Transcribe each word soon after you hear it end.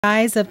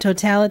Rise of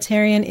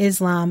Totalitarian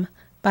Islam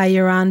by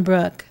Yaron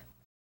Brook.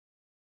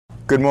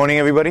 Good morning,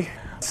 everybody.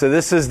 So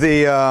this is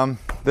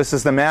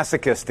the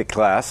masochistic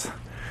class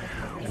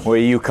where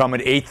you come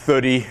at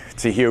 8:30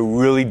 to hear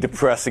really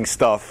depressing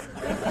stuff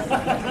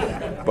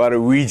about a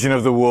region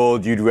of the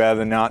world you'd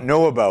rather not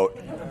know about.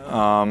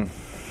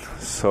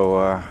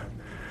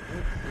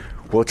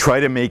 We'll try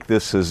to make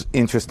this as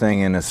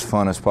interesting and as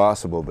fun as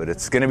possible, but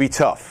it's going to be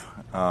tough.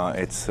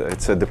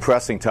 It's a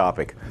depressing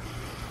topic.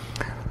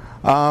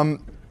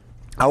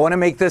 I want to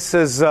make this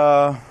as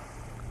as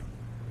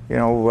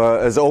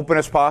open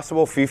as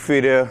possible. Feel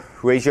free to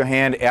raise your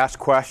hand, ask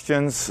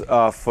questions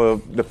for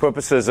the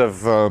purposes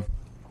of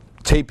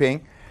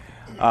taping.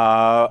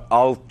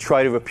 I'll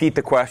try to repeat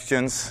the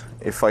questions.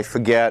 If I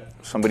forget,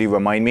 somebody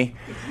remind me.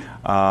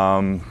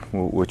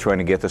 We're trying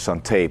to get this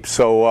on tape.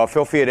 So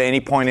feel free at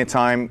any point in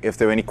time, if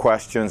there are any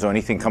questions or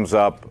anything comes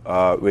up,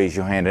 raise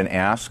your hand and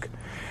ask.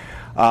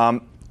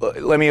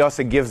 Let me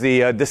also give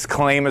the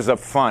disclaimers up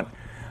front.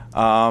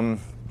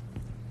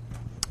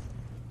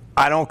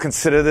 I don't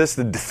consider this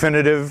the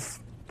definitive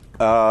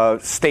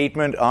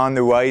statement on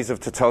the rise of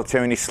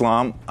totalitarian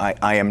Islam.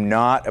 I am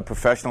not a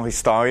professional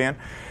historian.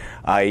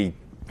 Dr.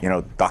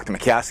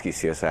 McCaskey's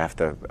here, so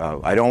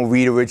I don't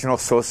read original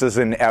sources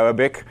in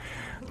Arabic.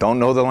 Don't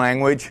know the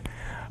language.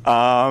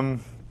 My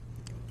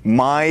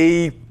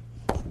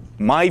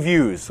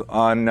views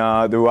on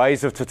the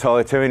rise of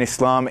totalitarian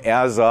Islam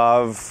as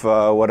of,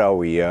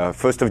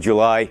 1st of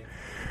July,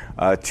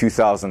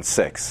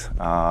 2006.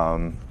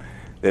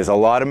 There's a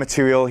lot of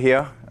material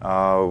here.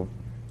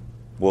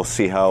 We'll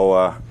see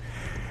how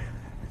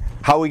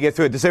we get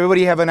through it. Does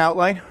everybody have an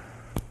outline?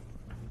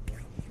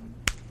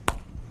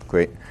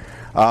 Great.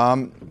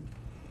 I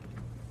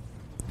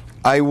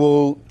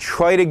will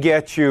try to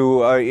get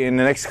you, in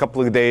the next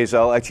couple of days,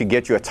 I'll actually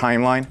get you a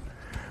timeline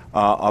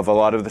of a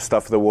lot of the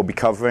stuff that we'll be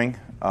covering,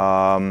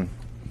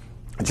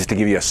 just to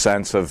give you a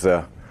sense of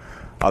the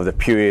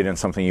period and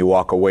something you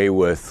walk away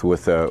with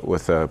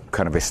a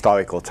kind of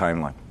historical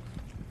timeline.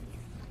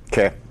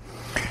 Okay.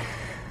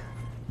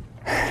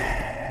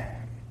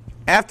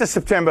 After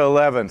September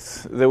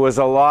 11th, there was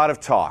a lot of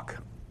talk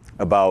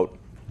about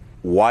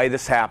why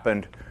this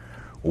happened,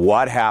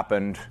 what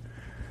happened,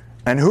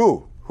 and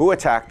who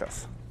attacked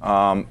us.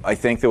 I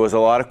think there was a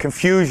lot of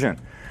confusion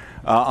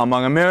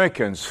among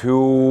Americans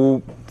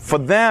who, for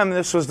them,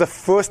 this was the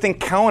first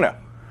encounter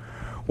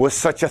with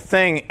such a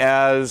thing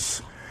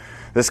as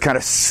this kind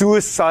of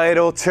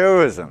suicidal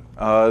terrorism,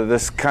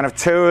 this kind of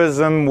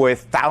terrorism where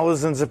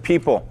thousands of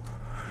people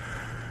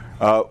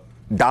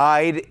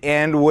died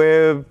and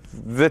where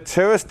the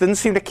terrorists didn't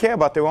seem to care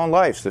about their own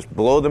lives, just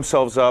blow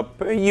themselves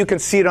up. You can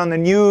see it on the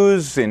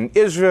news in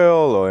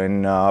Israel or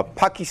in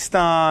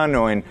Pakistan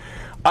or in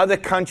other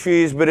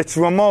countries, but it's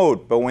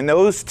remote. But when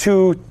those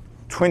two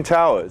twin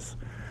towers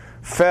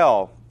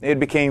fell, it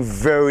became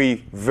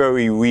very,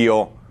 very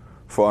real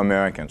for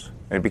Americans.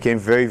 It became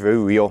very, very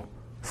real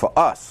for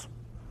us.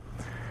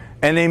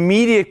 And the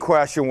immediate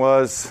question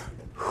was,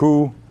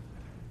 who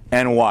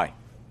and why?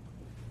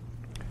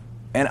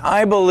 And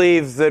I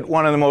believe that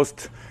one of the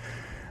most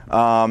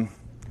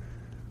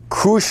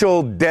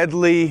crucial,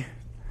 deadly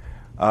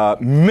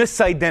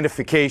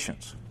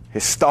misidentifications,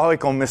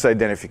 historical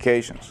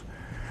misidentifications,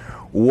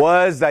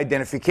 was the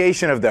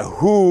identification of the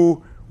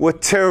who with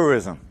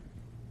terrorism,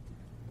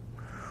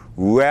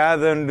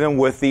 rather than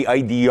with the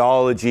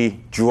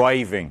ideology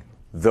driving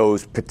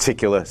those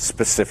particular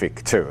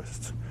specific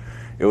terrorists.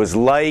 It was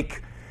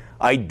like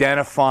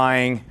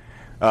identifying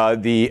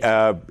the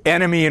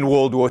enemy in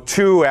World War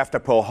II after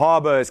Pearl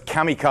Harbor as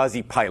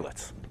kamikaze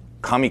pilots,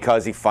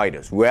 kamikaze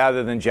fighters,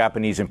 rather than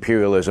Japanese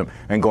imperialism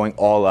and going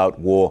all-out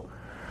war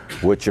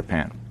with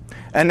Japan.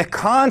 And the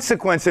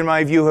consequences, in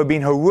my view, have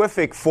been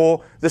horrific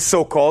for the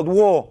so-called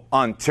war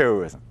on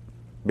terrorism.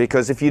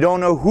 Because if you don't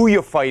know who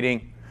you're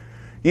fighting,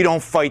 you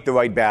don't fight the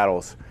right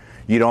battles.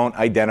 You don't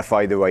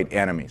identify the right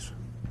enemies.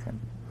 Okay?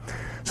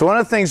 So one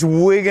of the things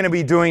we're going to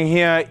be doing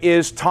here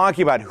is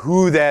talking about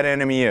who that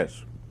enemy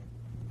is.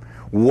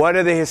 What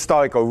are the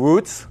historical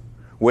roots?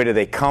 Where do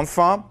they come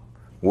from?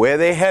 Where are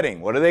they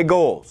heading? What are their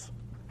goals?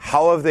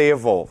 How have they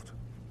evolved?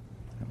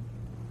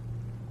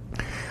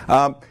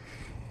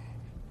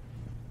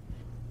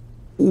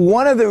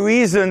 One of the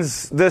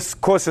reasons this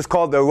course is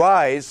called The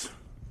Rise,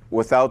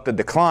 without the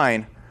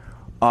decline,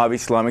 of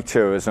Islamic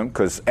terrorism,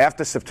 because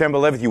after September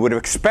 11th you would have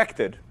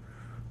expected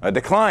a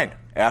decline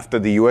after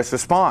the U.S.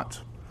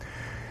 response,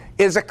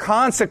 is a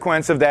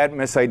consequence of that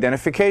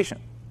misidentification.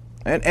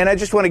 And I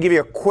just want to give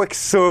you a quick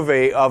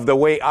survey of the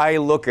way I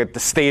look at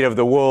the state of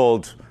the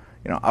world,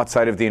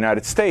 outside of the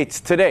United States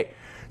today,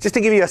 just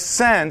to give you a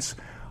sense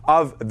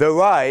of the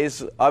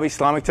rise of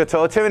Islamic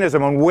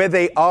totalitarianism and where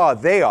they are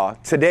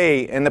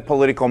today in the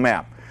political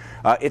map.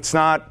 It's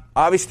not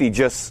obviously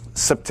just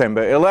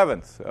September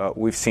 11th.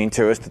 We've seen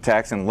terrorist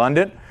attacks in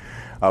London.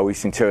 We've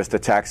seen terrorist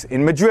attacks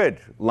in Madrid.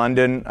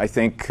 London, I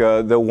think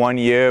the 1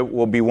 year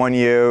will be 1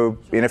 year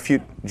in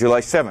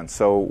July 7th,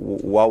 so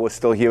while we're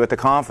still here at the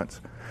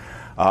conference.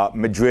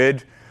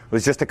 Madrid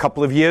was just a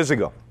couple of years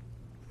ago.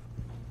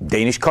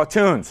 Danish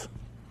cartoons,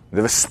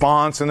 the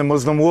response in the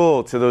Muslim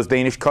world to those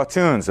Danish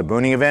cartoons, the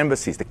burning of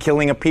embassies, the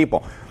killing of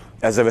people,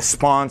 as a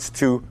response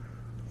to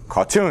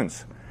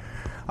cartoons.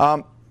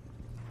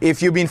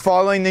 If you've been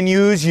following the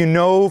news, you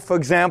know, for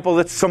example,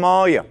 that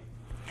Somalia,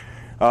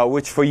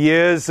 which for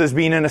years has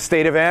been in a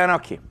state of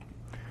anarchy,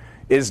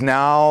 is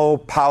now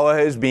power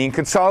is being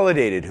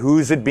consolidated.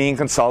 Who's it being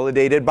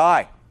consolidated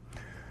by?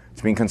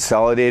 It's being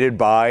consolidated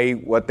by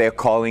what they're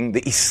calling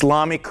the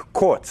Islamic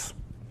courts.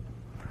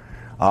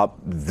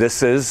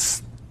 This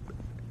is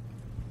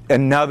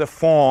another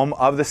form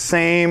of the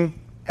same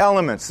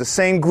elements, the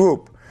same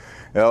group.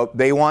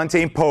 They want to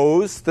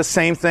impose the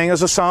same thing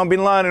as Osama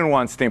bin Laden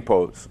wants to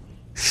impose: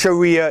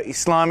 Sharia,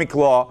 Islamic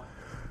law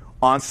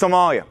on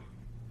Somalia.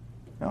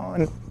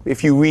 And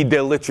if you read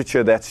their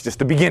literature, that's just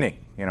the beginning.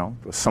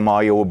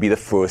 Somalia will be the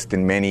first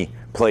in many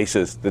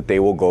places that they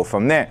will go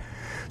from there.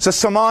 So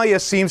Somalia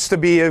seems to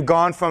have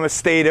gone from a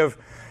state of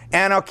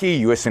anarchy,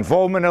 U.S.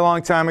 involvement a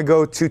long time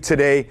ago, to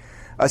today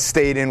a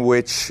state in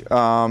which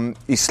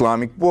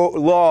Islamic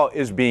law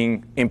is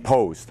being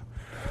imposed.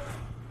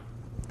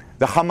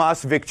 The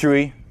Hamas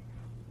victory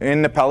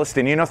in the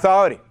Palestinian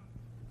Authority.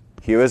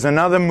 Here is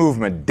another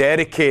movement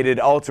dedicated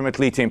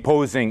ultimately to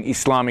imposing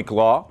Islamic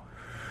law,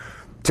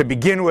 to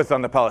begin with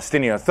on the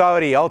Palestinian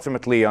Authority,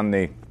 ultimately on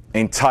the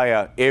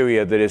entire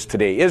area that is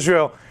today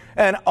Israel,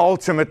 and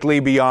ultimately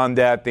beyond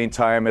that, the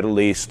entire Middle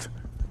East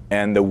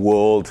and the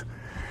world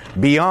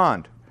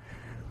beyond.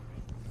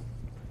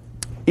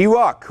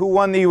 Iraq. Who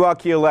won the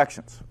Iraqi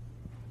elections?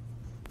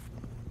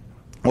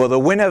 Well, the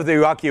winner of the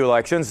Iraqi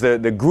elections,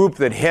 the group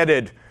that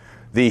headed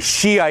the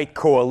Shiite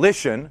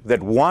coalition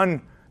that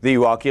won the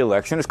Iraqi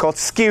election, is called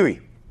SCIRI,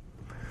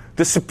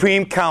 the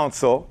Supreme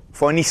Council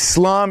for an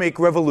Islamic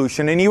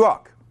Revolution in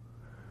Iraq.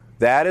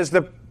 That is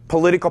the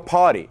political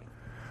party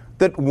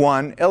that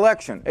won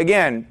election.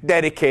 Again,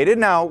 dedicated.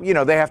 Now,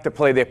 they have to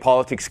play their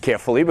politics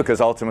carefully because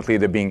ultimately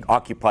they're being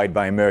occupied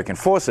by American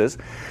forces.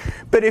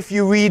 But if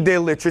you read their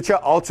literature,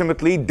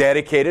 ultimately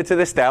dedicated to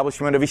the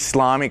establishment of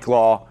Islamic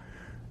law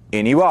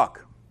in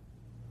Iraq.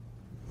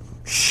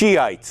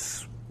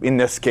 Shiites, in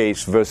this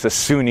case, versus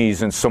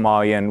Sunnis in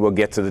Somalia, and we'll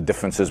get to the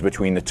differences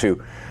between the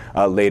two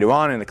later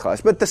on in the class.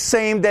 But the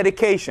same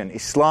dedication,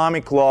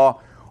 Islamic law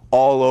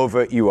all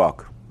over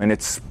Iraq. And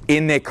it's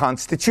in their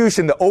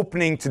constitution. The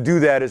opening to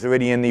do that is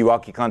already in the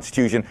Iraqi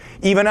constitution,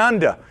 even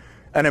under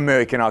an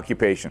American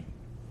occupation.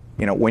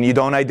 When you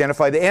don't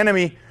identify the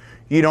enemy,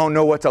 you don't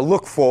know what to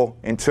look for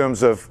in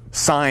terms of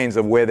signs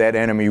of where that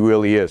enemy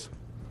really is.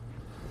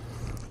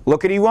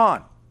 Look at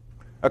Iran,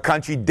 a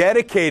country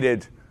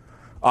dedicated,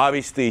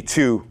 obviously,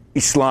 to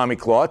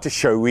Islamic law, to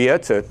Sharia,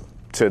 to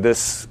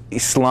this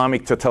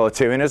Islamic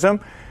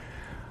totalitarianism.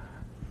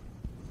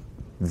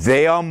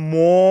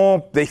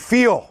 They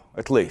feel,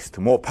 at least,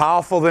 more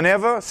powerful than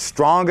ever,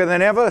 stronger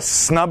than ever,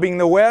 snubbing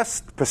the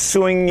West,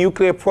 pursuing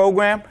nuclear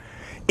program,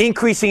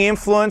 increasing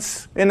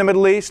influence in the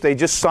Middle East. They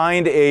just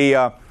signed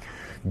a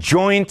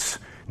joint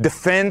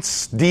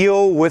defense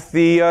deal with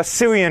the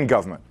Syrian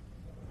government,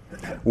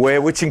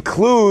 which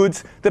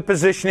includes the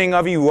positioning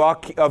of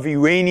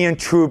Iranian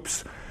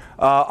troops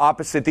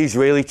opposite the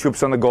Israeli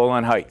troops on the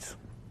Golan Heights.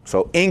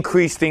 So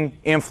increasing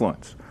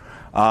influence.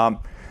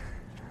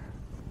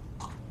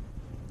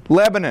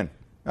 Lebanon.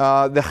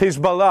 The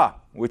Hezbollah,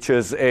 which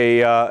is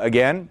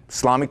again,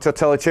 Islamic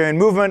totalitarian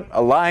movement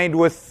aligned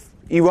with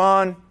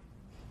Iran,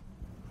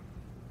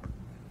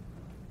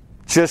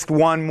 just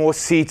won more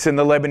seats in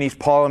the Lebanese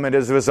parliament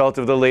as a result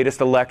of the latest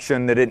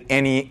election than at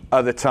any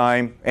other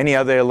time, any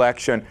other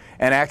election.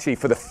 And actually,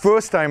 for the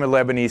first time in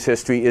Lebanese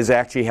history,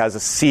 has a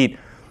seat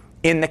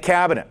in the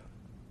cabinet,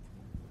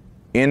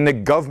 in the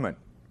government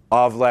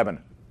of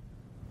Lebanon.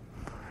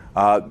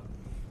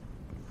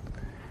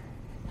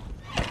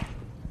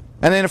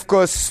 And then, of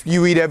course,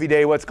 you read every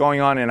day what's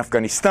going on in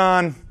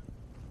Afghanistan,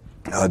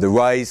 the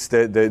rise,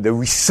 the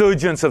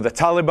resurgence of the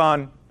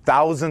Taliban,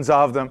 thousands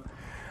of them,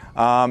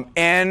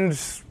 and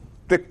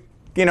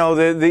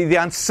the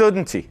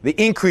uncertainty, the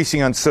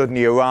increasing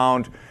uncertainty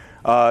around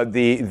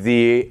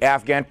the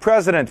Afghan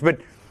president.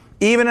 But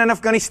even in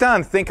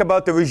Afghanistan, think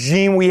about the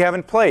regime we have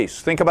in place.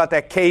 Think about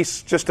that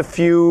case just a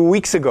few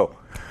weeks ago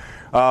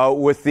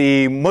with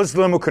the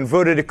Muslim who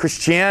converted to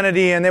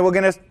Christianity, and they were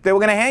going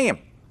to hang him.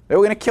 They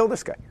were going to kill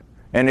this guy.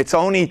 And it's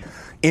only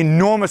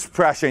enormous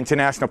pressure,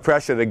 international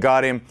pressure, that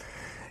got him,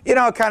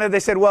 they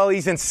said, well,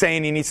 he's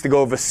insane, he needs to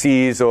go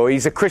overseas, or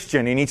he's a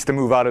Christian, he needs to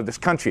move out of this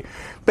country.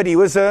 But he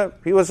was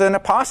an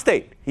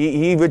apostate.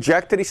 He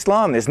rejected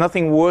Islam. There's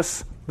nothing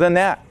worse than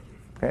that.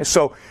 Okay?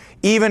 So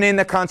even in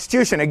the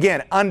Constitution,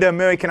 again, under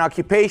American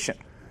occupation,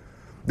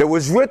 it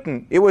was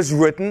written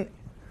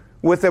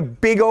with a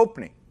big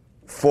opening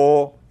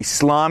for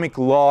Islamic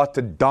law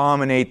to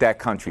dominate that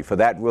country, for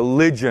that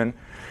religion,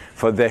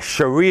 for the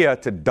Sharia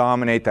to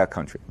dominate that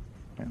country.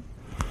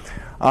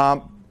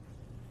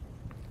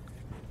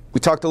 We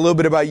talked a little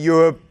bit about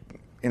Europe.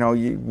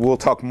 We'll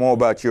talk more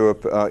about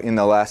Europe in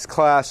the last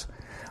class.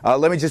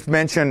 Let me just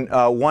mention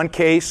one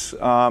case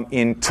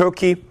in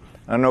Turkey.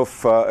 I don't know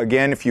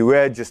if you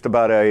read just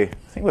about I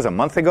think it was a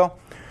month ago.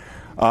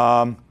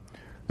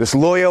 The This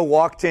lawyer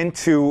walked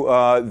into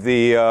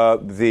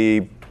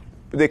the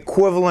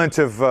equivalent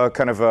of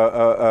kind of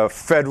a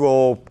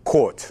federal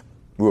court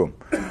room,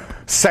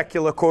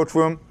 secular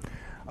courtroom.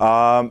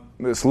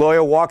 This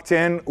lawyer walked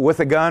in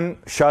with a gun,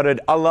 shouted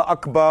Allah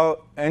Akbar,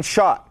 and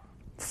shot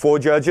 4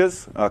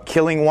 judges,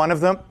 killing one of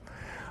them,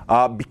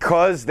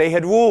 because they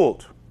had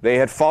ruled. They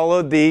had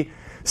followed the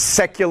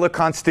secular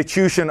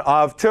constitution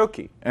of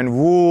Turkey and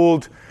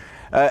ruled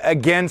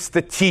against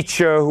the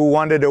teacher who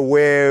wanted to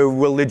wear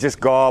religious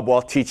garb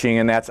while teaching,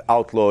 and that's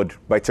outlawed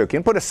by Turkey.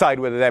 And put aside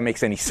whether that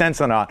makes any sense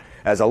or not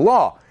as a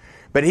law.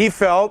 But he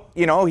felt,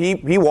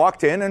 he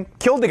walked in and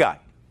killed the guy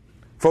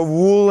for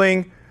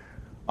ruling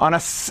on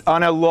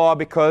a law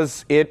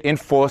because it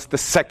enforced the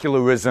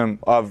secularism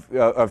of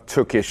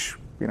Turkish,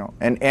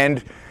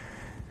 and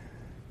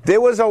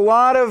there was a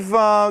lot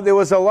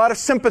of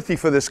sympathy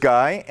for this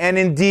guy, and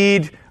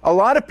indeed a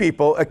lot of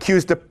people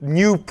accused the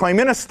new prime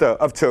minister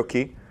of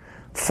Turkey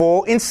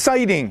for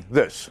inciting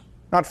this,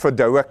 not for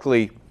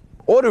directly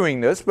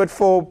ordering this, but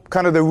for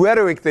kind of the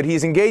rhetoric that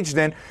he's engaged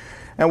in.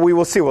 And we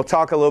will see. We'll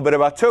talk a little bit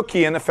about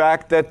Turkey and the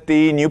fact that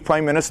the new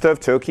prime minister of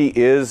Turkey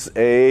is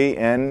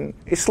an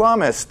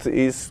Islamist.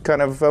 He's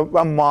kind of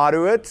a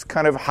moderate,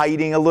 kind of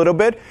hiding a little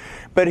bit.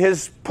 But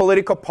his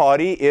political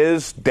party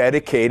is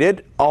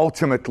dedicated,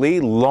 ultimately,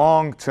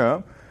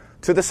 long-term,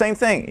 to the same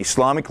thing.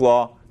 Islamic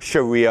law,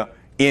 Sharia,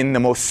 in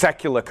the most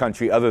secular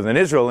country other than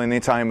Israel in the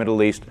entire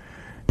Middle East,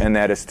 and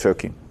that is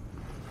Turkey.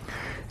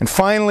 And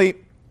finally,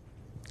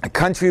 a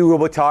country we'll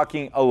be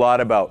talking a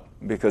lot about,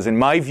 because in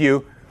my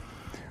view,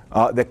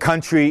 the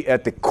country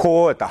at the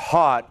core, at the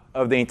heart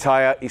of the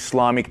entire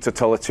Islamic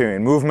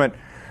totalitarian movement,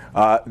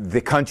 the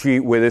country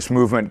where this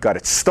movement got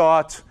its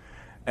start,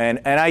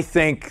 and I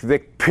think the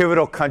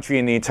pivotal country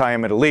in the entire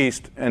Middle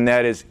East, and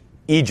that is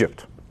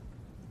Egypt.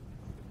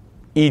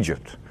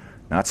 Egypt.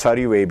 Not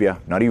Saudi Arabia,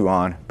 not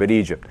Iran, but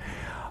Egypt.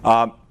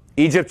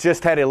 Egypt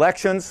just had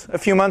elections a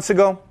few months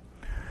ago.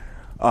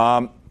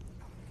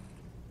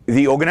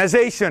 The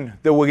organization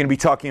that we're going to be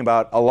talking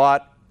about a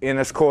lot in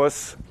this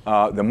course,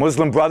 the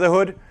Muslim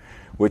Brotherhood,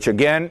 which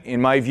again,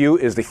 in my view,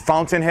 is the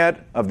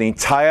fountainhead of the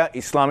entire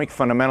Islamic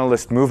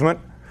fundamentalist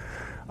movement,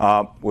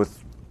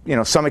 with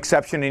some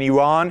exception in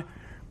Iran,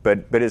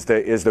 but is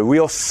the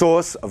real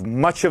source of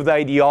much of the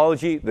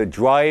ideology that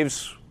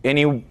drives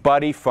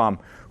anybody from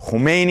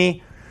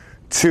Khomeini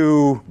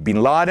to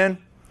bin Laden.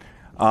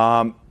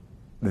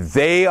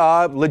 They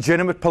are a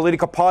legitimate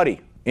political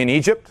party in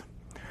Egypt.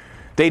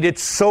 They did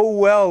so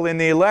well in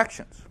the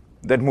elections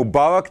that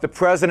Mubarak, the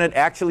president,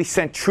 actually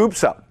sent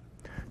troops up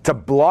to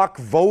block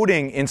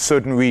voting in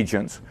certain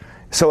regions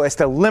so as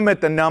to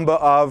limit the number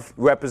of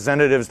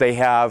representatives they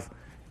have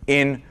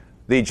in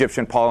the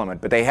Egyptian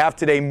parliament. But they have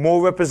today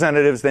more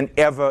representatives than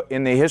ever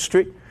in their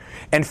history,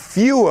 and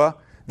fewer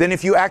than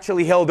if you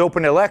actually held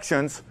open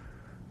elections.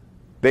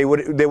 They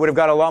would have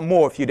got a lot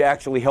more if you'd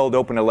actually held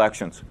open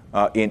elections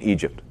in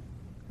Egypt.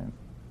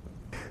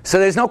 So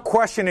there's no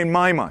question in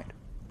my mind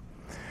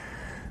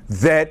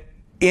that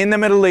in the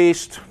Middle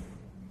East,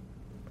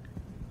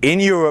 in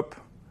Europe,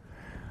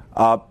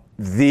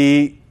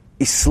 the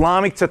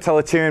Islamic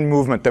totalitarian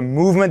movement, the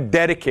movement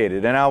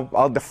dedicated, and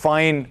I'll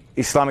define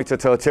Islamic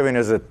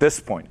totalitarianism at this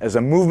point, as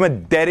a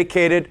movement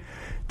dedicated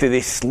to the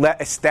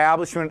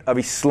establishment of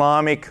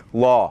Islamic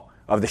law,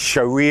 of the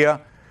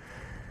Sharia,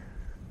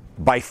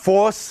 by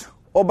force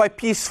or by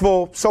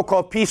peaceful,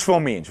 so-called peaceful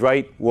means,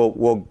 right?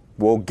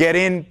 We'll get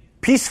in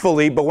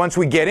peacefully, but once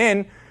we get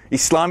in,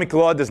 Islamic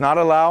law does not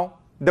allow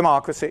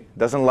democracy,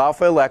 doesn't allow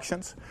for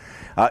elections.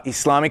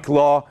 Islamic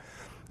law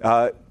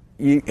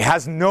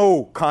has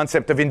no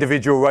concept of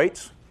individual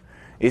rights.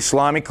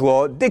 Islamic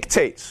law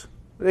dictates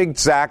the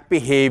exact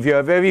behavior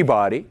of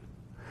everybody,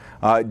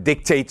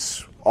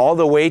 dictates all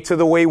the way to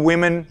the way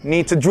women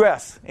need to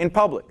dress in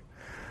public.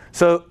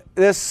 So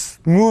this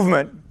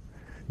movement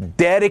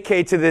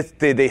dedicated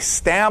to the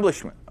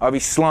establishment of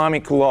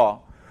Islamic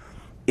law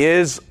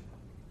is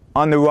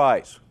on the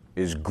rise,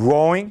 is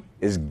growing,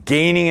 is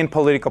gaining in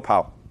political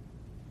power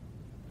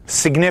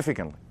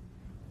significantly.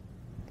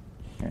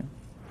 Okay.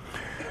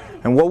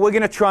 And what we're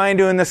going to try and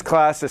do in this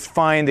class is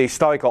find the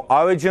historical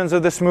origins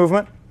of this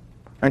movement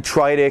and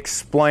try to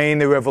explain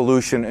the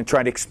revolution and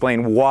try to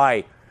explain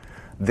why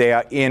they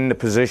are in the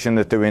position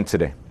that they're in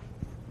today.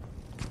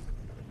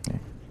 Okay.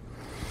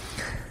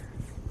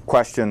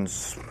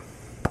 Questions?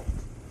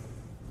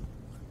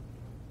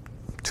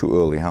 Too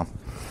early, huh?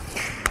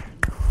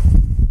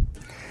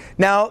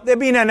 Now, there have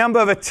been a number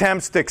of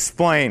attempts to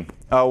explain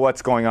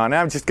what's going on.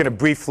 I'm just going to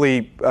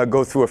briefly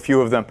go through a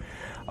few of them.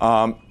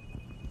 Oh,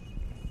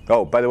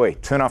 by the way,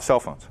 turn off cell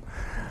phones.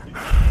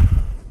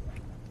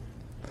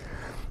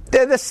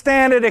 They're the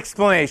standard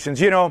explanations.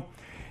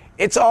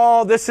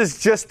 This is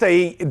just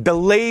a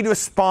delayed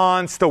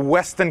response to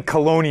Western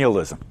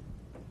colonialism.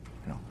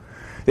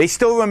 They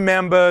still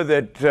remember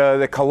that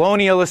the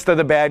colonialists are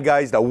the bad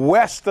guys, the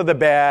West are the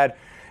bad,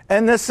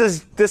 and this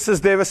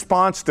is their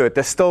response to it.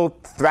 They're still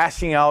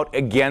thrashing out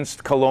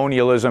against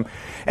colonialism.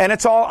 And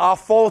it's all our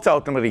fault,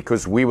 ultimately,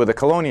 because we were the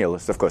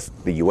colonialists. Of course,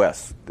 the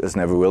U.S. has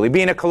never really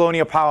been a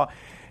colonial power.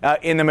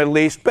 in the Middle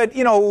East. But,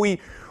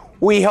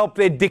 we help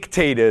their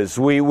dictators.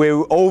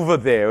 We're over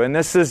there. And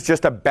this is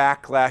just a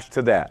backlash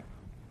to that.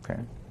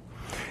 Okay?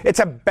 It's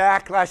a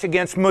backlash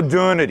against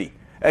modernity,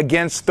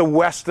 against the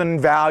Western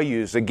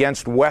values,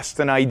 against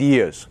Western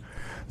ideas.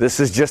 This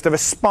is just a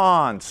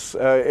response,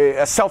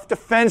 a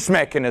self-defense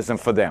mechanism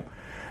for them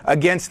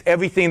against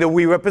everything that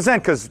we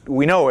represent, because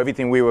we know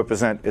everything we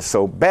represent is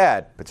so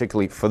bad,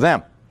 particularly for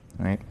them.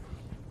 Right?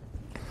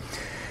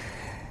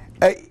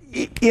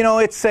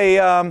 It's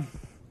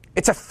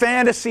a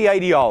fantasy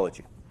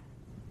ideology.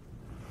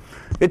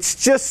 It's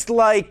just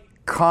like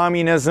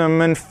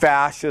communism and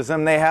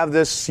fascism. They have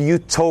this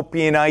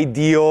utopian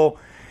ideal.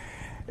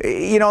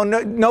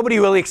 Nobody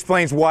really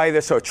explains why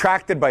they're so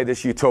attracted by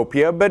this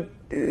utopia, but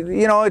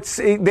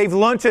they've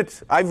learned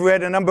it. I've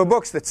read a number of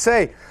books that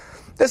say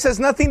this has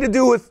nothing to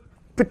do with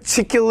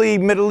particularly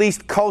Middle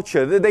East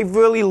culture. They've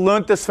really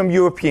learned this from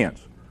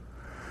Europeans.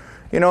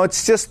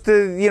 It's just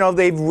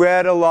they've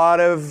read a lot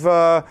of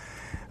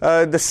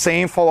the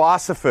same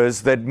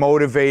philosophers that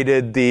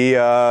motivated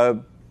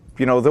the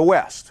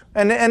West,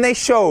 and they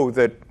show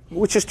that,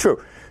 which is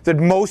true, that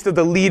most of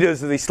the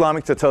leaders of the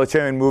Islamic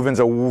totalitarian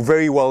movements are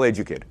very well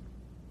educated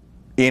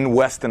in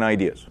Western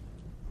ideas.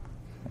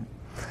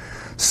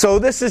 So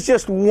this is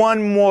just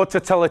one more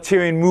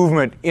totalitarian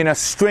movement in a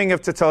string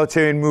of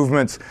totalitarian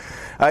movements.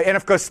 And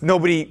of course,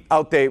 nobody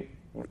out there,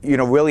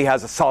 really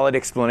has a solid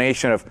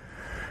explanation of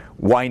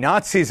why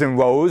Nazism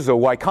rose or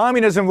why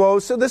communism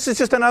rose. So this is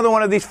just another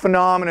one of these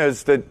phenomena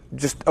that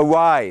just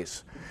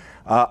arise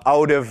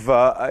out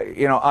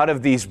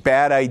of these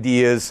bad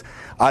ideas,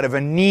 out of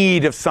a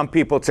need of some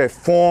people to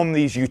form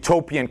these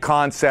utopian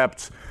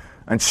concepts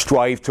and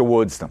strive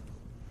towards them.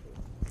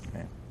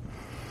 Okay.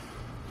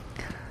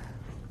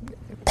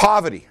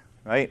 Poverty,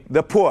 right?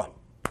 The poor.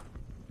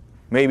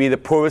 Maybe the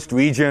poorest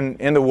region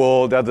in the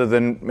world other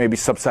than maybe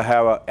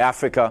sub-Saharan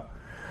Africa.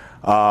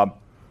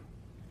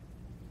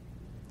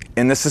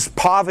 And this is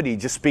poverty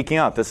just speaking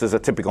out. This is a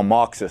typical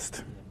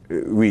Marxist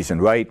reason,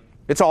 right?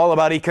 It's all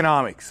about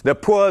economics. The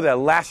poor, they're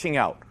lashing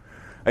out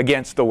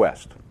against the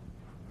West.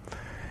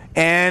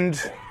 And,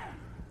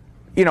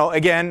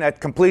 again,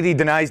 that completely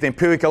denies the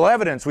empirical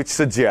evidence, which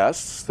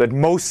suggests that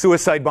most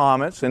suicide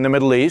bombers in the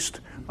Middle East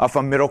are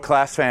from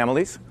middle-class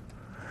families.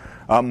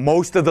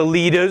 Most of the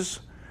leaders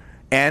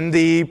and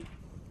the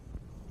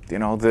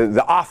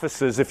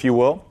officers, if you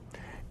will,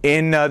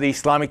 in the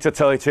Islamic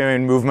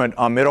totalitarian movement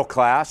are middle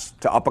class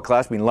to upper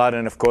class. Bin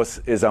Laden, of course,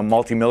 is a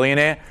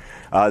multimillionaire.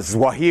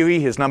 Zawahiri,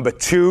 his number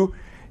 2,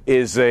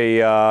 is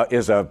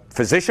a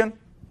physician,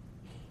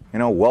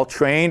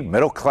 well-trained,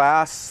 middle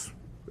class.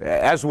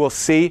 As we'll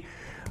see,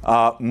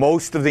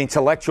 most of the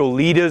intellectual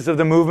leaders of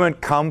the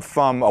movement come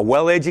from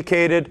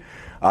well-educated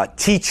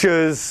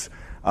teachers.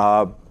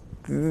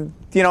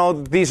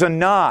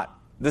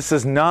 This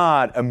is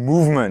not a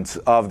movement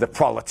of the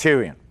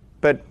proletarian.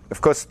 But, of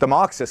course, the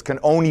Marxists can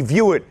only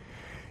view it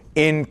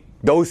in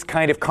those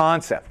kind of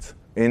concepts,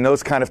 in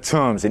those kind of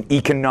terms, in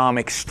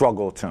economic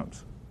struggle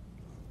terms.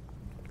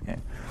 Okay.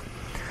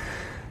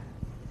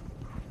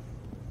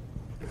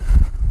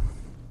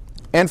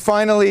 And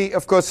finally,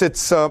 of course,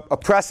 it's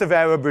oppressive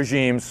Arab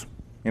regimes,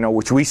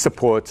 which we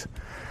support.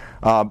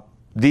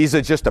 These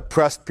are just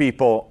oppressed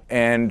people,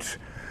 and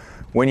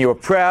when you're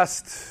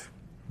oppressed,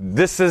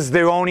 this is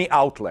their only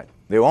outlet.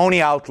 Their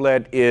only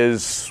outlet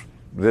is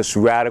this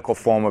radical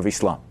form of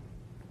Islam.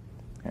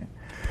 Okay.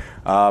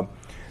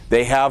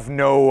 They have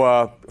no,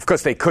 of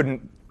course, they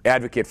couldn't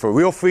advocate for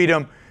real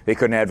freedom. They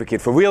couldn't advocate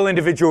for real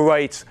individual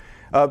rights.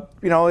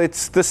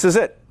 This is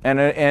it.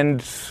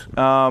 And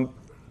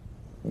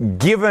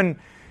given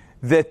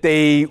that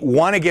they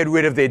want to get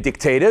rid of their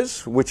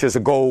dictators, which is a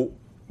goal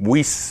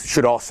we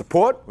should all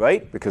support,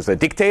 right? Because they're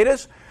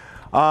dictators.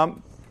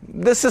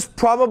 This is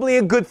probably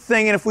a good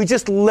thing, and if we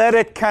just let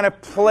it kind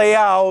of play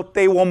out,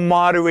 they will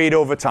moderate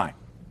over time.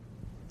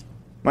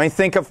 I mean,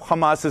 think of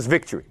Hamas's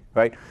victory,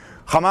 right?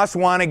 Hamas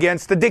won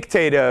against the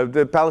dictator,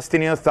 the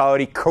Palestinian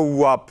Authority,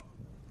 corrupt,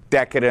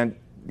 decadent,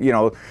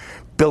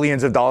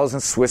 billions of dollars in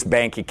Swiss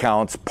bank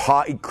accounts,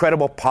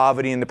 incredible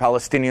poverty in the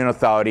Palestinian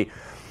Authority.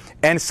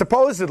 And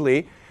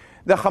supposedly,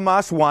 the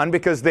Hamas won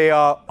because they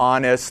are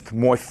honest,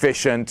 more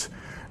efficient,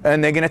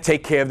 and they're going to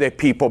take care of their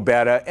people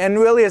better. And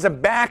really as a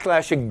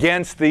backlash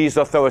against these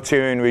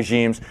authoritarian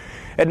regimes.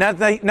 It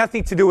had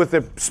nothing to do with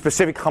the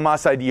specific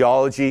Hamas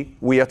ideology,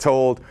 we are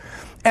told.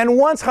 And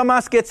once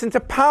Hamas gets into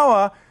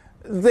power,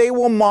 they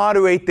will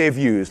moderate their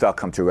views. They'll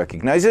come to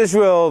recognize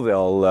Israel.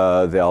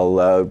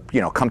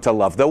 They'll come to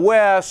love the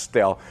West.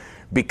 They'll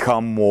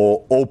become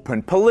more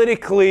open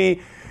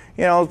politically.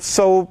 We are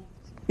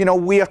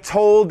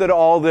told that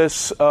all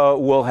this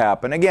will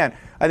happen. Again,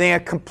 I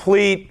think a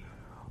complete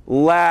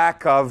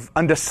lack of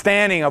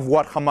understanding of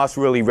what Hamas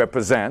really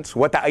represents,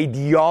 what the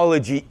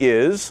ideology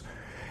is,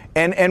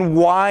 and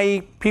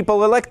why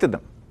people elected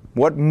them,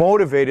 what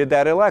motivated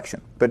that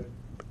election. But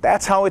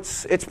that's how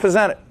it's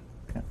presented.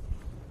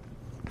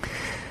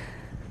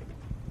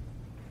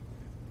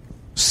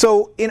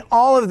 So in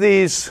all of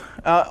these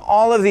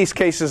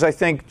cases, I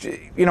think,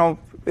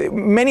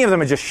 many of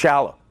them are just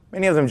shallow.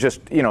 Many of them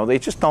just, they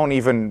just don't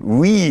even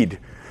read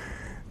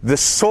the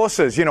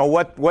sources,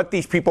 what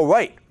these people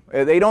write.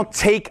 They don't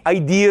take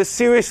ideas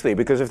seriously,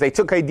 because if they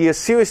took ideas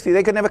seriously,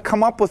 they could never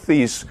come up with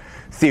these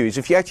theories.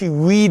 If you actually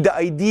read the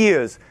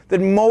ideas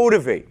that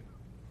motivate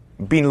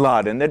bin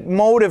Laden, that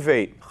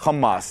motivate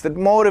Hamas, that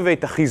motivate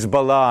the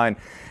Hezbollah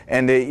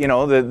and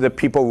the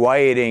people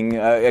rioting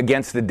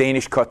against the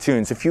Danish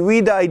cartoons, if you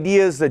read the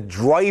ideas that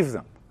drive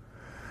them,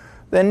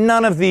 then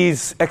none of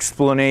these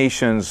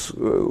explanations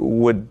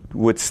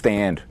would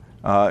stand.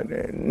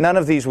 None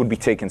of these would be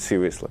taken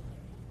seriously.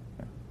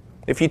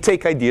 If you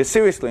take ideas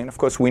seriously, and of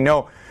course we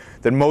know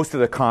that most of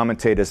the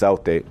commentators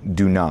out there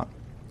do not.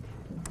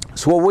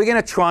 So what we're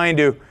going to try and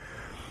do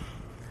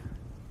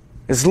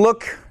is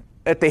look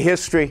at the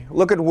history,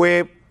 look at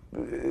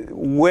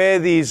where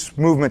these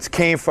movements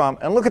came from,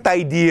 and look at the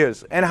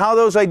ideas and how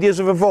those ideas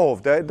have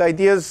evolved. The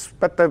ideas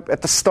at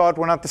the start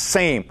were not the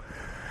same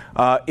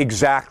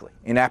exactly,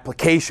 in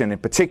application in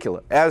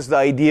particular, as the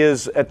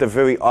ideas at the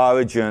very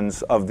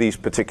origins of these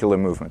particular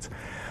movements.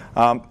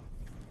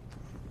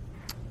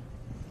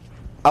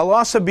 I'll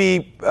also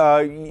be,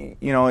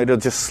 it'll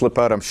just slip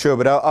out, I'm sure,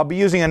 but I'll be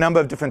using a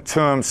number of different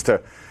terms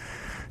to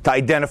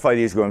identify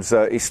these groups.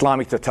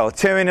 Islamic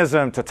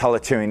totalitarianism,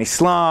 totalitarian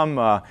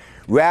Islam,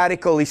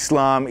 radical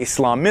Islam,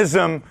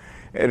 Islamism.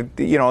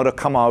 It'll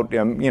come out,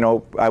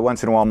 I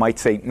once in a while might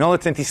say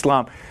militant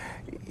Islam.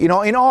 In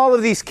all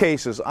of these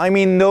cases, I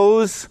mean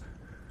those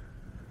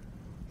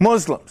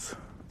Muslims,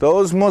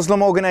 those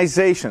Muslim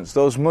organizations,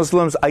 those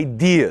Muslims'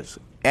 ideas,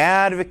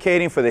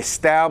 advocating for the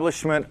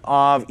establishment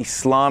of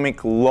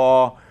Islamic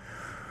law,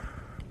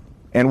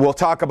 and we'll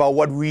talk about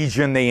what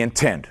region they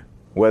intend,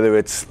 whether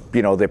it's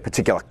their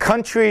particular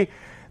country,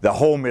 the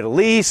whole Middle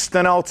East,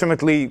 and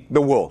ultimately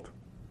the world.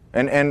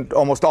 And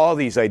almost all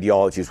these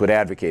ideologies would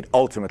advocate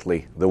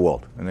ultimately the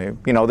world. And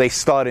they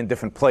start in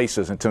different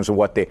places in terms of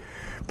what their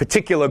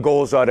particular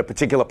goals are at a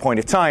particular point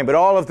in time, but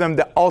all of them,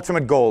 the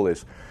ultimate goal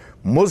is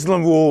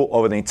Muslim rule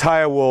over the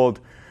entire world,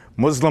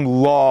 Muslim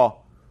law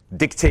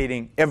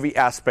dictating every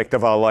aspect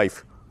of our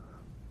life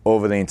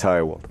over the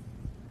entire world.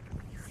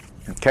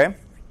 Okay?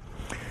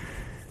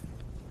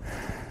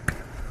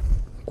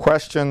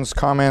 Questions,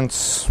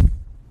 comments?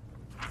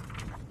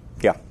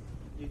 Yeah.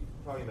 You're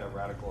talking about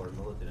radical or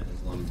militant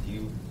Islam. Do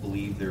you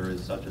believe there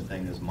is such a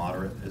thing as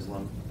moderate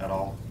Islam at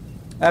all?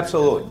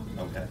 Absolutely.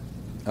 Okay.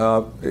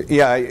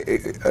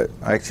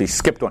 I actually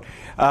skipped one.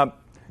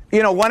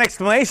 One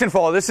explanation for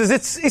all this is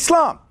it's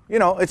Islam.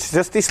 It's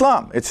just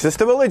Islam. It's just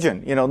a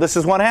religion. This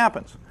is what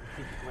happens.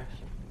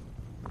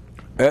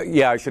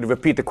 I should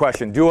repeat the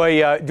question. Do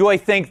I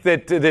think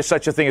that there's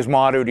such a thing as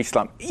moderate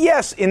Islam?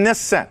 Yes, in this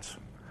sense.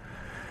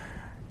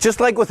 Just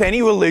like with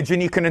any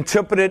religion, you can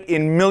interpret it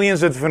in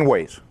millions of different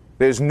ways.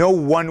 There's no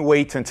one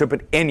way to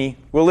interpret any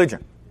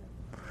religion.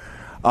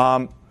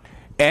 And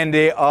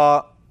there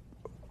are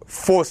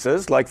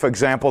forces, like, for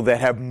example, that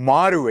have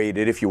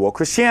moderated, if you will,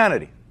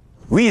 Christianity.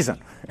 Reason.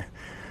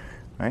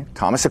 Right?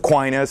 Thomas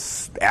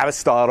Aquinas,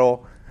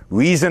 Aristotle.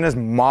 Reason has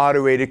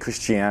moderated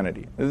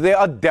Christianity. There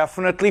are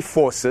definitely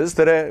forces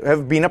that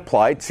have been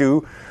applied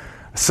to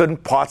certain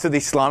parts of the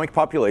Islamic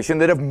population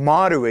that have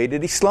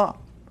moderated Islam.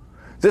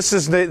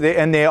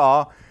 And there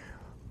are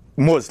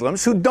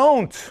Muslims who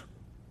don't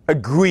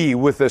agree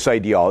with this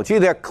ideology.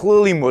 There are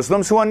clearly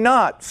Muslims who are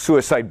not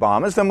suicide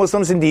bombers. There are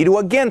Muslims indeed who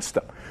are against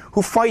them,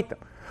 who fight them.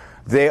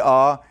 There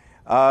are,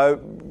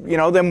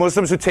 there are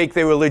Muslims who take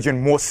their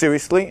religion more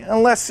seriously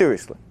and less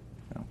seriously.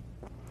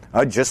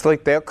 Just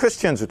like there are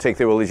Christians who take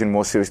their religion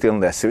more seriously and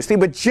less seriously.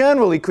 But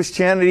generally,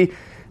 Christianity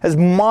has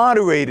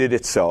moderated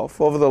itself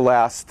over the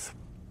last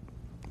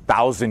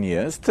 1,000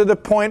 years to the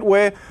point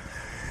where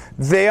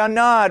they are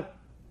not,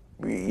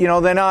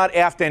 they're not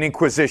after an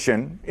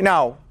inquisition.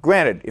 Now,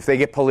 granted, if they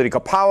get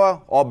political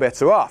power, all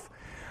bets are off.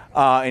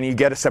 And you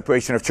get a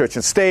separation of church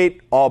and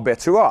state, all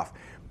bets are off.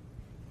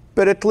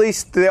 But at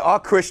least there are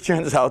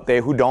Christians out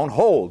there who don't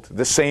hold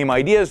the same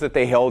ideas that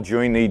they held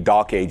during the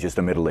Dark Ages,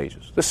 the Middle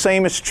Ages. The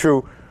same is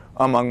true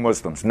among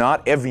Muslims.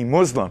 Not every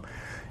Muslim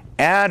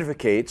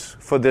advocates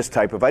for this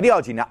type of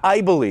ideology. Now,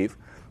 I believe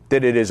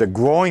that it is a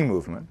growing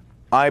movement.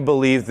 I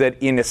believe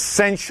that in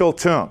essential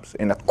terms,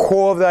 in the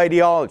core of the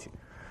ideology,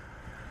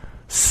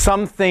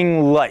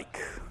 something like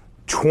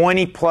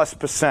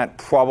 20+%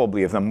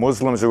 probably of the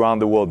Muslims around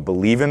the world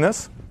believe in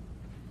this,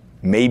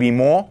 maybe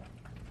more.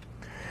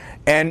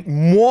 And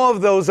more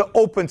of those are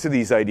open to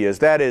these ideas.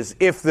 That is,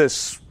 if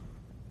this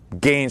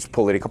gains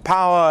political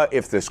power,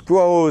 if this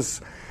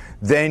grows,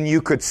 then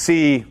you could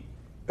see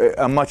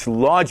a much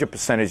larger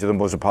percentage of the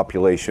Muslim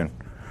population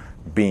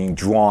being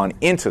drawn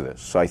into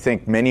this. So I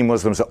think many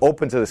Muslims are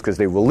open to this because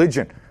their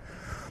religion,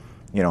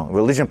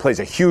 religion plays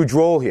a huge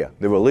role here.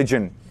 The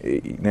religion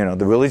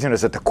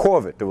is at the core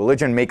of it. The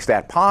religion makes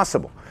that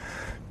possible.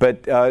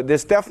 But there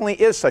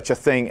definitely is such a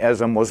thing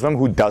as a Muslim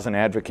who doesn't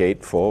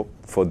advocate for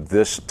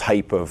this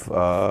type of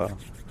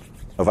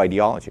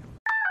ideology.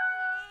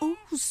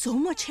 So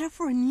much hair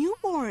for a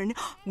newborn.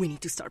 We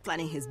need to start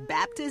planning his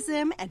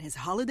baptism and his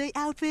holiday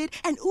outfit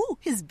and,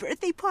 his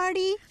birthday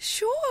party.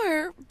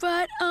 Sure,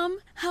 but,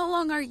 how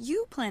long are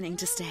you planning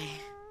to stay?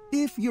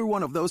 If you're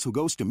one of those who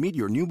goes to meet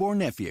your newborn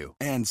nephew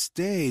and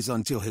stays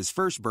until his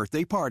first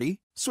birthday party,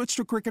 switch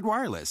to Cricket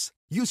Wireless.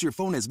 Use your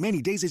phone as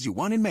many days as you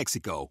want in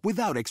Mexico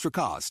without extra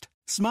cost.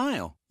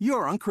 Smile.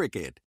 You're on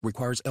Cricket.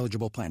 Requires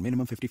eligible plan.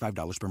 Minimum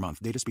 $55 per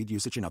month. Data speed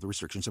usage and other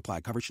restrictions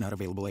apply. Coverage not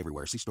available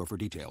everywhere. See store for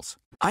details.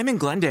 I'm in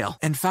Glendale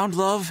and found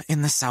love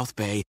in the South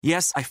Bay.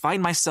 Yes, I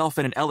find myself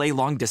in an LA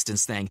long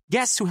distance thing.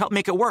 Guess who helped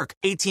make it work?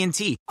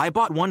 AT&T. I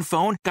bought one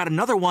phone, got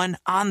another one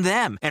on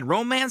them. And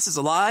romance is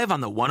alive on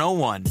the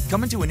 101.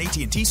 Come into an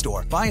AT&T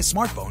store, buy a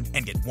smartphone,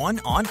 and get one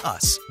on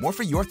us. More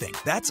for your thing.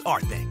 That's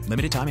our thing.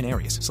 Limited time and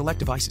areas. Select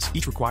devices.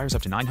 Each requires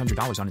up to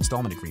 $900 on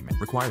installment agreement.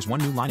 Requires one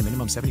new line and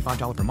minimum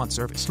 $75 per month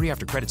service. Free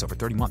after credits over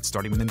 30 months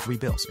starting within 3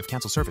 bills. If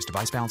cancel service,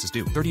 device balance is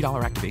due.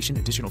 $30 activation,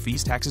 additional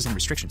fees, taxes, and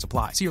restrictions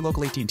apply. See your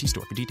local AT&T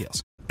store for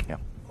details. Yeah.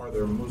 Are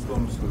there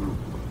Muslims who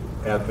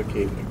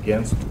advocate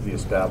against the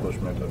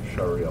establishment of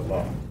Sharia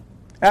law?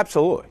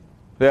 Absolutely.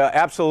 There are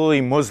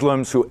absolutely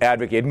Muslims who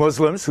advocate,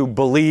 Muslims who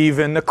believe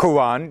in the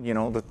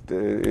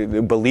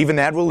Quran, believe in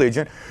that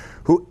religion,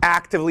 who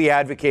actively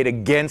advocate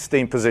against the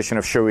imposition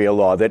of Sharia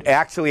law, that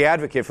actually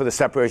advocate for the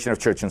separation of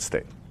church and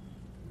state.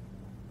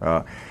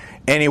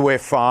 Anywhere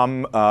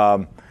from,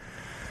 the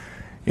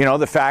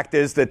fact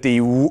is that the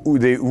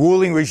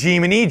ruling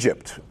regime in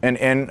Egypt,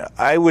 and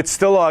I would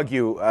still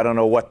argue, I don't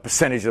know what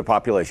percentage of the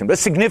population, but a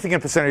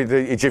significant percentage of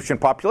the Egyptian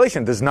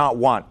population does not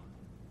want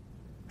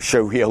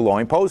Sharia law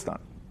imposed on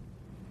it.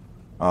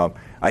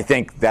 I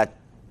think that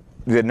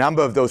the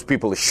number of those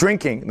people is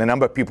shrinking. The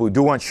number of people who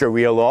do want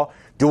Sharia law,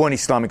 do want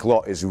Islamic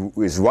law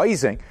is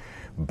rising.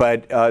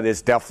 But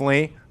there's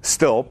definitely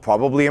still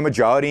probably a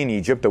majority in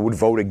Egypt that would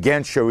vote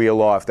against Sharia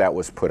law if that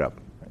was put up.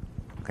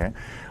 Okay,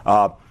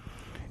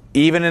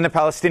 even in the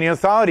Palestinian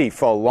Authority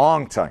for a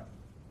long time,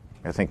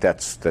 I think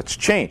that's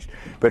changed.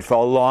 But for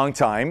a long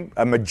time,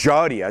 a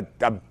majority, a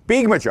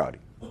big majority,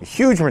 a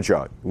huge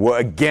majority, were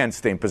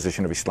against the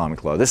imposition of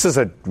Islamic law. This is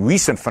a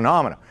recent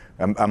phenomenon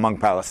among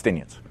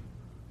Palestinians.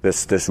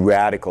 This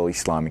radical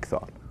Islamic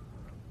thought.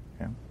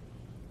 Yeah.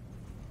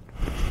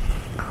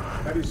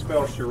 How do you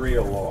spell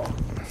Sharia law?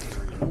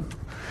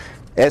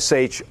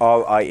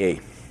 S-H-R-I-A.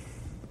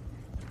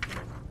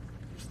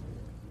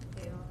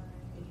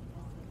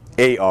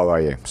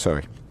 A-R-I-A,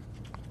 sorry.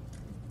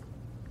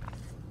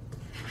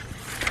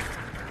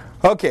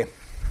 Okay,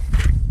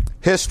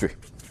 history.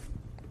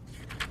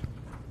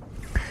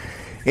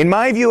 In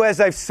my view, as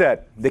I've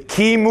said, the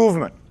key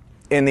movement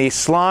in the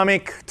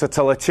Islamic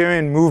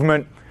totalitarian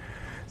movement,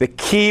 the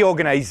key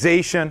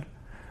organization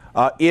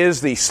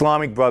is the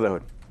Islamic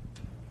Brotherhood.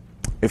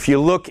 If you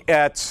look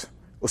at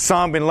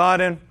Osama bin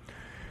Laden,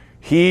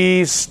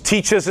 he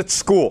teaches at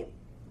school,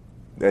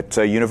 at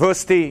a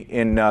university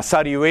in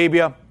Saudi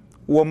Arabia,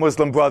 were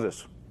Muslim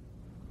brothers.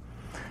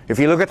 If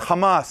you look at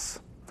Hamas,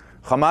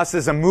 Hamas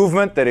is a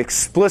movement that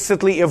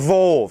explicitly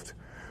evolved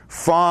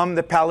from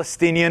the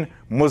Palestinian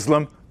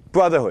Muslim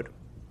Brotherhood.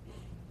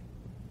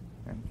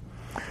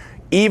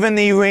 Even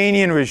the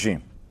Iranian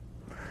regime,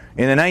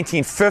 in the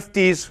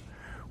 1950s,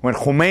 when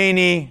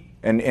Khomeini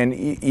and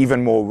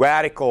even more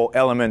radical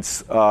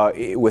elements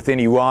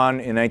within Iran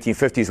in the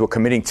 1950s were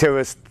committing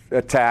terrorist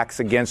attacks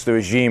against the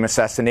regime,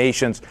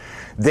 assassinations,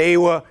 they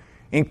were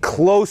in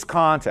close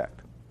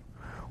contact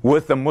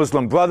with the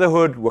Muslim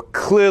Brotherhood, were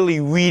clearly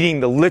reading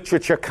the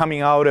literature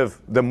coming out of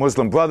the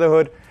Muslim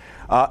Brotherhood,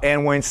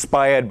 and were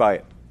inspired by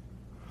it.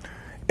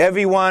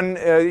 Everyone,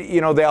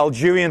 the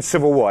Algerian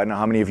Civil War, I don't know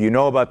how many of you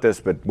know about this,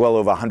 but well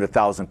over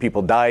 100,000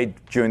 people died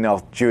during the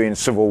Algerian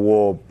Civil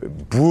War,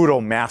 brutal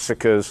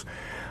massacres,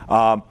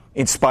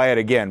 inspired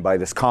again by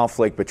this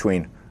conflict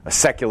between a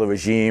secular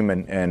regime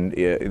and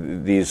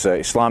these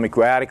Islamic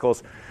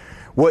radicals,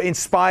 were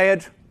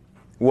inspired,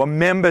 were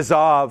members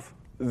of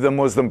the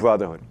Muslim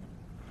Brotherhood.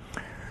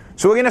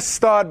 So we're going to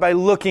start by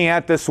looking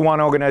at this one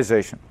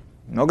organization.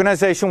 An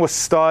organization was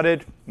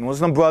started,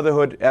 Muslim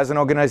Brotherhood as an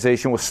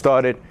organization was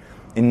started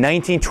in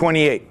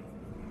 1928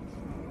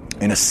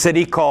 in a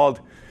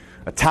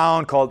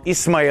town called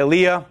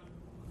Ismailia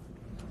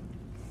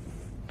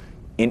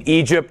in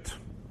Egypt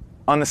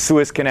on the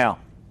Suez Canal.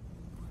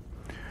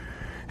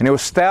 And it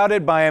was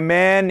started by a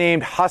man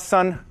named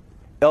Hassan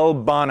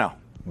el-Banna,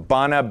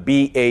 Banna,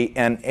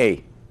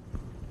 B-A-N-A.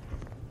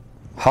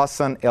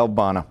 Hassan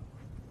el-Banna,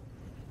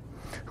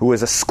 who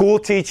was a school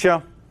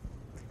teacher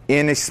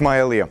in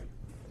Ismailia.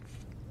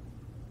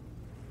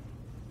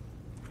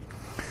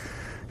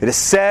 It is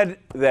said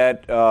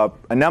that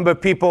a number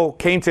of people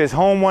came to his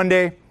home one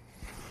day,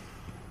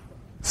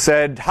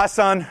 said,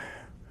 Hassan,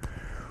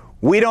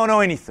 we don't know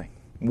anything.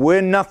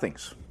 We're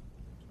nothings.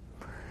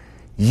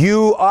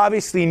 You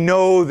obviously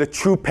know the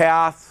true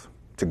path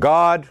to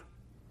God,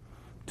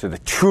 to the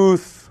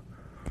truth,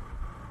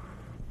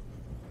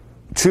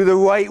 to the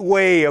right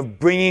way of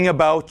bringing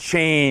about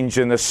change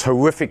in this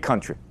horrific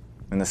country,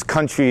 in this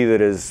country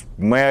that is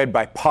marred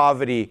by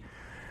poverty.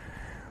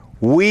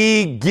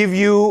 We give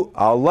you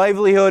our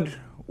livelihood.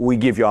 we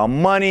give you our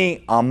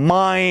money, our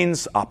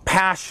minds, our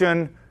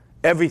passion,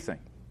 everything.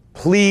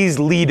 Please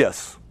lead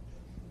us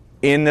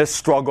in this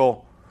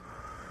struggle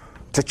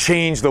to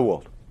change the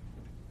world,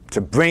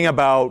 to bring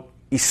about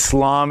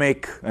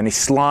an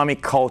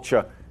Islamic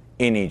culture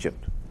in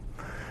Egypt.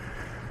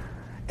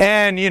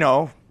 And,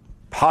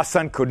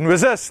 Hassan couldn't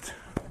resist.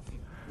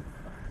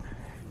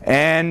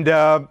 And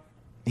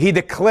he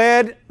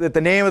declared that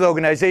the name of the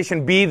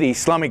organization be the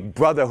Islamic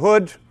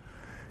Brotherhood,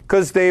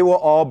 because they were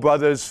all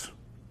brothers.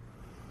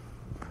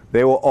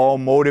 They were all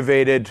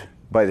motivated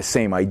by the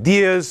same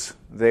ideas.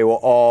 They were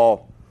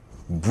all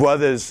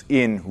brothers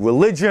in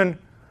religion.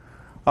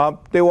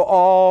 They were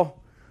all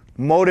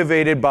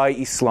motivated by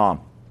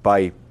Islam,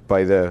 by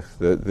the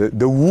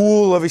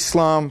rule of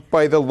Islam,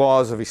 by the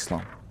laws of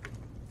Islam.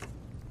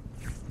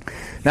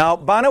 Now,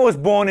 Banna was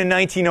born in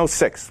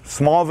 1906,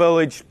 small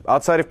village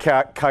outside of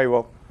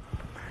Cairo.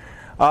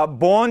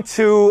 Born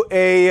to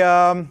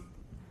a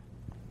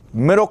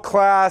middle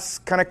class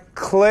kind of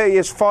clay.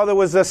 His father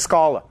was a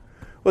scholar,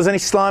 was an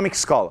Islamic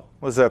scholar,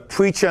 was a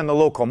preacher in the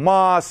local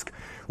mosque,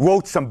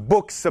 wrote some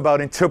books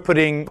about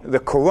interpreting the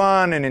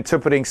Quran and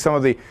interpreting some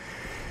of the,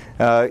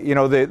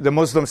 the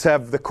Muslims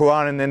have the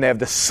Quran and then they have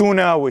the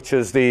Sunnah, which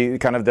is the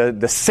kind of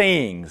the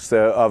sayings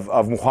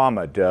of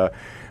Muhammad,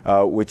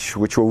 which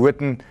were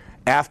written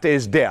after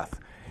his death,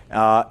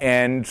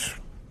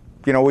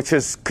 which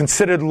is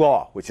considered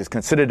law, which is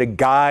considered a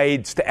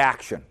guides to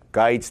action,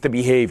 guides to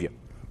behavior.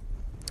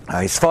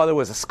 His father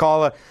was a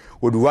scholar,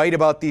 would write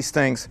about these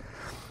things.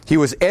 He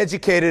was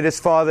educated, his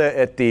father,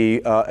 at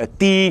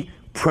the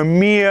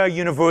premier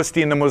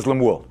university in the Muslim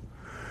world,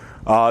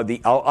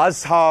 the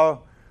Al-Azhar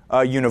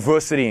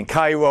University in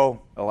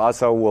Cairo.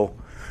 Al-Azhar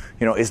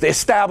is the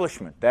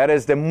establishment. That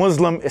is the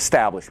Muslim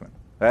establishment.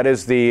 That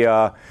is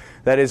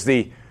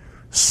the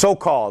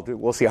so-called,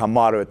 we'll see how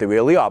moderate they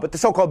really are, but the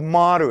so-called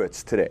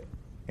moderates today,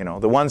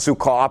 the ones who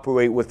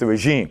cooperate with the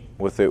regime,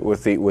 with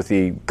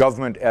the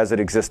government as it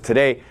exists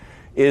today,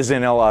 is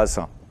in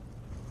Al-Azhar.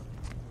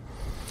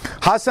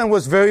 Hassan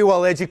was very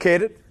well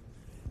educated.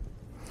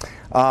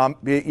 He learned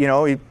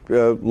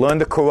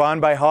the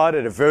Quran by heart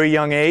at a very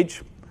young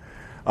age.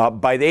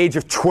 By the age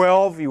of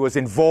 12, he was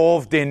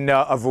involved in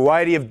a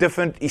variety of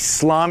different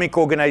Islamic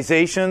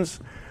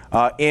organizations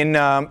in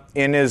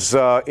his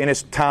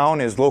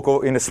town,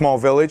 in a small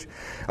village.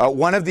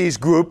 One of these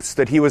groups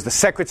that he was the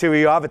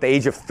secretary of at the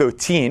age of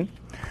 13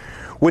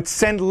 would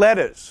send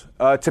letters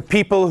to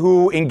people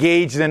who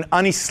engaged in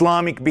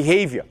un-Islamic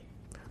behavior,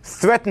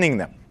 threatening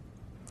them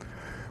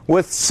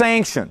with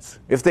sanctions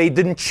if they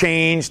didn't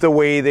change the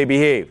way they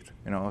behaved.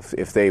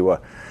 If they were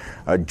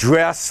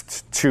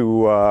dressed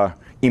too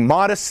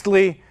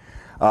immodestly,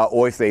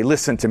 or if they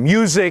listened to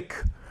music,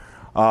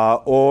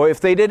 or if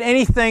they did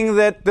anything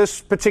that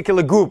this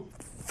particular group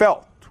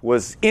felt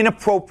was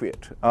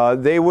inappropriate,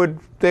 they would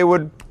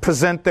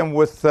present them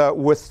with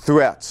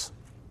threats.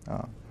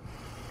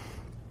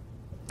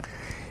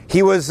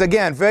 He was,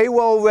 again, very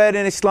well read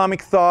in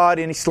Islamic thought,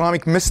 in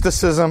Islamic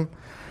mysticism.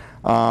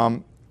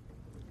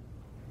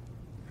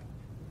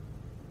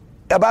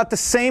 About the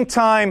same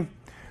time,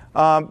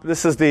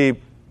 this is the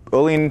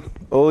early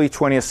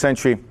 20th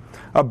century,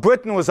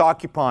 Britain was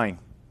occupying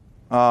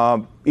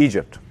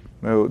Egypt.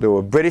 There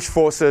were British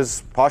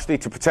forces, partially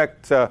to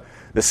protect the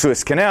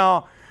Suez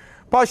Canal,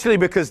 partially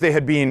because there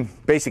had been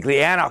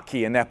basically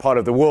anarchy in that part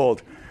of the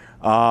world.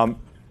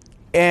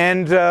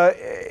 And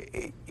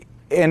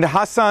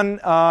Hassan,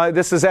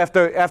 this is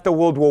after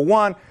World War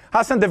I,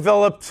 Hassan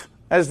developed,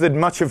 as did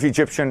much of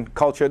Egyptian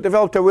culture,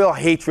 developed a real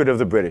hatred of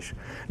the British.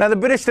 Now, the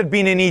British had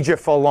been in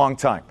Egypt for a long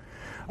time.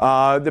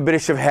 The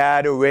British have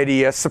had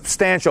already a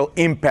substantial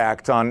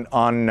impact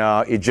on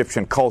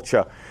Egyptian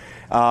culture.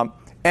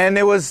 And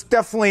there was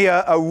definitely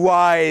a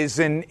rise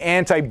in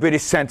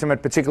anti-British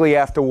sentiment, particularly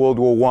after World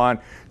War I,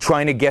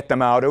 trying to get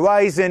them out. A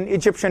rise in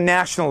Egyptian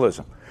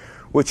nationalism,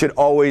 which had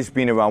always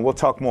been around. We'll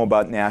talk more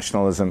about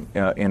nationalism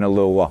in a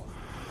little while.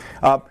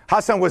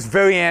 Hassan was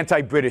very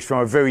anti-British from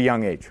a very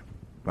young age.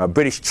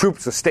 British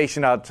troops were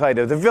stationed outside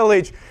of the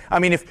village. I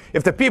mean,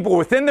 if the people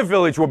within the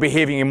village were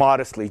behaving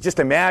immodestly, just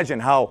imagine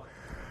how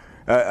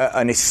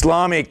an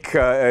Islamic,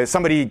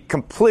 somebody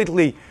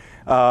completely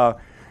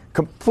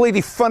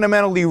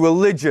fundamentally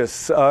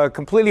religious,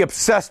 completely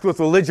obsessed with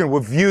religion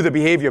would view the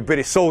behavior of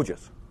British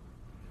soldiers.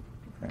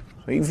 Okay.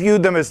 So he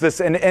viewed them as this,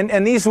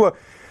 and these were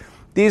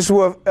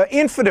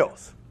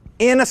infidels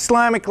in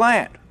Islamic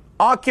land,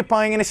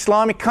 occupying an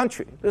Islamic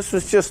country. This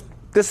is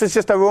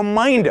just a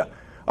reminder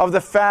of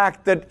the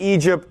fact that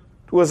Egypt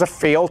was a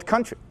failed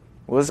country,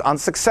 was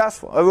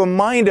unsuccessful. A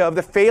reminder of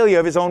the failure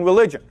of his own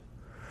religion,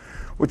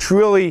 which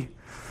really,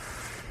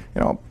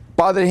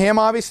 bothered him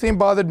obviously and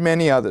bothered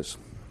many others.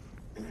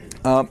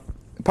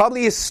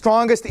 Probably his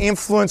strongest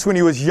influence when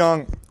he was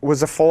young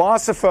was a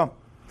philosopher,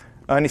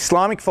 an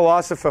Islamic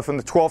philosopher from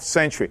the 12th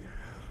century.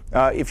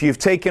 If you've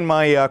taken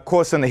my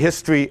course on the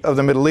history of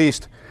the Middle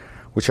East,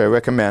 which I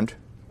recommend,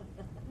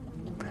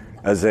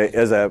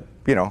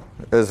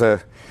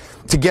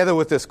 together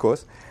with this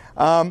course,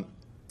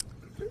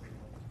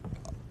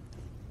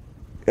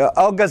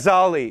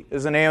 Al-Ghazali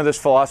is the name of this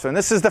philosopher. And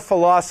this is the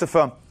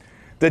philosopher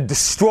that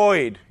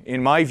destroyed,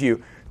 in my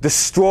view,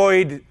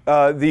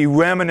 the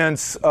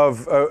remnants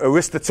of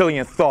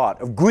Aristotelian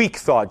thought, of Greek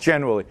thought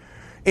generally,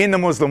 in the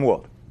Muslim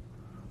world.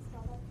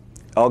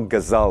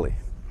 Al-Ghazali.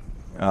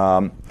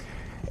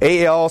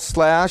 Al-Ghazali.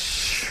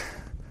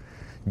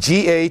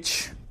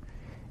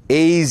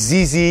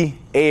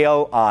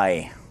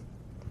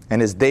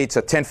 And his dates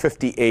are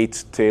 1058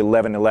 to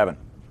 1111.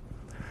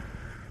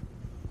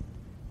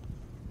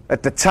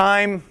 At the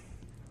time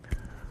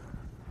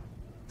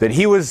that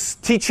he was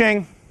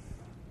teaching,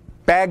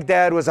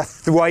 Baghdad was a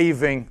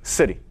thriving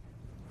city.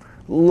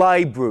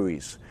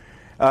 Libraries,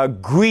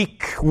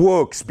 Greek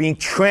works being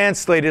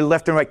translated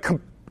left and right,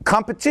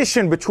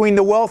 competition between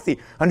the wealthy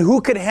on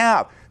who could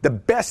have the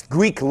best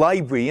Greek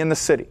library in the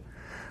city.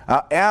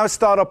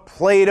 Aristotle,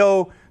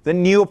 Plato, the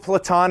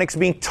Neoplatonics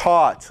being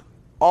taught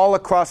all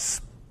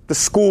across the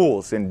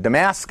schools in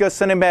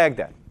Damascus and in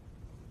Baghdad.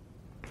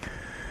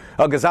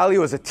 Al-Ghazali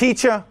was a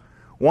teacher.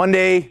 One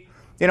day,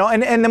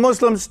 and the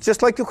Muslims,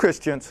 just like the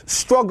Christians,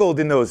 struggled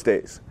in those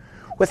days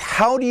with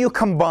how do you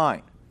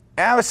combine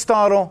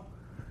Aristotle,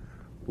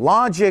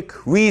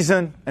 logic,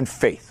 reason, and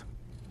faith?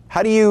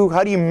 How do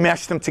you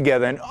mesh them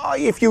together? And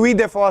if you read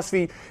their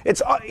philosophy,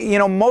 it's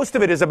most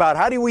of it is about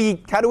how do we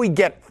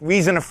get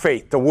reason and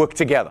faith to work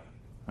together,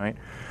 right?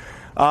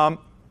 And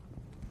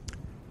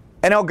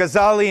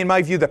Al-Ghazali, in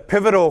my view, the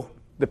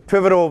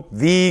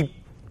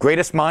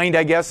greatest mind,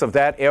 I guess, of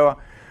that era,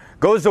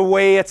 goes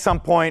away at some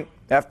point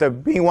after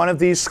being one of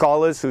these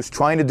scholars who's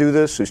trying to do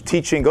this, who's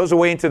teaching, goes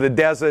away into the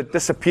desert,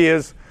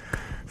 disappears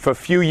for a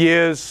few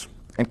years,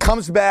 and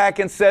comes back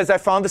and says, I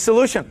found the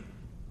solution.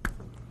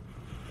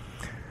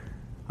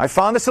 I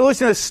found the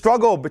solution to the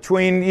struggle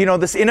between,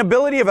 this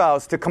inability of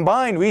ours to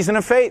combine reason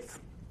and faith.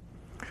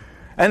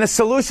 And the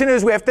solution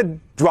is we have to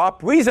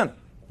drop reason.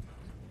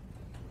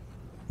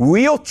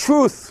 Real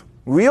truth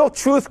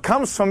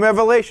comes from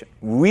revelation.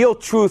 Real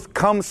truth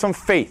comes from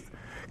faith,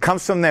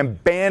 comes from the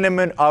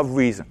abandonment of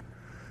reason.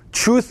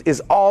 Truth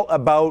is all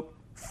about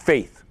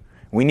faith.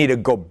 We need to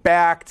go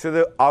back to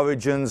the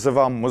origins of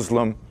our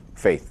Muslim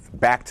faith,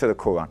 back to the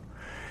Quran.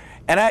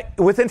 And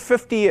within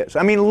 50 years,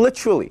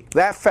 literally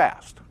that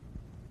fast,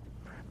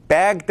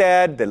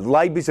 Baghdad, the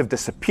libraries have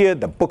disappeared,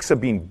 the books are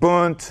being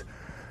burnt,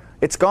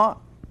 it's gone.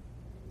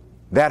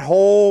 That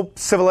whole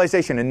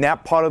civilization in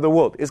that part of the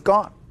world is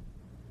gone.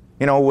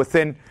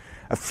 Within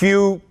a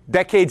few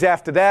decades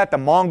after that, the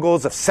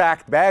Mongols have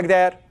sacked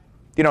Baghdad.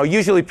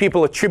 Usually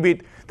people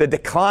attribute the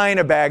decline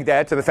of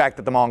Baghdad to the fact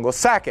that the Mongols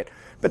sack it.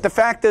 But the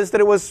fact is that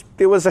it was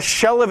a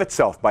shell of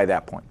itself by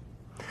that point.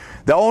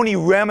 The only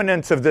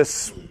remnants of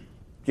this,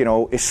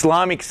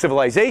 Islamic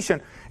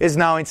civilization is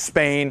now in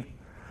Spain,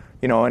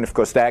 and of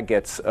course that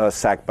gets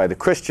sacked by the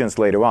Christians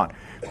later on.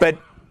 But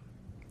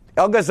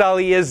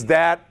Al-Ghazali is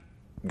that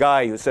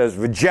guy who says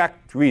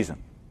reject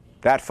reason,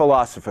 that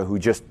philosopher who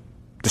just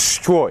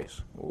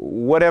destroys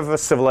whatever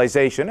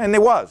civilization, and there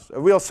was a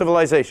real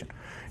civilization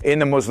in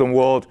the Muslim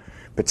world,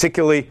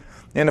 particularly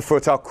in the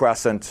Fertile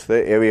Crescent,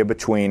 the area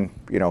between,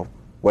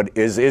 what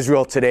is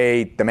Israel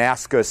today,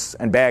 Damascus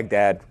and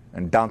Baghdad,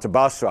 and down to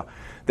Basra.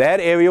 That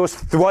area was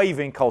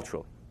thriving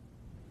culturally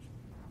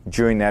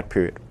during that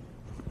period.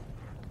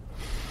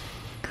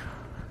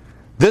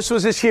 This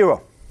was his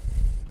hero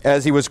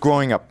as he was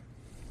growing up.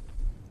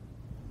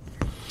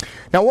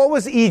 Now, what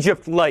was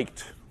Egypt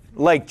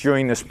like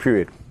during this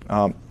period?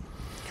 And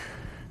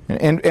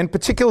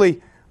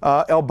particularly,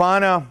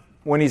 Al-Banna,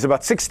 when he's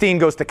about 16,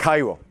 goes to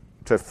Cairo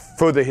to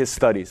further his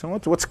studies. And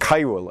what's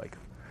Cairo like?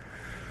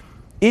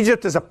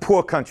 Egypt is a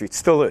poor country. It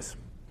still is.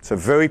 It's a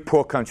very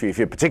poor country.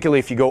 Particularly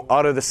if you go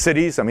out of the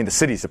cities. The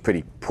cities are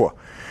pretty poor.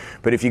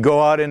 But if you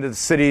go out into the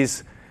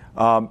cities,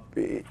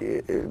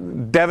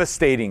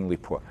 devastatingly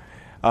poor.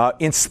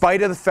 In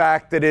spite of the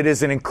fact that it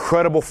is an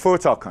incredible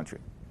fertile country.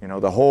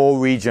 The whole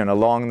region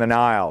along the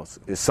Niles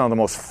is some of the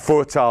most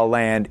fertile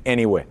land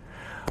anywhere.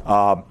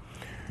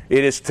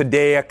 It is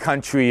today a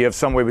country of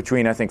somewhere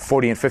between, I think,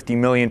 40 and 50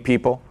 million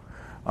people.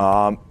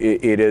 But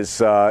it's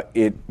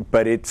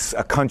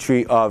a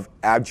country of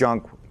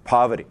abject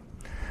poverty.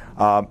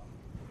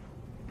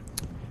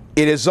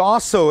 It is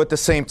also, at the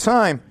same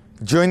time,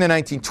 during the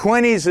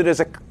 1920s, it is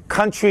a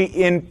country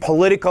in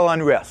political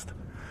unrest.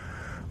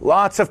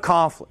 Lots of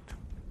conflict.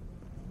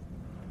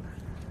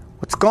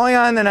 What's going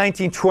on in the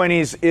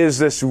 1920s is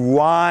this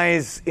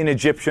rise in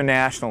Egyptian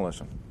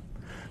nationalism,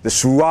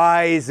 this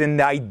rise in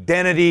the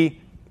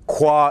identity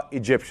qua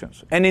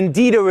Egyptians, and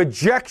indeed a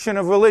rejection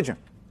of religion,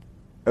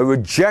 a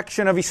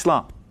rejection of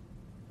Islam.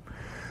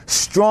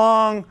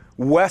 Strong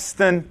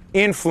Western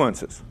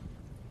influences.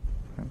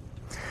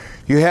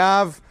 You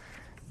have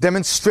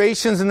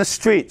demonstrations in the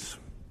streets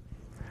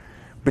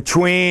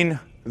between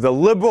the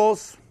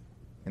liberals,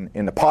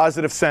 in the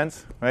positive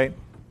sense, right?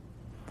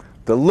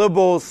 The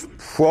liberals,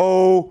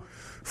 pro-freedom,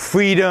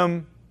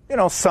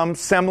 some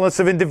semblance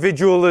of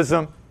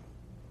individualism.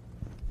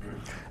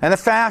 And the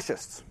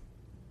fascists.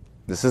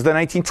 This is the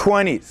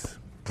 1920s.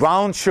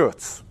 Brown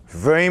shirts,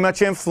 very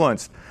much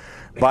influenced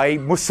by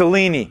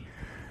Mussolini.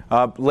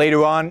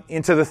 Later on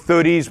into the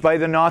 30s by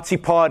the Nazi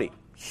Party.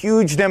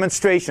 Huge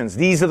demonstrations.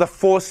 These are the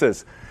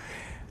forces.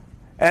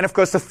 And of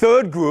course the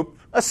third group,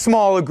 a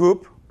smaller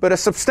group, but a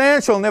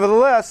substantial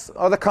nevertheless,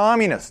 are the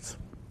communists.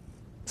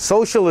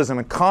 Socialism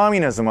and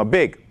communism are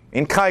big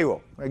in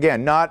Cairo.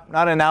 Again, not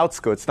in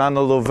outskirts, not in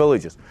the little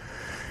villages.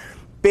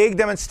 Big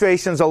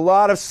demonstrations, a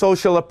lot of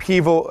social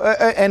upheaval,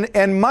 and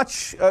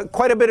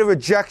quite a bit of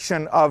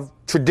rejection of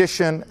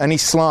tradition and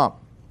Islam.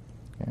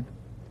 Okay.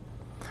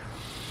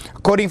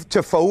 According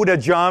to Fouda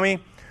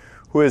Jami,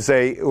 who is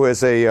a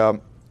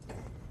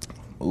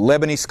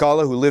Lebanese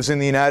scholar who lives in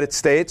the United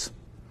States,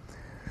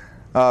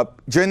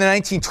 during the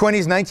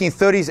 1920s,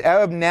 1930s,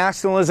 Arab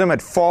nationalism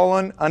had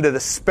fallen under the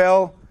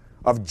spell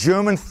of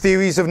German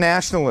theories of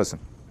nationalism,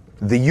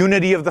 the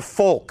unity of the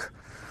folk,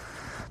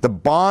 the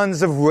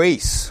bonds of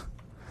race,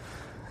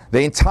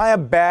 the entire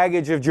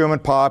baggage of German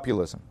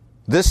populism.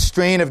 This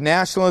strain of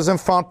nationalism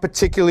found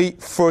particularly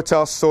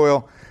fertile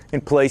soil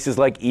in places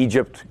like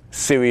Egypt,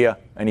 Syria,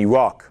 and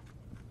Iraq.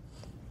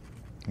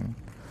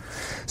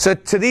 So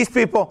to these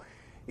people,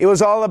 it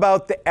was all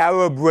about the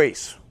Arab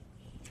race.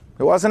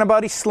 It wasn't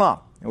about Islam.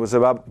 It was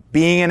about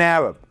being an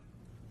Arab.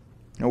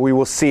 And we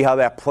will see how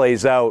that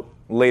plays out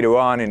later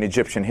on in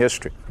Egyptian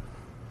history.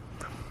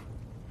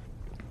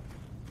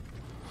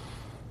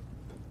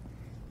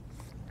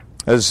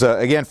 As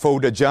again,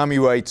 Fouda Jami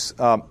writes,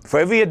 for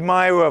every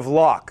admirer of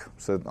Locke,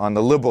 so on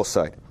the liberal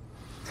side,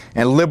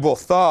 and liberal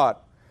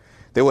thought,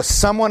 there was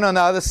someone on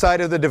the other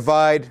side of the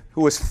divide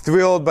who was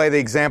thrilled by the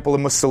example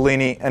of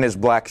Mussolini and his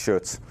black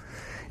shirts.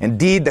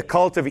 Indeed, the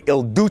cult of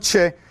Il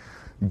Duce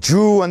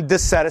drew on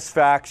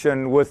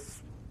dissatisfaction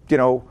with,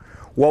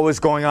 what was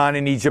going on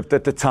in Egypt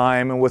at the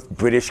time and with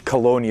British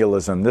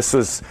colonialism. This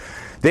was,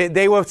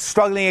 they were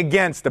struggling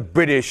against the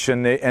British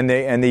and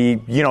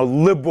the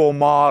liberal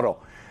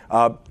model.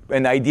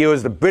 And the idea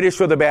was the British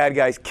were the bad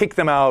guys, kick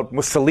them out.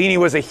 Mussolini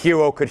was a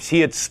hero because he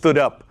had stood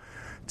up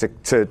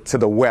to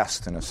the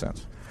West, in a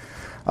sense.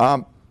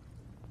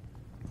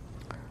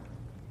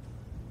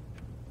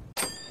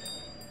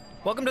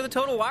 Welcome to the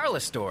Total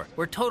Wireless Store,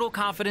 where total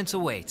confidence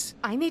awaits.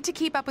 I need to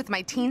keep up with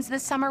my teens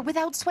this summer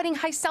without sweating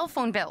high cell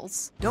phone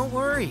bills. Don't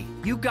worry,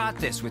 you got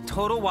this with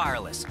Total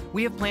Wireless.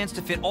 We have plans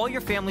to fit all your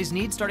family's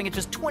needs starting at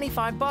just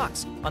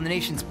 $25 on the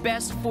nation's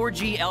best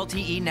 4G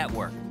LTE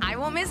network. I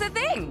won't miss a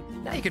thing.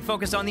 Now you can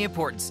focus on the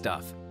important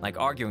stuff, like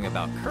arguing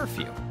about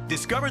curfew.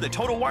 Discover the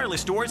Total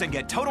Wireless stores and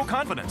get total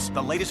confidence.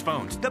 The latest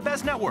phones, the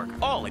best network,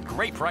 all at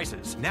great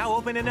prices. Now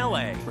open in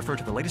LA. Refer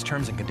to the latest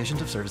terms and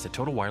conditions of service at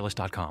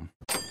TotalWireless.com.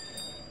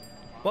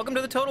 Welcome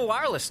to the Total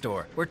Wireless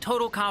Store, where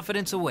total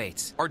confidence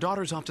awaits. Our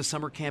daughter's off to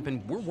summer camp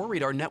and we're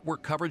worried our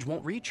network coverage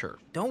won't reach her.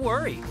 Don't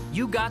worry,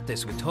 you got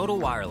this with Total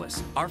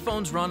Wireless. Our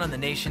phones run on the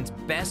nation's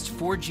best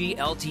 4G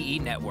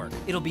LTE network.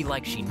 It'll be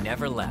like she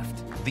never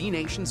left. The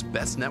nation's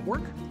best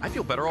network? I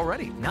feel better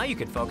already. Now you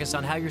can focus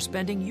on how you're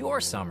spending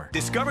your summer.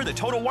 Discover the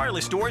Total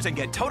Wireless stores and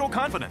get total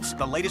confidence.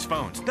 The latest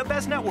phones, the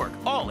best network,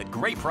 all at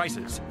great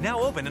prices.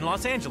 Now open in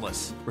Los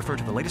Angeles. Refer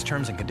to the latest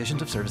terms and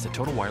conditions of service at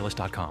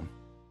TotalWireless.com.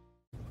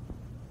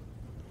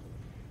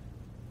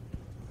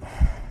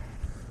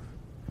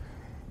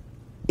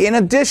 In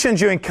addition,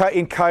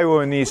 in Cairo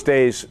in these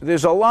days,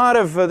 there's a lot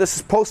of, this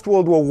is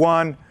post-World War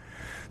I,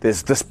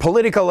 there's this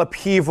political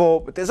upheaval,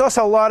 but there's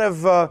also a lot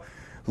of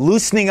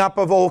loosening up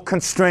of old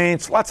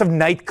constraints, lots of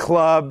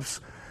nightclubs,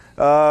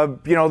 there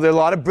are a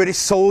lot of British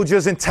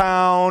soldiers in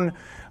town,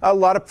 a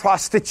lot of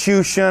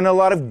prostitution, a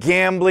lot of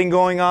gambling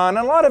going on,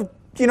 a lot of,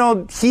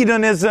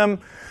 hedonism,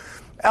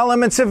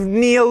 elements of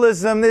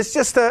nihilism. There's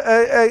just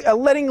a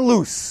letting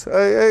loose,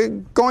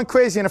 going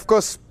crazy. And of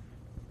course,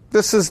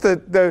 this is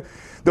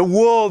the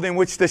world in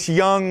which this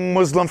young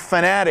Muslim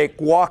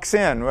fanatic walks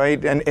in,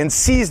 right, and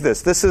sees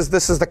this. This is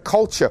the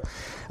culture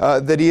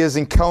that he is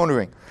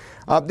encountering.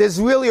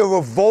 There's really a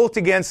revolt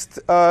against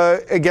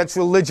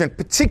religion,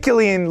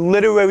 particularly in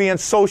literary and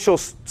social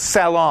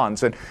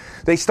salons. And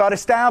they start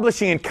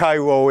establishing in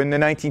Cairo in the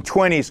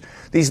 1920s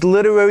these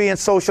literary and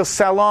social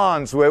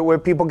salons where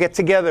people get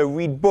together,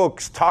 read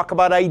books, talk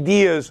about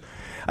ideas.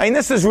 I mean,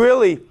 this is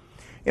really,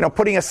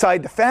 putting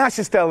aside the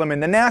fascist element,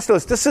 the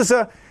nationalist, this is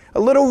a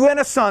little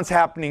renaissance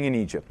happening in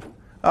Egypt.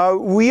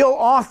 Real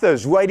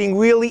authors writing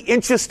really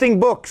interesting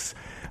books,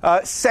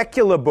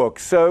 secular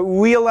books,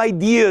 real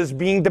ideas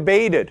being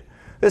debated.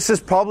 This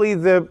is probably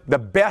the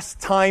best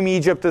time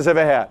Egypt has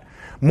ever had.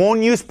 More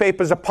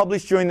newspapers are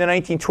published during the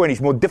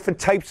 1920s, more different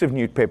types of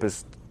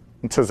newspapers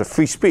in terms of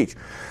free speech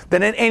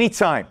than at any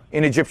time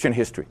in Egyptian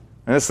history.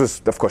 And this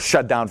was, of course,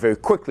 shut down very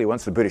quickly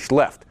once the British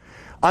left.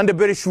 Under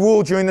British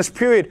rule during this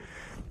period,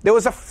 there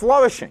was a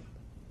flourishing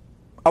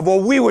of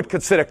what we would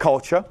consider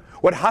culture,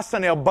 what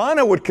Hassan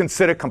el-Banna would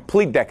consider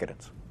complete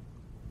decadence.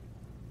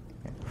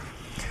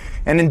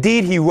 And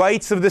indeed, he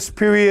writes of this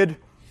period,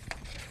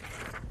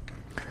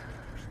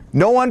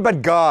 "No one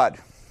but God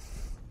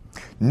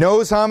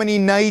knows how many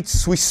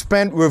nights we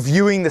spent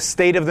reviewing the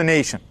state of the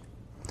nation,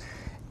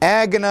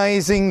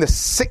 analyzing the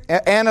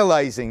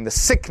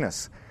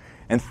sickness,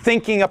 and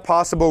thinking of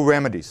possible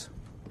remedies.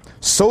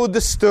 So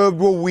disturbed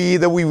were we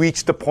that we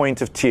reached the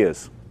point of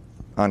tears."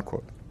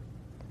 unquote.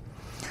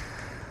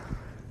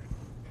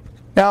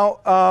 Now,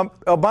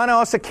 Al-Banna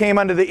also came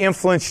under the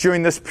influence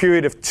during this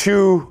period of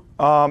two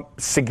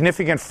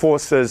significant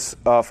forces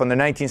from the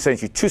 19th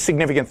century, two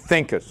significant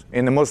thinkers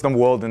in the Muslim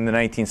world in the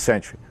 19th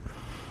century.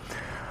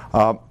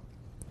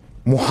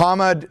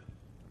 Muhammad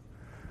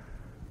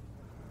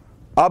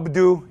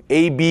Abdu,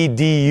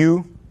 A-B-D-U,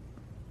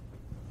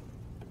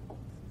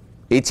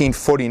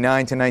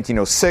 1849 to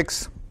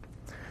 1906,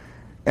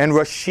 and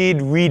Rashid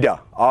Rida,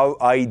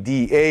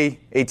 R-I-D-A,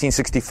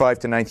 1865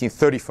 to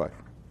 1935.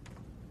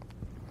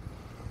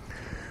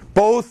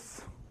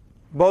 Both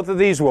of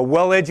these were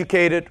well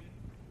educated.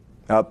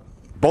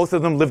 Both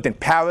of them lived in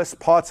Paris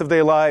parts of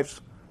their lives.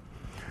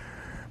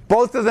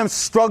 Both of them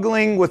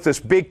struggling with this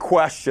big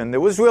question that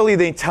was really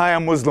the entire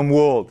Muslim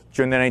world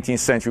during the 19th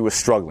century was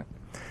struggling.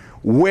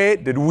 Where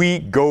did we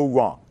go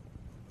wrong?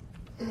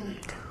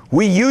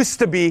 We used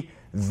to be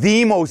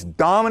the most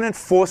dominant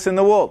force in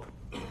the world.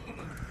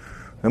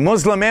 The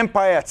Muslim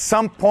empire at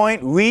some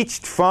point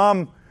reached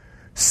from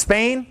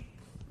Spain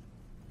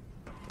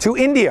to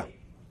India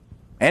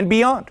and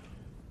beyond.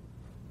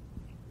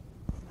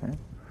 Okay.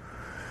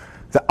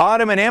 The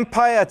Ottoman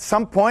Empire at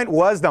some point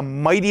was the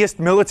mightiest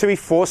military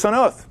force on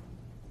earth.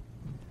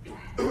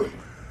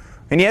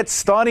 And yet,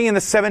 starting in the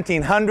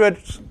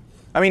 1700s,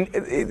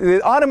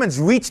 the Ottomans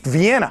reached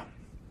Vienna.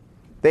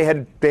 They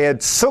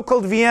had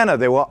circled Vienna.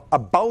 They were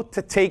about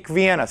to take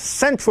Vienna,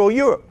 Central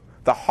Europe,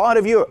 the heart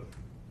of Europe.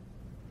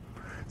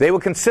 They were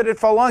considered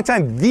for a long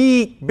time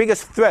the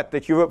biggest threat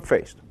that Europe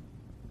faced.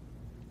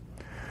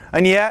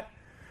 And yet,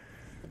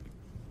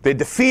 their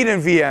defeat in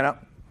Vienna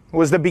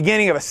was the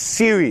beginning of a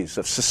series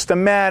of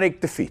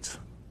systematic defeats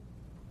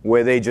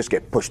where they just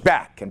get pushed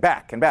back and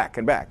back and back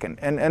and back.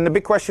 And the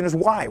big question is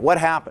why? What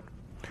happened?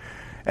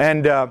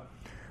 And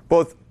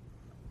both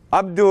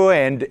Abdu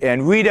and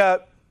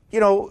Rida,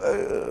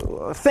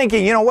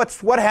 thinking,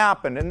 what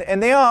happened?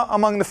 And they are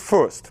among the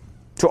first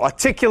to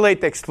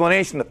articulate the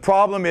explanation. The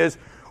problem is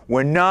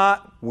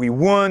we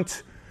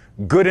weren't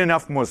good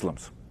enough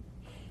Muslims.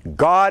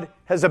 God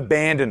has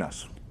abandoned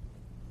us.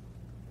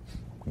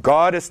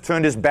 God has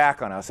turned his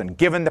back on us and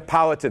given the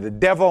power to the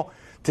devil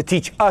to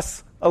teach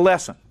us a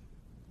lesson.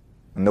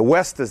 And the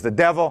West is the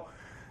devil.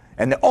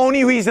 And the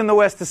only reason the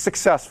West is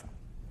successful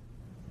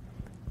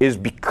is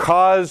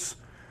because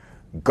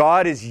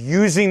God is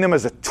using them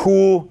as a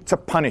tool to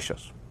punish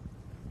us.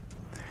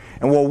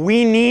 And what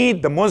we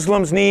need, the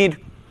Muslims need,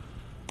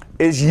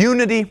 is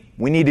unity.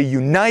 We need to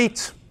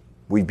unite.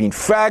 We've been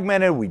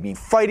fragmented. We've been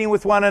fighting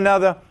with one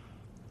another.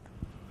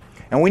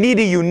 And we need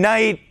to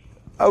unite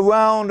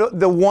around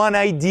the one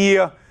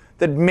idea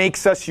that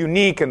makes us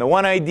unique and the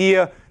one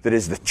idea that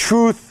is the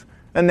truth,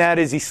 and that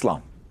is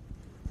Islam.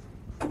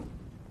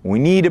 We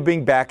need to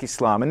bring back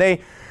Islam.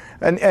 And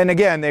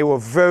again, they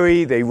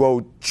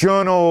wrote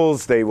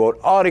journals, they wrote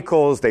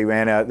articles, they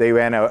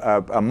ran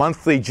a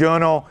monthly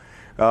journal.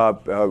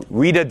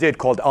 Rida did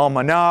called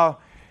Al-Manar,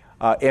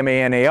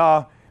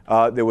 M-A-N-A-R.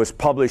 That was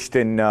published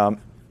in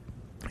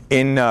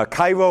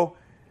Cairo,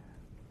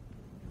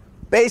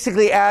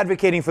 basically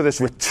advocating for this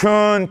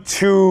return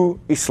to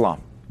Islam,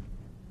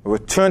 a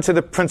return to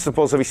the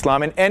principles of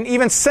Islam, and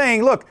even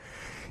saying, look,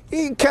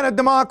 kind of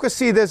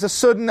democracy, there's a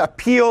certain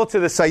appeal to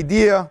this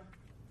idea.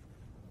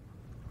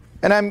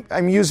 And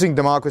I'm using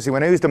democracy.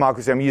 When I use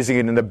democracy, I'm using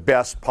it in the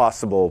best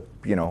possible,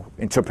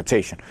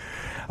 interpretation.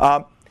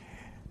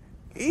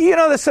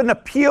 There's an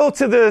appeal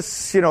to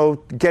this,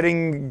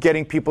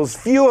 getting people's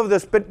view of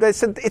this, but they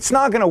said it's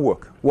not going to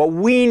work. What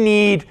we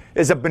need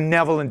is a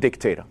benevolent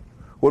dictator.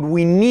 What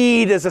we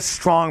need is a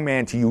strong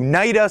man to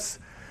unite us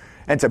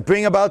and to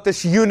bring about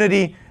this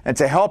unity and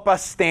to help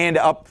us stand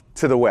up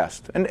to the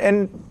West.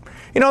 And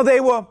they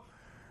were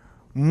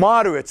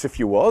moderates, if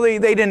you will. They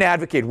didn't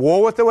advocate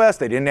war with the West.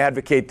 They didn't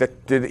advocate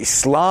the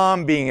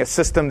Islam being a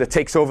system that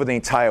takes over the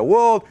entire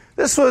world.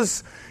 This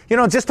was,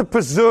 just to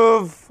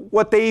preserve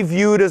what they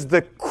viewed as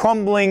the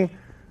crumbling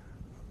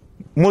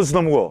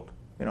Muslim world.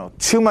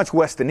 Too much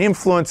Western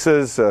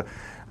influences.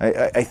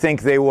 I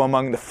think they were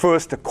among the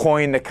first to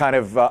coin the kind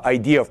of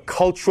idea of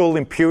cultural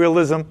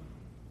imperialism.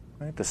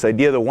 Right? This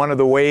idea that one of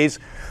the ways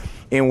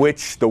in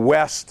which the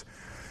West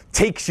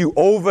takes you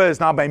over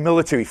is not by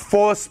military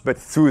force, but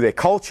through their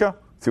culture,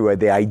 through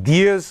their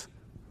ideas.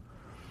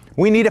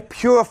 We need to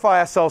purify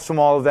ourselves from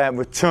all of that and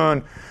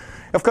return.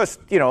 Of course,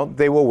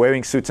 they were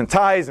wearing suits and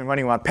ties and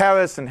running around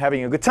Paris and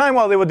having a good time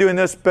while they were doing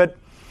this, but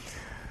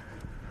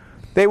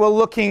they were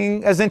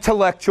looking as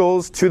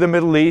intellectuals to the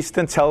Middle East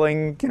and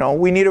telling,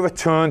 we need to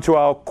return to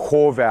our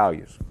core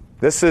values.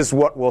 This is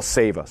what will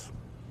save us.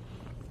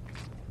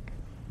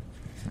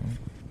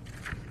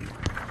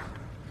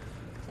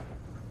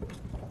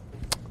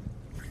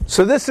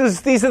 So these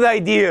are the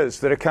ideas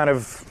that are kind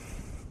of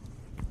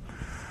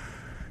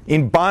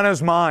in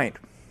Banna's mind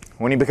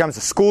when he becomes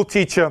a school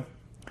teacher,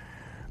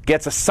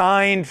 gets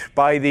assigned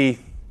by the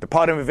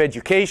Department of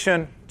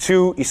Education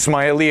to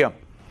Ismailia.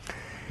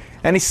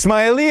 And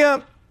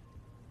Ismailia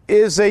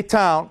is a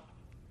town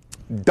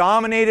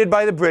dominated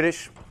by the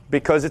British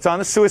because it's on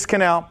the Suez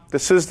Canal.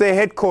 This is the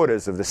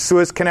headquarters of the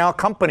Suez Canal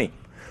Company,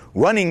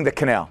 running the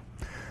canal.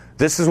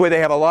 This is where they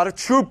have a lot of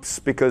troops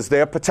because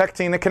they're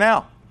protecting the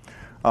canal.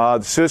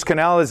 The Suez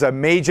Canal is a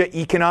major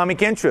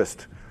economic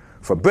interest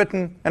for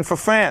Britain and for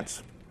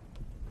France.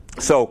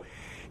 So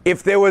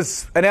if there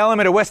was an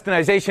element of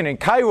westernization in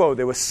Cairo,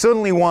 there was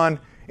certainly one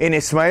in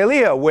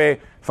Ismailia where,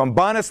 from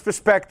Banner's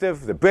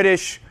perspective, the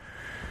British,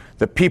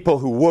 the people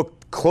who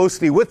worked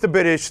closely with the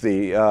British,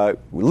 they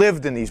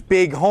lived in these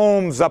big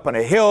homes up on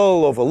a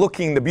hill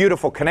overlooking the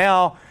beautiful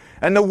canal,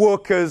 and the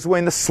workers were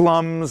in the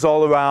slums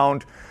all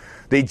around.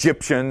 The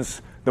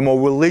Egyptians, the more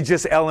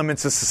religious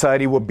elements of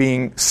society, were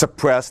being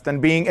suppressed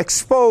and being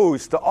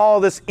exposed to all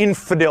this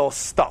infidel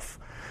stuff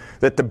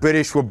that the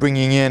British were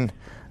bringing in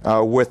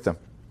with them.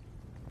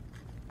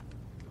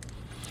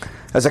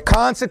 As a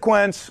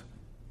consequence,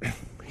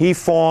 he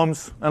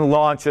forms and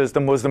launches the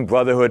Muslim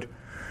Brotherhood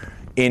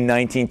in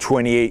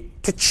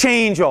 1928 to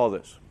change all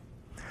this,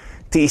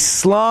 to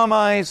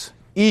Islamize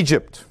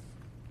Egypt.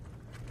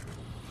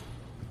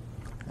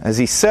 As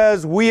he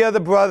says, we are the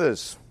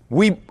brothers.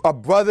 We are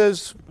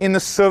brothers in the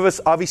service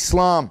of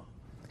Islam.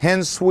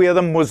 Hence, we are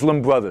the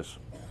Muslim Brothers.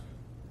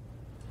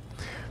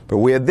 But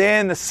we are there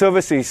in the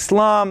service of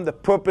Islam. The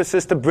purpose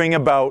is to bring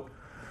about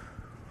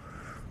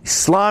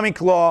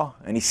Islamic law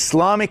and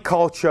Islamic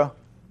culture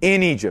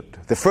in Egypt.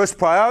 The first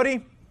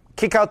priority,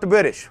 kick out the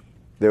British.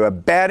 They're a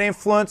bad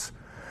influence.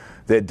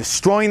 They're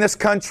destroying this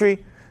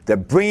country. They're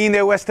bringing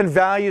their Western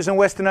values and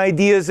Western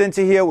ideas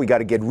into here. We got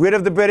to get rid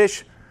of the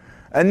British.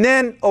 And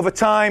then, over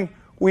time,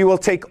 we will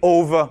take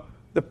over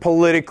the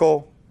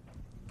political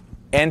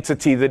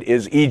entity that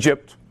is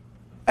Egypt.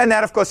 And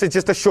that, of course, is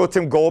just a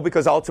short-term goal,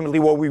 because ultimately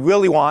what we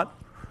really want,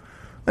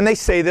 and they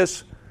say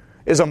this,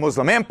 is a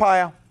Muslim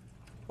empire,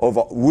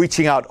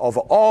 reaching out over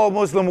all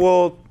Muslim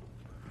world.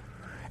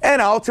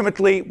 And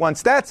ultimately,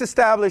 once that's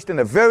established in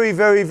the very,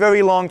 very,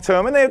 very long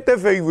term, and they're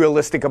very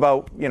realistic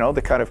about,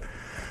 the kind of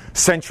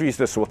centuries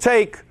this will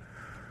take,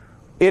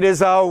 it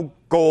is our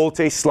goal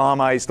to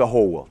Islamize the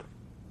whole world.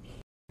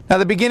 Now,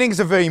 the beginnings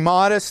are very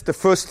modest. The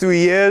first 3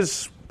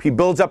 years, he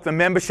builds up the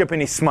membership in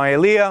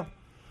Ismailia,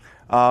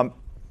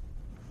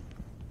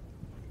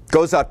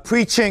 goes out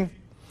preaching.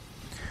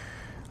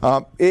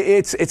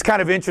 It's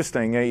kind of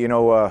interesting,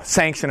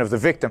 sanction of the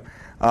victim.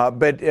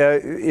 But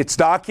it's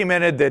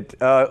documented that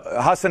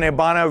Hassan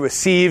al-Banna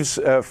receives,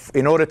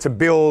 in order to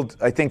build,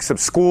 I think, some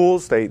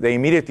schools, they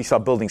immediately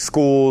start building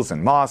schools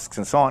and mosques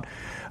and so on,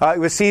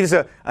 receives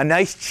a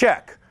nice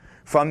check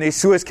from the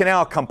Suez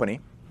Canal Company,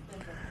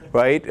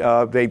 right?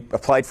 They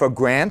applied for a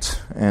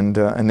grant, and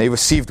they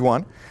received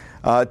one,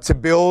 to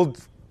build,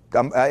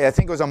 I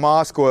think it was a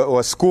mosque or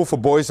a school for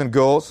boys and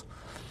girls.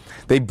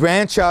 They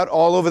branch out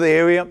all over the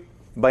area.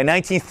 By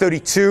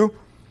 1932,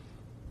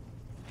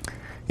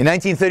 in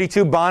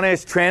 1932, Banna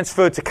is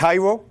transferred to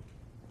Cairo.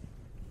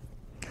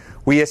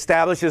 He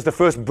establishes the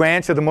first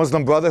branch of the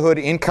Muslim Brotherhood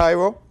in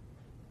Cairo.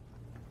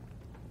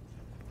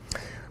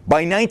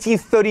 By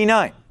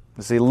 1939,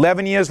 this is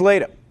 11 years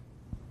later,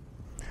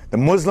 the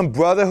Muslim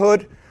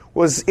Brotherhood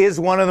is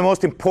one of the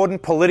most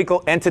important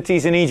political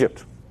entities in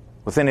Egypt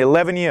within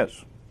 11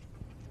 years.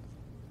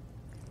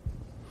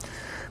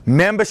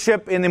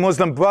 Membership in the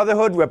Muslim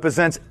Brotherhood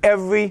represents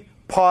every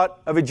part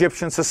of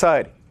Egyptian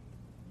society.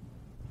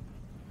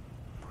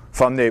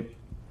 From the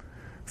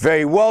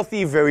very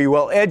wealthy, very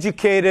well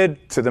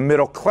educated, to the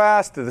middle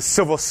class, to the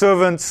civil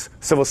servants.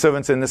 Civil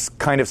servants in this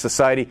kind of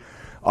society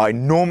are an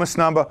enormous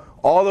number,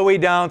 all the way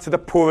down to the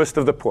poorest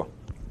of the poor.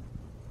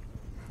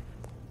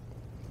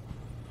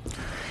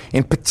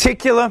 In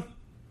particular,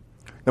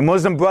 the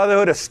Muslim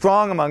Brotherhood is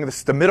strong among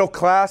the middle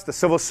class, the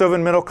civil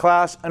servant middle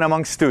class, and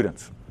among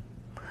students.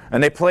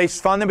 And they place,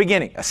 from the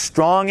beginning, a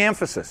strong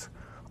emphasis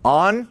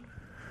on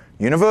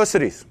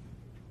universities,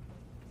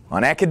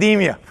 on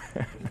academia,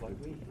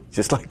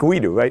 just like we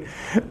do, right?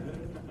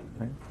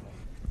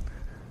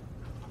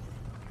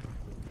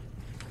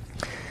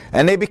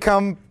 And they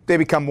become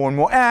more and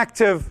more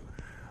active.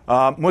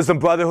 Muslim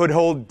Brotherhood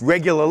hold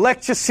regular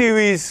lecture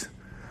series,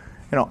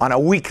 on a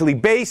weekly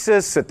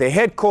basis at their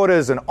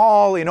headquarters and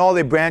in all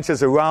their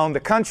branches around the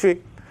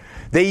country.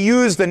 They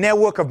use the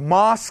network of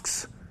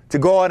mosques to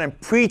go out and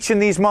preach in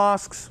these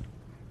mosques.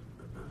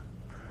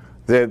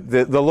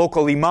 The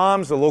local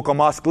imams, the local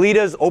mosque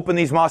leaders, open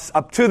these mosques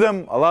up to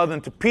them, allow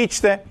them to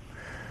preach there.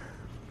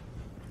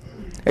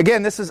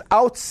 Again, this is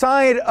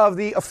outside of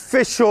the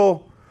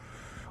official,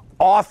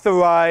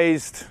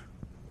 authorized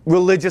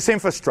religious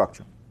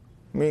infrastructure.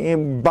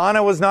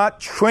 Banna was not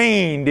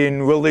trained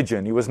in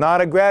religion. He was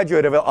not a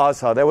graduate of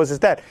Al-Azhar. That was his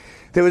dad.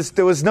 They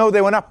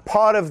were not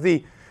part of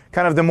the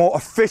kind of the more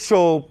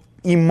official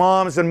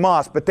imams and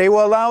mosques, but they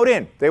were allowed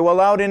in. They were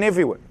allowed in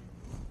everywhere.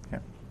 Yeah.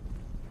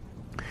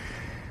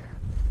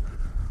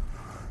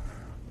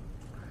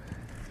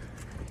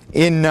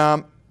 In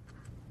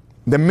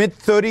the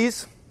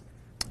mid-30s,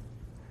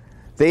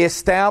 they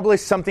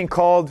established something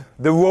called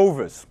the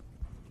Rovers,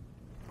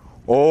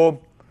 or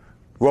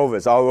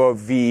Rovers,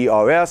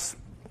 R-O-V-E-R-S,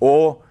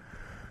 or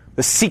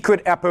the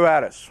secret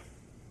apparatus.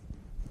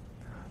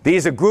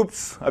 These are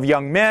groups of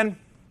young men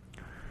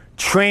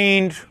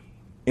trained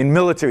in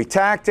military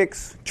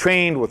tactics,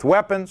 trained with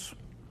weapons.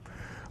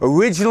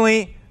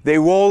 Originally,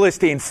 their role is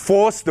to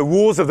enforce the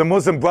rules of the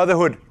Muslim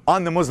Brotherhood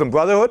on the Muslim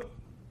Brotherhood.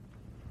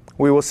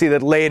 We will see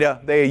that later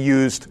they are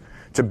used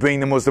to bring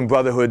the Muslim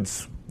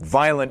Brotherhood's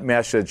violent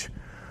message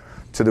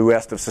to the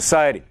rest of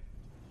society.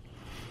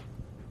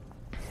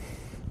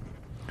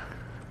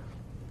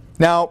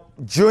 Now,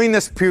 during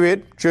this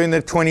period, during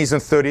the 20s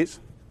and 30s,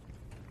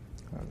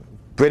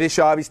 British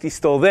obviously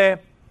still there.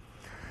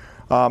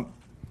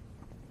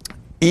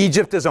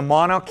 Egypt is a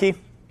monarchy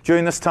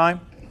during this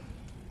time.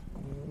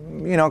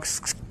 You know,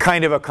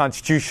 kind of a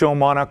constitutional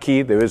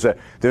monarchy. There is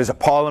a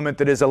parliament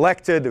that is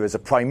elected. There is a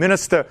prime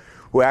minister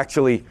who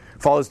actually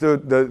follows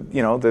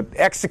that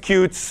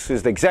executes,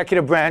 is the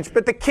executive branch.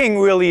 But the king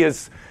really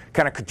is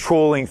kind of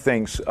controlling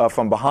things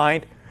from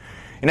behind.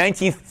 In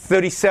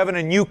 1937,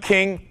 a new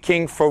king,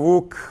 King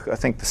Farouk, I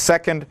think the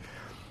second,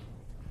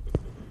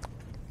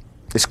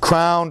 is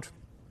crowned.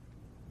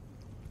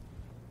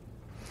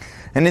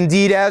 And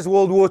indeed, as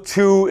World War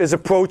II is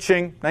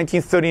approaching,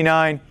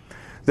 1939,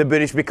 the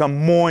British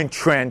become more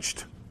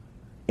entrenched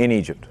in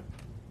Egypt.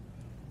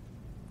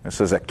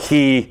 This is a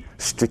key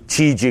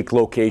strategic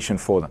location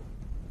for them.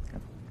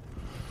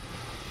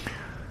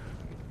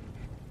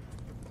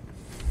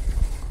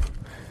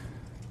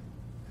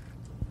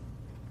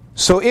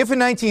 So if in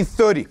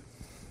 1930,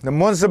 the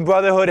Muslim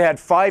Brotherhood had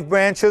 5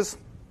 branches,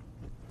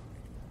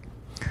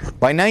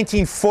 by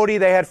 1940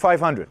 they had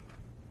 500.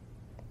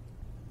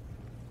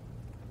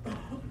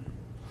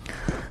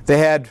 They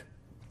had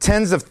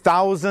tens of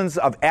thousands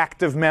of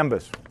active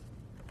members.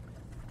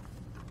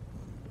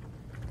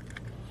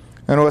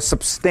 And it was a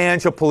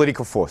substantial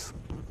political force.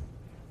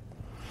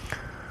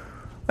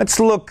 Let's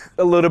look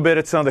a little bit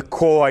at some of the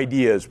core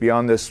ideas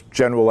beyond this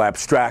general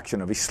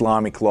abstraction of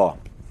Islamic law.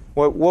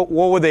 What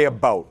were they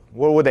about?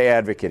 What were they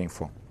advocating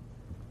for?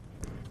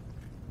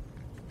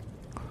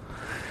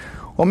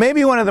 Well,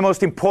 maybe one of the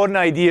most important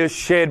ideas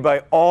shared by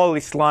all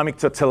Islamic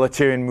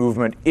totalitarian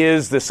movement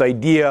is this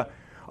idea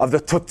of the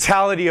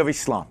totality of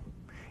Islam.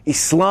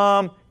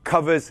 Islam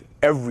covers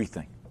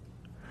everything.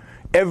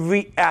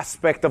 Every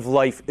aspect of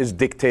life is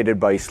dictated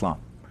by Islam.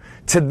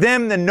 To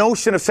them, the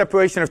notion of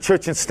separation of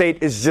church and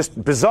state is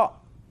just bizarre.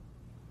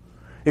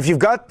 If you've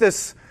got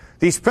these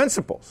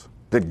principles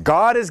that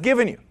God has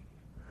given you,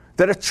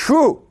 that are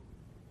true,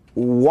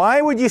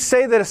 why would you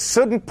say that a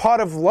certain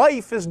part of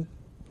life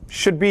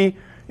should be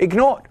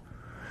ignored?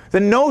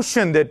 The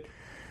notion that,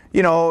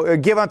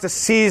 give unto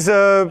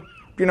Caesar,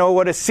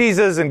 what is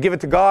Caesar's and give it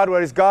to God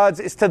what is God's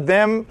is to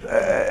them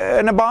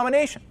an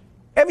abomination.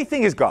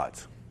 Everything is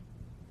God's.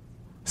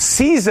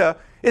 Caesar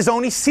is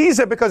only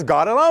Caesar because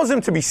God allows him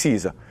to be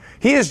Caesar.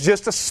 He is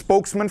just a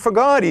spokesman for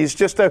God. He's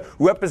just a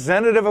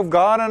representative of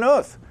God on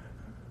earth.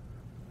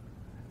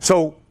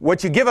 So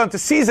what you give unto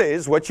Caesar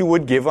is what you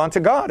would give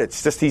unto God.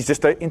 He's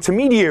just an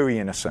intermediary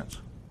in a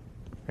sense.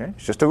 Okay?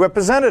 He's just a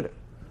representative.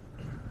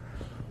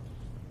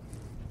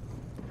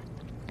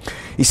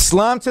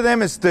 Islam to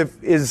them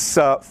is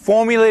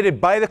formulated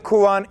by the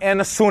Quran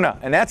and the Sunnah,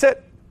 and that's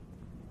it.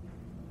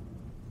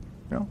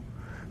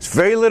 There's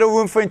very little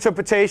room for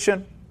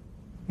interpretation.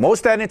 Most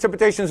of that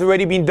interpretation has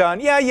already been done.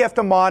 Yeah, you have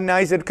to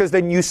modernize it because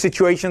there are new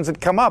situations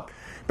that come up.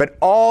 But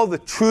all the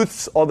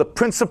truths, all the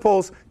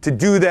principles to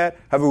do that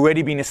have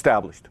already been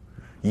established.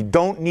 You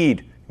don't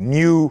need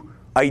new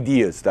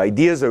ideas. The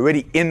ideas are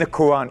already in the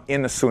Quran,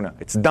 in the Sunnah.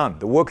 It's done.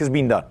 The work has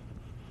been done.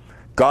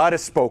 God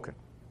has spoken.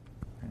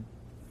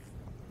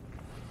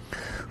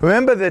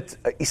 Remember that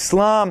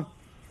Islam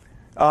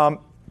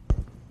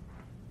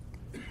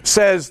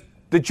says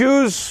the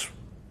Jews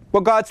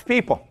were God's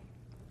people.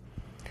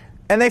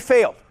 And they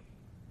failed.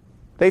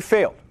 They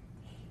failed.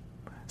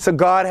 So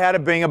God had to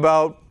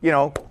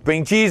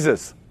bring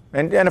Jesus.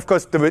 And of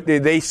course,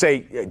 they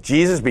say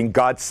Jesus being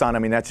God's son. I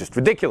mean, that's just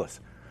ridiculous.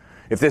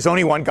 If there's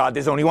only one God,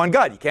 there's only one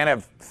God. You can't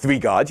have 3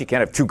 gods. You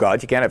can't have 2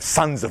 gods. You can't have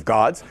sons of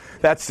gods.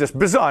 That's just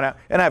bizarre.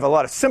 And I have a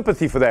lot of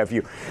sympathy for that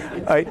view.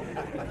 Right?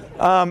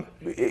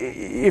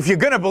 If you're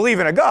going to believe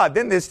in a God,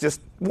 then there's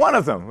just one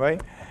of them,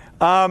 right?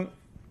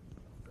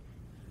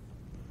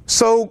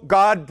 So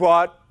God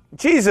brought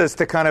Jesus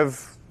to kind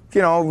of,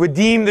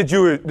 redeem the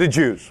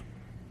Jews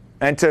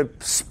and to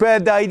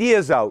spread the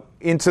ideas out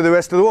into the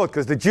rest of the world,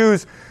 because the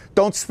Jews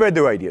don't spread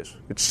their ideas.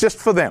 It's just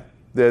for them.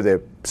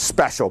 They're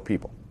special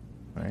people,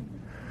 right?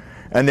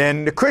 And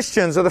then the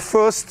Christians are the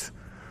first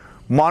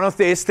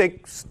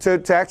monotheistic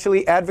to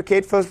actually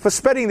advocate for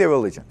spreading their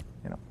religion.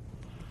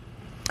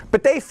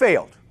 But they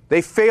failed.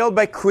 They failed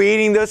by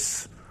creating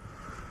this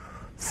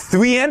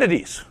 3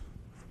 entities,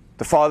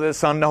 the Father, the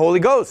Son, and the Holy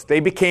Ghost. They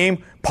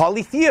became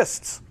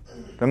polytheists.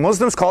 The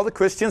Muslims call the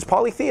Christians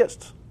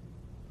polytheists.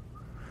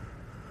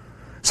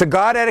 So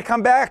God had to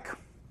come back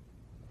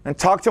and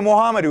talk to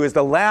Muhammad, who is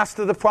the last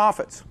of the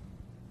prophets,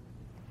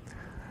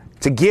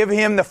 to give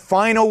him the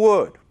final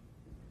word.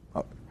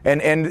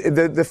 And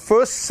the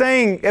first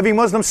saying every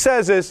Muslim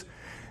says is,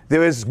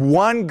 there is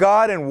one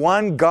God and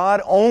one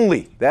God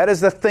only. That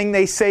is the thing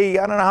they say,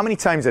 I don't know how many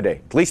times a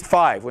day. At least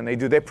 5 when they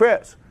do their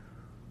prayers.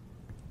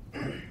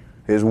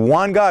 There's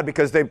one God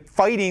because they're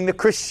fighting the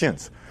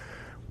Christians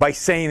by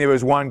saying there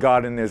is one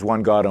God and there's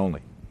one God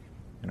only.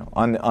 You know,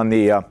 on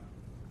the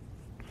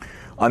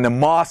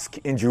mosque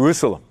in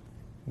Jerusalem,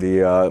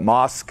 the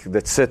mosque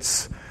that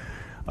sits,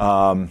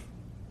 that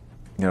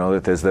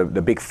there's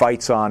the big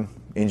fights on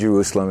in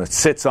Jerusalem. It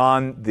sits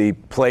on the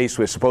place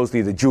where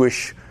supposedly the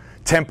Jewish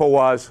temple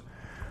was,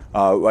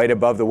 right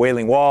above the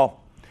Wailing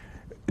Wall.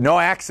 No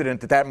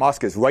accident that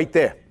mosque is right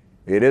there.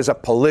 It is a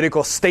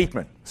political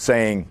statement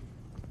saying,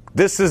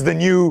 this is the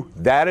new,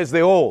 that is the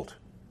old.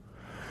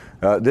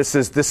 This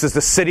is the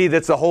city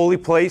that's a holy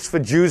place for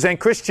Jews and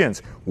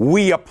Christians.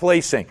 We are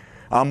placing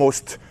our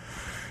most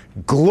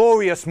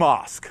glorious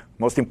mosque,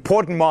 most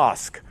important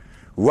mosque,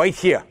 right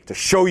here to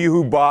show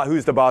you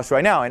who's the boss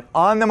right now. And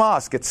on the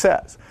mosque it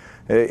says,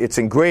 it's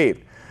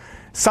engraved,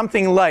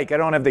 something like, I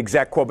don't have the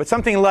exact quote, but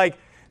something like,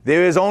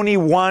 there is only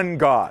one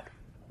God.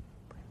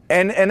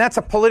 And that's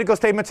a political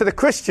statement to the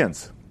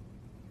Christians.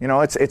 You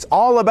know, it's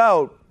all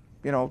about,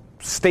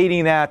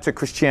 stating that to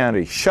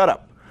Christianity. Shut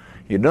up.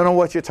 You don't know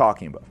what you're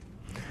talking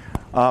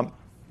about.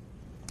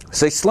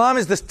 So Islam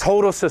is this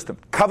total system,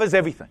 covers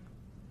everything.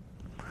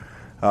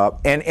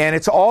 And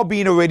it's all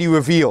being already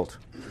revealed.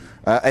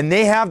 And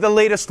they have the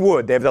latest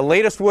word. They have the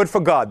latest word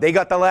for God. They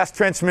got the last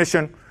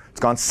transmission.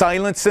 It's gone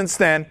silent since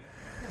then.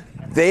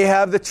 They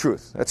have the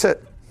truth. That's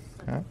it.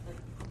 Okay.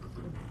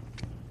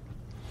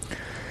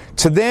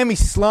 To them,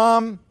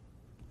 Islam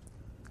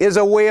is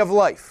a way of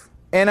life,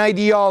 an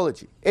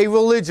ideology, a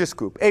religious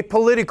group, a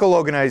political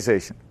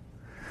organization.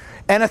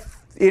 And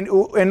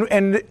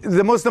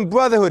the Muslim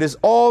Brotherhood is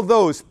all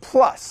those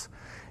plus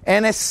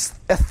an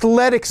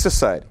athletic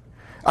society,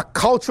 a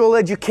cultural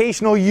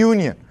educational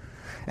union,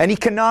 an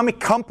economic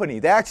company.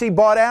 They actually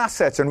bought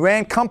assets and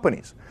ran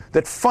companies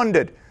that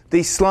funded the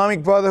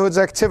Islamic Brotherhood's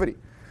activity,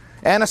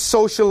 and a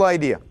social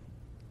idea.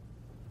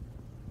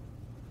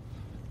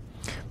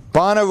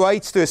 Banna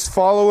writes to his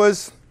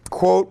followers,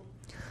 quote,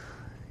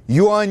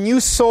 "You are a new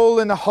soul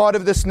in the heart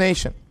of this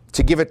nation,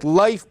 to give it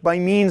life by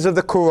means of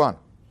the Quran.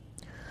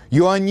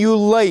 You are a new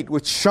light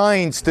which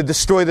shines to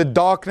destroy the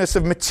darkness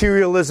of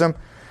materialism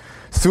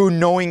through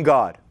knowing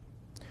God.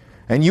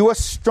 And you are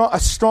a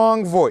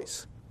strong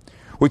voice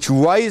which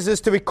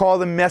rises to recall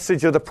the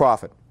message of the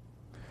Prophet.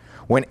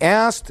 When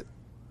asked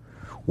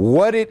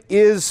what it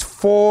is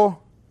for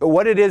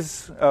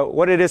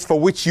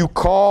which you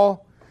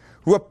call,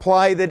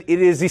 reply that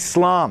it is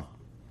Islam,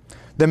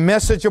 the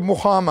message of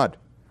Muhammad,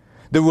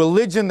 the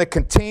religion that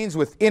contains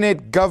within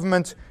it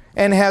government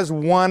and has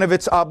one of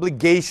its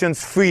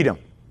obligations freedom."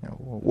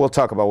 We'll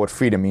talk about what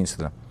freedom means to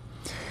them.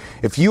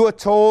 "If you are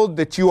told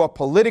that you are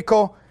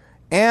political,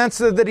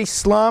 answer that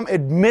Islam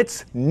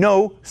admits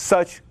no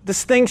such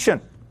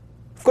distinction."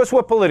 Of course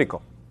we're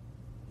political.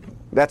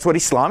 That's what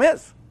Islam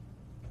is.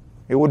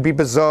 It would be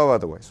bizarre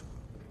otherwise.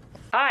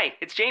 Hi,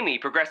 it's Jamie,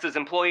 Progressive's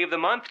Employee of the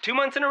Month, 2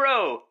 months in a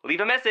row. Leave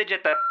a message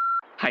at the...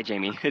 Hi,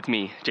 Jamie. It's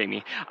me,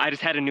 Jamie. I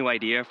just had a new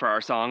idea for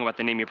our song about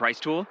the Name Your Price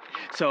tool.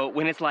 So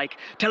when it's like,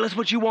 tell us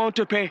what you want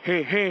to pay,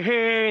 hey, hey,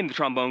 hey, and the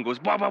trombone goes,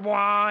 blah, blah,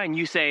 blah, and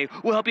you say,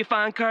 we'll help you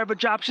find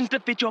coverage options to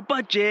fit your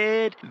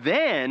budget.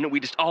 Then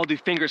we just all do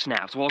finger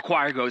snaps while a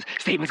choir goes,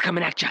 statements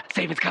coming at ya,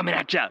 statements coming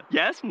at ya.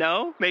 Yes?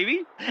 No?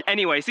 Maybe?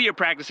 Anyway, see your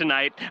practice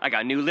tonight. I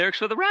got new lyrics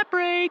for the rap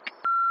break.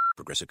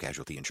 Progressive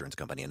Casualty Insurance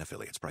Company and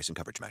Affiliates. Price and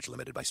coverage match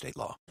limited by state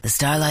law. The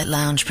Starlight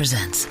Lounge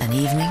presents An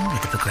Evening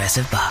with the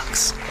Progressive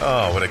Box.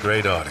 Oh, what a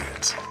great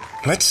audience.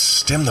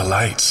 Let's dim the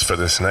lights for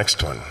this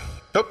next one.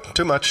 Nope,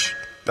 too much.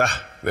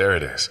 There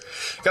it is.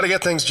 Gotta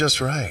get things just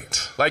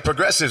right. Like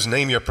Progressive's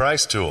Name Your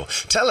Price tool.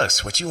 Tell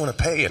us what you want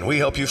to pay and we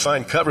help you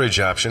find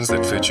coverage options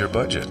that fit your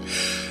budget.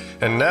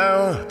 And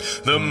now,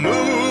 the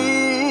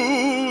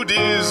mood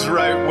is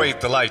right.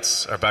 Wait, the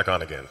lights are back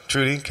on again.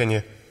 Trudy, can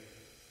you...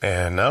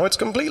 And now it's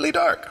completely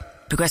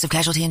dark. Progressive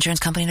Casualty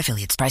Insurance Company and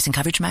Affiliates. Price and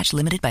coverage match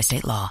limited by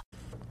state law.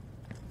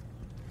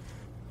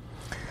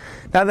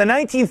 Now, the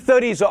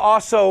 1930s are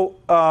also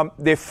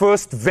their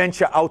first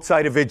venture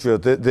outside of Israel,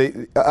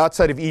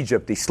 outside of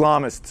Egypt. The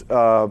Islamists,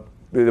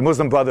 the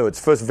Muslim Brotherhood's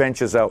first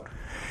ventures out.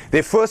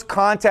 Their first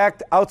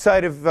contact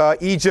outside of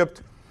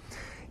Egypt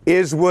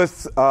is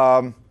with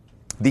the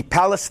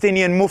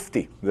Palestinian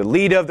Mufti, the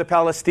leader of the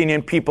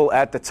Palestinian people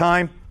at the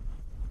time.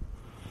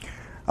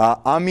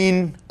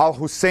 Amin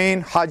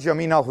al-Hussein, Hajj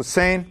Amin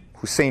al-Hussein,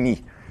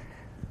 Husseini.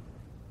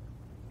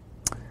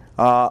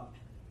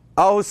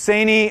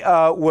 Al-Husseini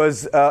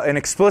was an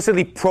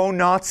explicitly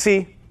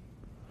pro-Nazi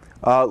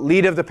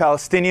leader of the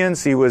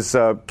Palestinians. He was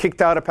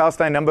kicked out of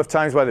Palestine a number of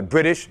times by the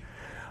British.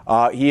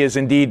 He is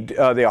indeed,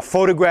 there are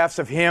photographs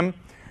of him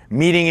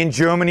meeting in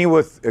Germany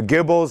with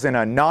Goebbels in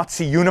a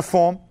Nazi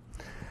uniform.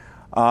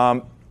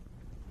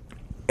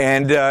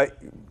 And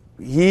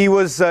he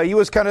was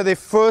kind of their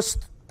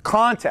first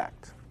contact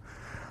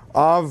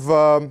of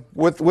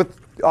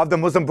the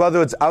Muslim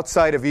Brotherhoods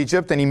outside of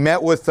Egypt, and he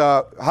met with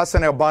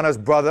Hassan al-Banna's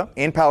brother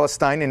in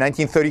Palestine in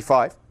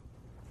 1935.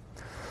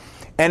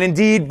 And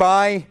indeed, in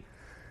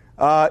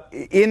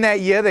that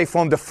year, they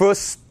formed the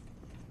first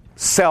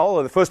cell,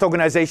 or the first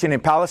organization in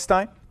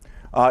Palestine.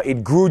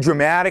 It grew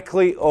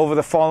dramatically over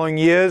the following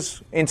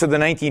years into the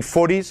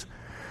 1940s.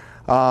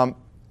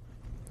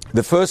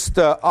 The first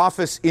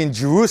office in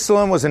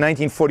Jerusalem was in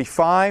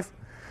 1945.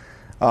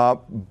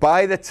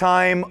 By the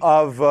time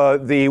of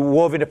the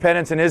War of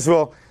Independence in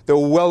Israel, there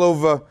were well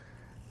over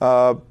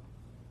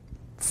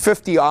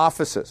 50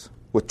 offices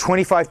with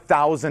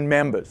 25,000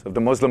 members of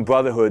the Muslim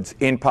Brotherhoods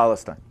in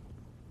Palestine.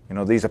 You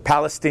know, these are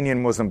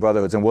Palestinian Muslim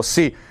Brotherhoods, and we'll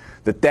see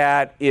that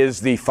that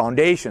is the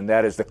foundation,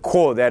 that is the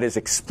core, that is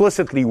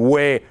explicitly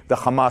where the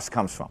Hamas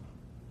comes from.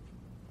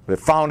 The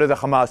founder of the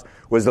Hamas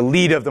was the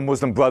leader of the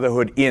Muslim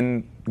Brotherhood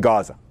in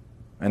Gaza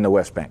and the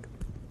West Bank.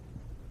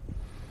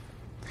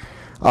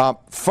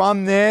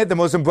 From there, the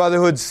Muslim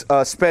Brotherhoods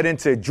sped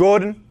into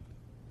Jordan,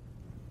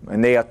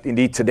 and they are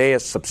indeed today a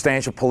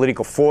substantial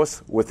political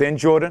force within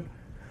Jordan.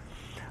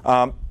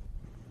 The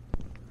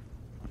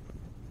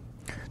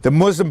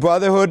Muslim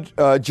Brotherhood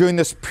during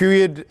this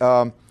period,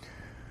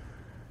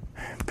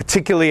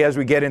 particularly as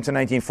we get into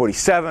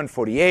 1947,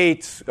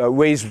 48,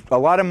 raised a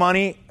lot of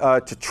money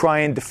to try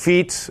and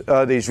defeat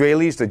the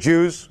Israelis, the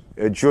Jews,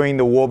 during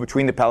the war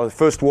between the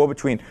first war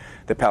between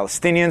the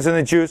Palestinians and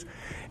the Jews.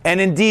 And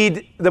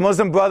indeed, the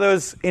Muslim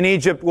Brothers in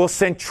Egypt will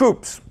send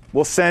troops,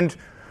 will send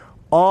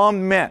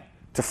armed men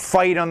to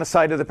fight on the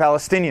side of the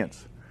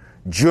Palestinians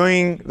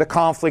during the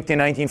conflict in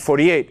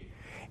 1948.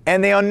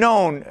 And they are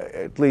known,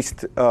 at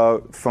least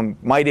from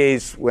my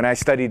days when I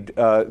studied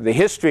the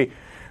history,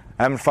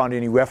 I haven't found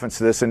any reference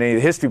to this in any of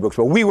the history books,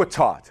 but we were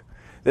taught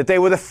that they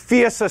were the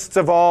fiercest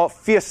of all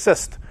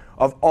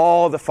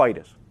the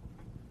fighters.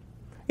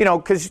 You know,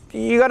 because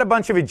you got a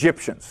bunch of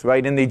Egyptians,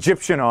 right, in the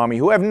Egyptian army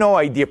who have no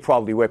idea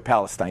probably where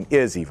Palestine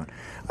is even.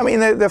 I mean,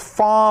 they're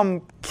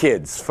farm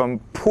kids from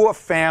poor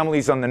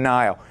families on the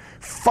Nile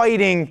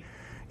fighting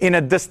in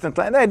a distant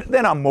land.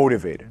 They're not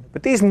motivated.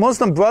 But these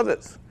Muslim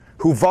brothers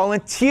who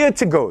volunteered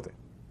to go there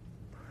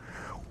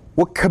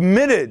were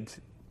committed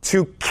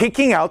to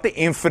kicking out the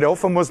infidel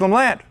from Muslim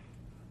land,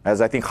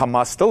 as I think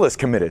Hamas still is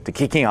committed to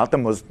kicking out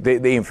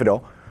the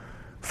infidel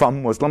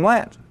from Muslim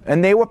land.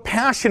 And they were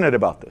passionate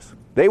about this.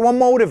 They were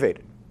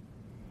motivated.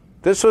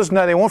 They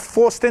weren't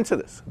forced into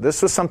this.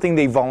 This was something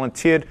they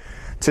volunteered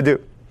to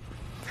do.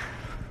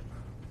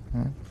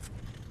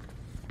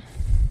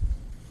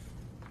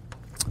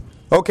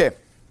 Okay.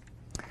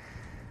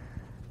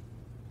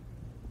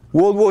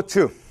 World War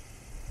II.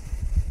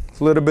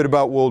 A little bit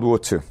about World War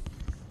II.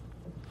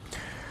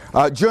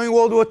 During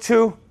World War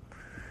II,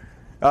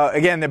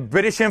 again, the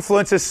British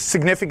influence is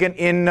significant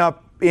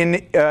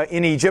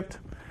in Egypt.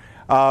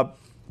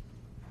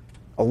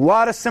 A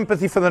lot of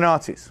sympathy for the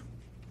Nazis.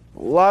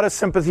 A lot of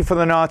sympathy for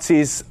the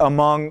Nazis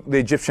among the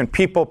Egyptian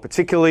people,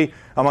 particularly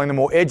among the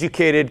more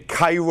educated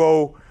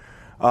Cairo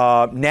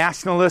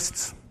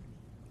nationalists.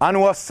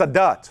 Anwar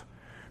Sadat,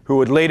 who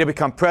would later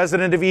become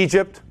president of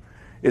Egypt,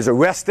 is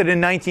arrested in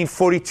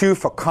 1942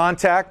 for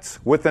contacts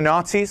with the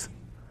Nazis.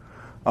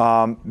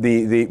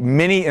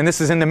 Many, and this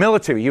is in the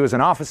military, he was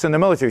an officer in the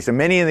military, so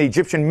many in the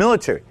Egyptian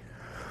military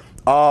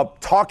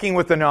talking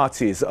with the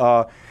Nazis,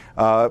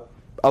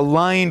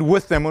 aligned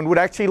with them, and would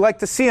actually like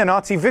to see a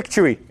Nazi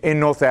victory in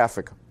North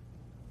Africa.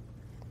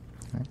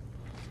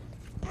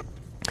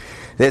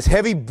 There's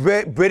heavy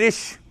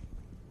British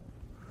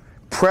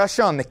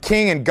pressure on the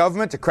king and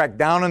government to crack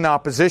down on the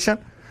opposition.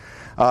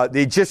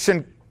 The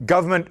Egyptian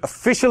government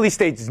officially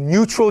stays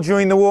neutral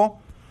during the war.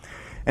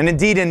 And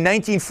indeed, in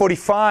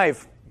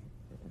 1945,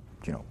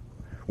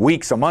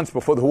 weeks or months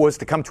before the war is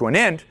to come to an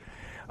end,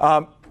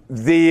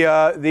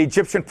 the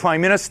Egyptian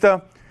prime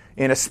minister,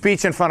 in a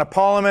speech in front of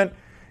parliament,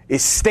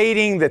 is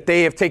stating that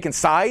they have taken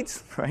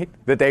sides, right?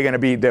 That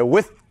they're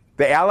with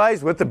the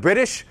Allies, with the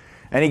British,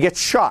 and he gets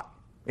shot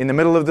in the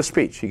middle of the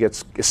speech. He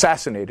gets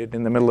assassinated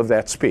in the middle of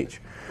that speech.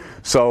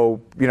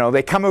 So,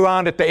 they come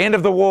around at the end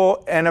of the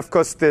war, and of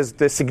course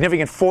there's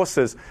significant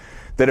forces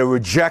that are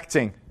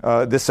rejecting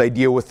this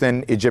idea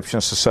within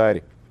Egyptian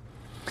society.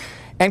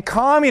 And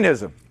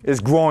communism is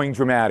growing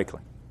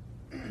dramatically.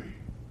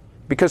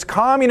 Because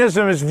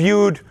communism is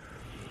viewed,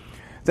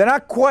 they're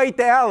not quite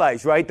the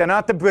Allies, right? They're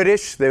not the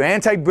British. They're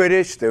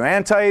anti-British. They're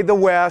anti-the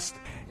West.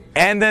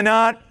 And they're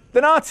not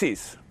the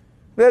Nazis.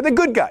 They're the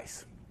good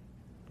guys,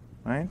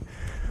 right?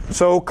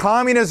 So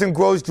communism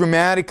grows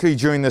dramatically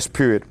during this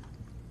period.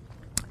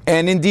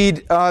 And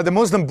indeed, the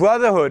Muslim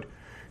Brotherhood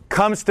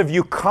comes to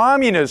view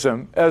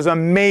communism as a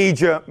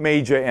major,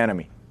 major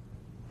enemy.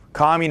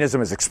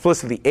 Communism is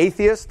explicitly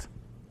atheist,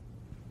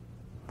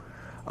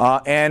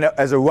 and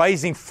as a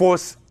rising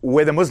force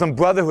where the Muslim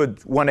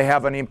Brotherhood want to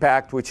have an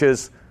impact, which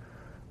is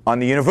on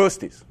the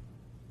universities.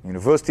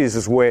 Universities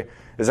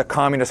is a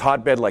communist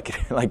hotbed like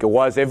it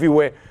was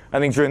everywhere. I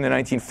think during the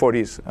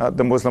 1940s,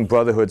 the Muslim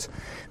Brotherhoods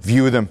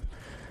view them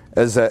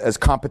as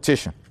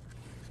competition.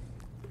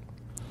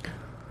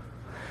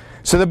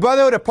 So the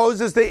Brotherhood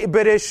opposes the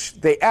British.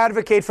 They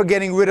advocate for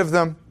getting rid of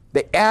them.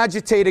 They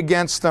agitate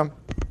against them.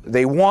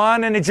 They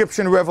want an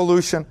Egyptian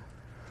revolution.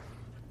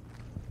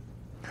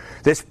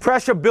 There's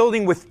pressure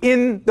building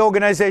within the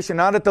organization,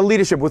 not at the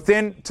leadership,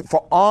 within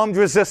for armed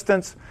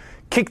resistance,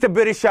 kick the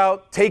British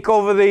out, take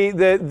over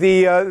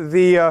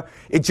the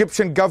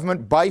Egyptian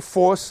government by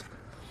force.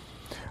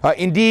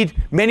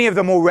 Indeed, many of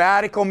the more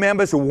radical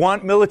members who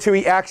want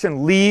military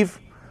action leave.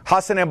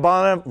 Hassan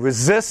al-Banna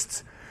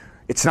resists.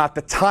 It's not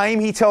the time,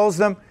 he tells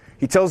them.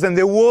 He tells them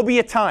there will be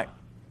a time.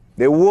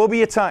 There will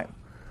be a time.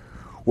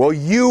 Well,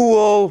 you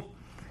will,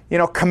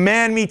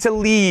 command me to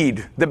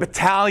lead the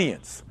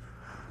battalions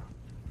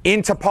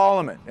into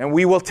Parliament, and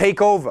we will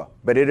take over.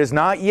 But it is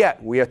not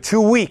yet. We are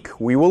too weak.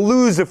 We will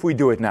lose if we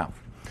do it now.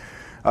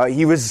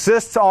 He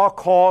resists our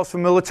calls for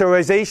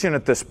militarization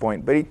at this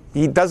point, but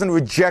he doesn't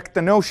reject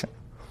the notion.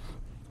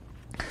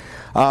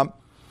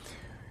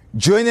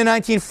 During the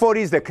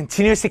 1940s, there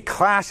continuously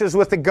clashes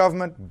with the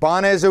government.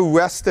 Banna is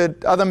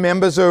arrested. Other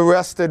members are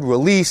arrested,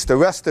 released,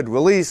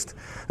 released.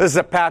 This is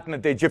a pattern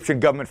that the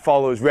Egyptian government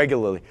follows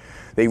regularly.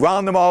 They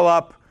round them all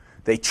up.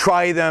 They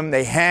try them.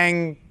 They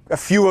hang a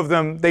few of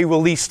them. They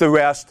release the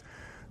rest.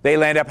 They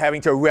end up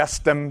having to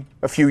arrest them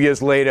a few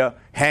years later,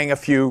 hang a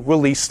few,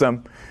 release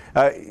them.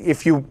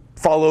 If you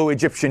follow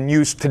Egyptian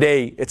news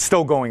today, it's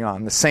still going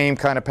on, the same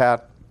kind of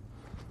pattern.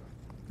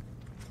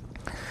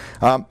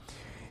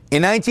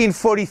 In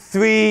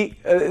 1943,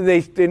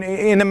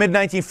 in the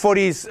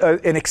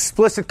mid-1940s, an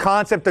explicit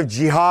concept of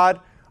jihad,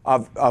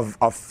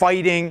 of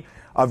fighting,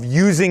 of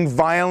using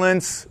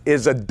violence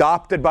is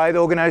adopted by the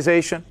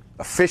organization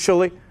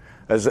officially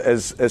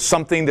as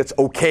something that's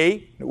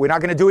okay. We're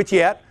not going to do it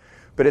yet,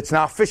 but it's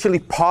now officially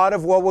part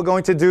of what we're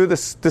going to do,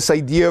 this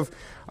idea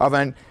of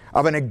an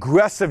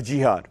aggressive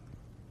jihad.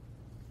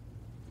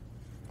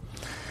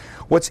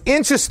 What's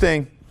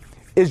interesting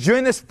is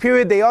during this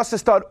period, they also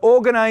start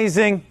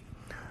organizing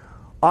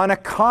on a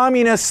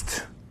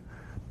communist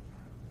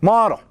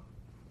model.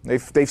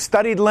 They've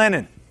studied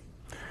Lenin.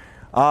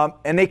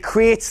 And they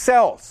create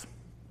cells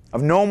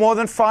of no more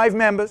than 5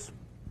 members,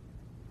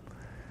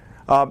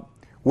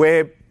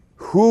 where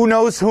who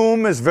knows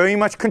whom is very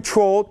much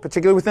controlled,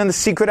 particularly within the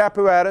secret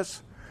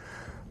apparatus.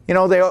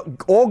 They're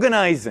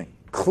organizing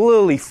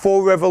clearly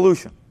for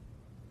revolution.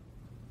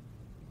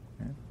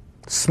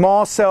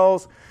 Small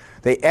cells.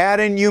 They add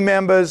in new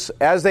members.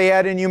 As they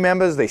add in new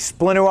members, they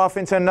splinter off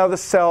into another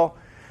cell.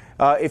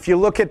 If you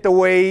look at the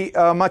way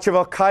much of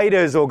Al-Qaeda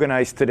is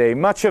organized today,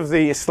 much of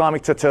the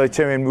Islamic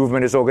totalitarian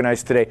movement is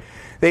organized today,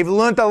 they've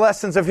learned the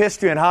lessons of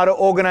history and how to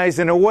organize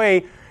in a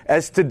way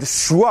as to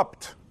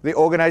disrupt the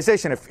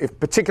organization. If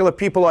particular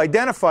people are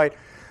identified,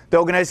 the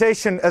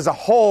organization as a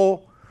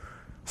whole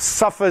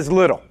suffers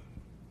little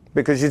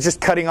because you're just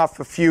cutting off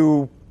a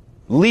few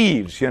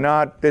leaves.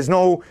 There's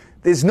no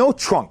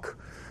trunk.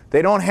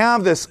 They don't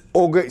have this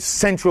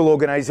central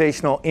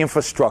organizational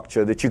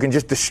infrastructure that you can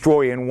just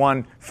destroy in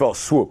one fell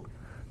swoop.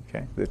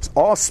 Okay? It's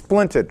all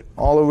splintered,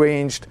 all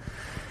arranged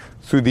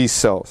through these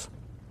cells.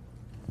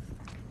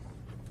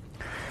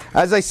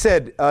 As I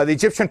said, the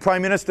Egyptian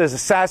prime minister is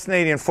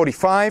assassinated in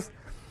 1945.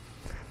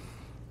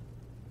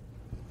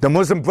 The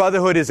Muslim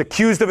Brotherhood is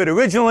accused of it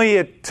originally.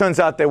 It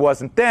turns out there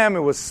wasn't them. It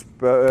was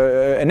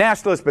a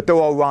nationalist, but they're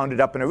all rounded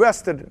up and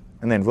arrested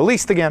and then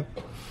released again.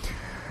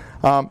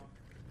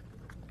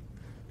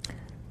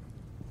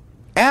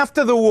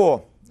 After the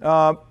war,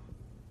 the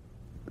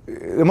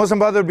Muslim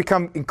Brotherhood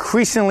become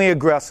increasingly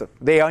aggressive.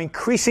 They are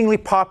increasingly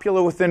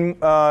popular within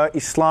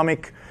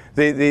Islamic,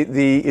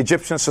 the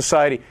Egyptian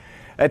society.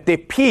 At their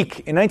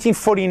peak in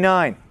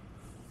 1949,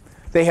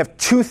 they have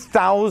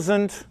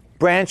 2,000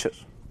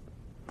 branches.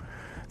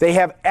 They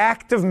have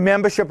active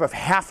membership of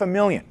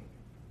 500,000.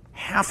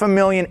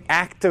 500,000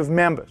 active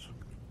members.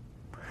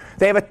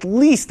 They have at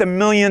least 1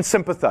 million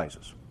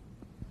sympathizers.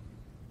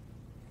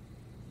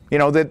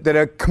 That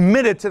are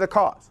committed to the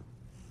cause.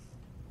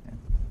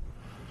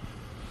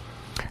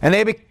 And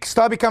they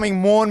start becoming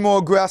more and more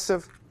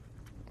aggressive.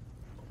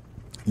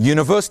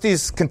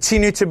 Universities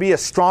continue to be a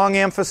strong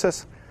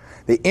emphasis.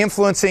 The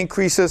influence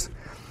increases.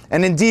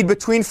 And indeed,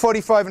 between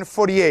 1945 and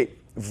 1948,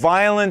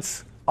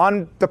 violence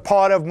on the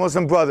part of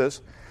Muslim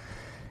brothers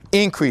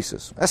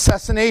increases.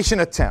 Assassination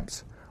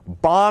attempts,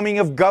 bombing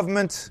of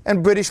government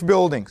and British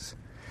buildings,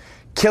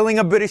 killing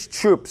of British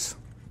troops.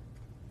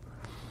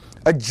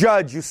 A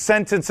judge who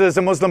sentences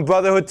a Muslim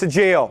Brotherhood to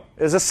jail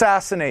is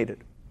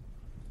assassinated.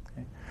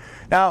 Okay.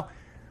 Now,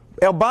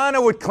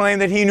 al-Banna would claim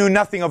that he knew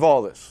nothing of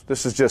all this.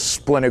 This is just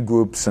splinter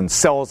groups and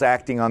cells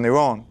acting on their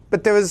own.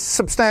 But there is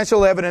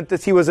substantial evidence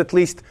that he was at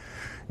least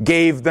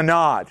gave the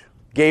nod,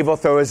 gave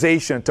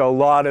authorization to a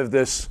lot of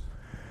this.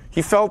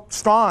 He felt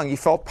strong. He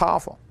felt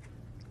powerful.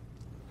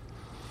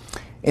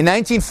 In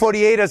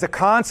 1948, as a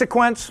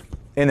consequence,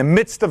 in the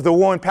midst of the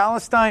war in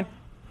Palestine,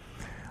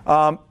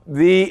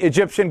 the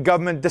Egyptian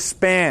government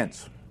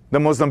disbands the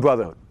Muslim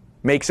Brotherhood,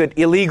 makes it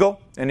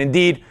illegal, and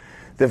indeed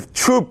the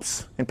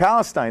troops in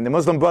Palestine, the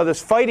Muslim Brothers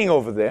fighting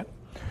over there,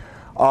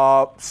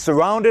 are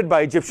surrounded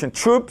by Egyptian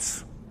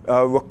troops,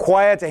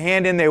 required to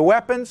hand in their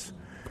weapons,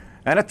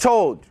 and are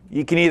told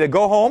you can either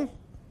go home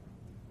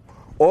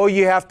or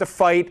you have to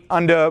fight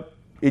under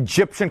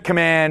Egyptian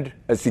command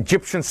as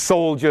Egyptian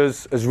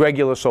soldiers, as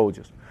regular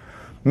soldiers.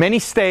 Many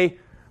stay,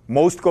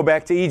 most go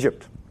back to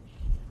Egypt.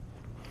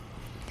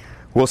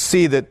 We'll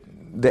see that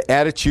the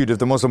attitude of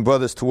the Muslim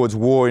Brothers towards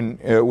war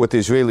with the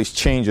Israelis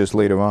changes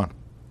later on.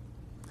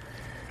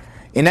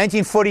 In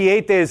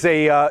 1948, there's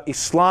a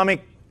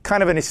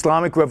kind of an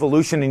Islamic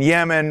revolution in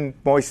Yemen,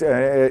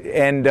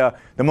 and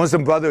the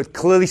Muslim Brotherhood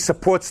clearly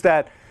supports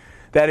that.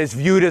 That is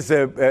viewed as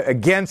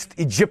against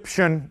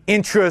Egyptian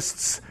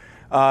interests.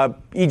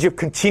 Egypt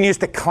continues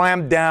to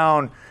clamp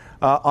down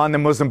on the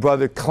Muslim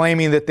Brotherhood,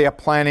 claiming that they are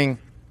planning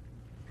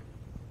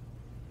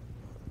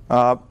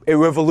a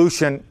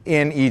revolution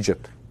in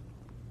Egypt.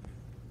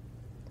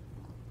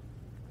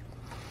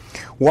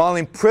 While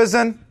in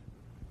prison,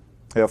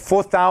 there are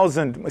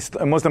 4,000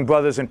 Muslim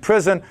Brothers in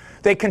prison.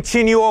 They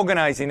continue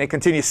organizing, they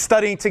continue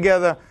studying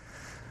together,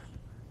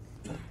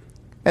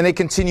 and they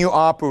continue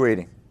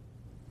operating.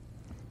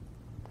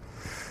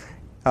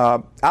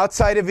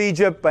 Outside of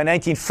Egypt, by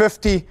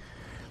 1950,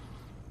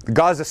 the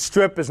Gaza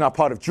Strip is now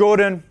part of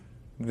Jordan.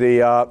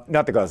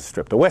 Not the Gaza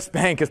Strip, the West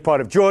Bank is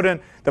part of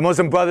Jordan. The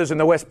Muslim Brothers in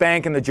the West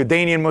Bank and the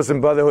Jordanian Muslim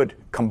Brotherhood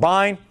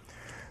combine.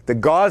 The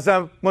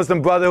Gaza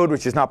Muslim Brotherhood,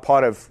 which is not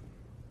part of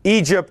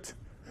Egypt,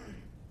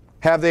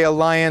 have their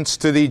alliance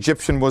to the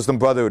Egyptian Muslim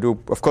Brotherhood, who,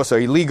 of course, are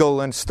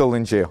illegal and still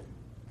in jail.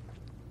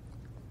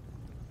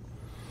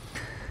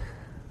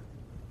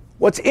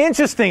 What's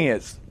interesting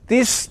is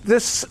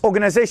this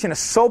organization is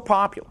so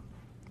popular.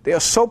 They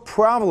are so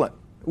prevalent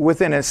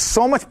within, and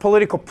so much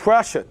political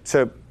pressure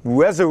to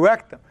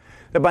resurrect them,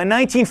 that by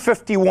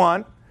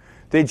 1951,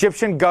 the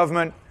Egyptian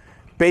government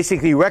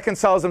basically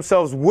reconciles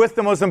themselves with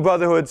the Muslim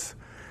Brotherhoods,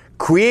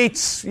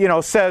 creates,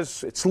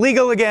 says it's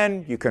legal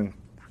again, you can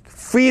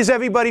frees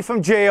everybody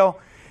from jail,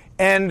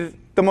 and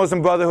the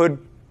Muslim Brotherhood,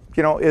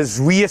 is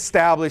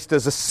reestablished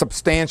as a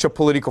substantial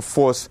political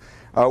force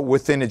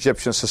within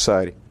Egyptian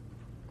society.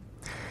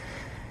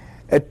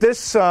 At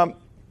this, 2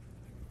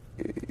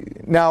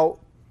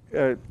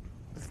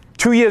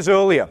 years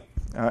earlier,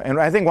 and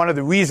I think one of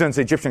the reasons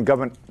the Egyptian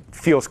government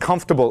feels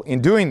comfortable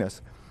in doing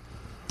this,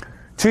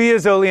 2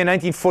 years earlier in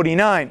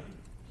 1949,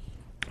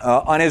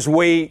 on his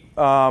way,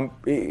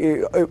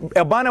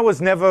 Al-Banna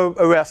was never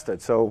arrested,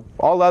 so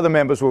all the other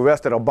members were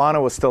arrested. Al-Banna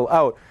was still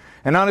out.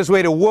 And on his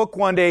way to work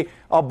one day,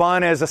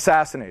 Al-Banna is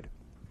assassinated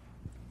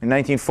in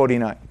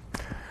 1949.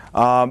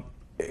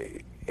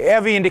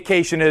 Every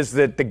indication is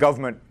that the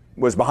government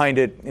was behind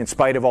it in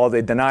spite of all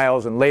the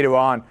denials, and later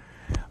on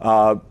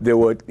there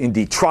were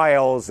indeed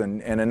trials,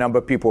 and a number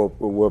of people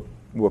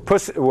were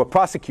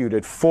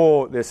prosecuted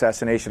for the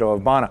assassination of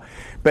Al-Banna.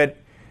 But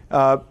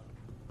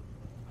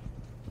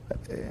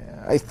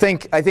I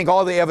think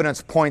all the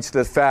evidence points to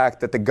the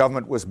fact that the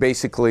government was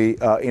basically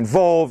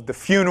involved. The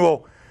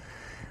funeral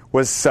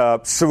was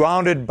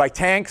surrounded by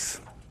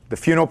tanks. The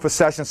funeral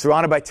procession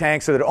surrounded by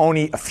tanks so that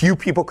only a few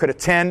people could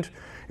attend.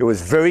 It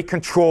was very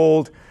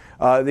controlled.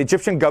 The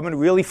Egyptian government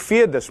really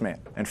feared this man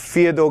and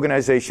feared the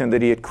organization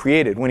that he had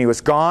created. When he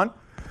was gone,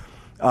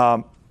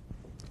 and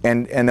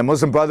the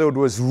Muslim Brotherhood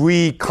was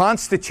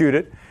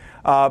reconstituted,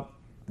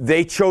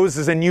 they chose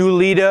as a new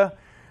leader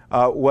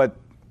what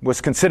was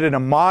considered a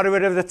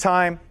moderate at the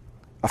time,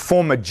 a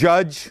former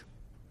judge.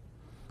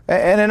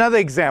 And another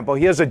example,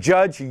 here's a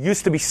judge who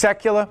used to be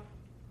secular,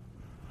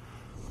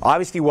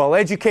 obviously well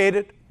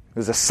educated. He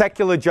was a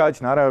secular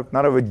judge, not a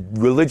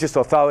religious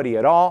authority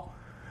at all,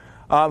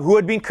 who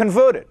had been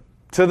converted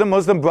to the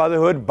Muslim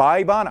Brotherhood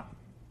by Banna.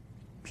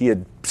 He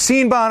had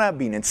seen Banna,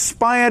 been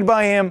inspired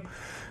by him,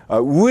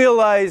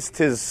 realized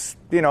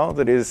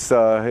that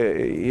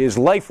his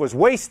life was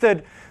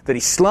wasted, that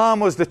Islam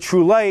was the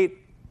true light,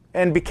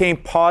 and became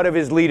part of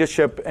his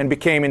leadership and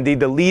became indeed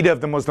the leader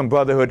of the Muslim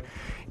Brotherhood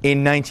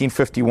in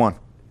 1951.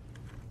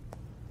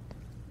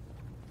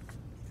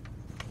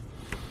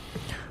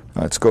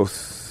 Let's go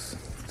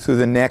through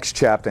the next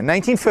chapter. In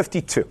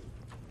 1952,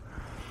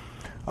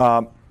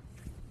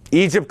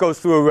 Egypt goes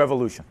through a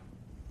revolution.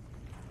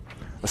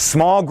 A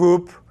small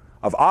group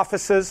of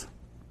officers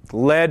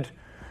led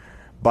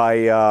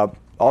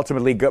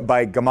ultimately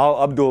by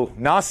Gamal Abdel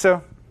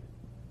Nasser.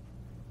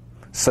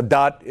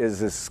 Sadat is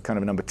this kind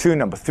of number 2,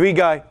 number 3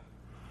 guy.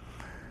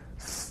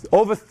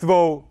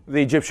 Overthrow the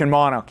Egyptian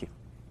monarchy.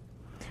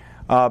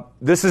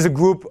 This is a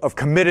group of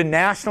committed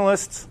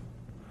nationalists.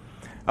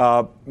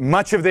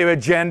 Much of their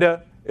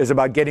agenda is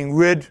about getting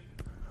rid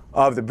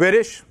of the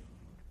British.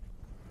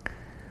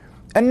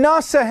 And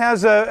Nasser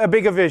has a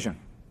bigger vision.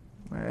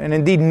 And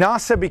indeed,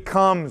 Nasser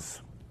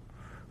becomes,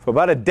 for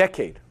about a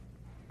decade,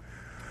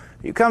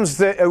 he becomes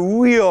a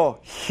real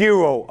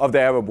hero of the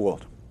Arab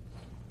world.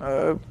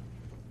 A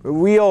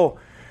real,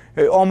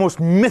 almost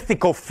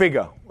mythical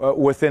figure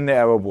within the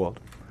Arab world.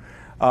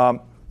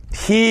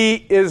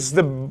 He is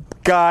the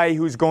guy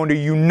who's going to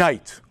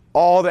unite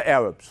all the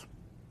Arabs.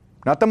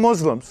 Not the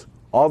Muslims,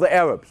 all the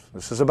Arabs.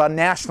 This is about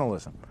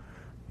nationalism.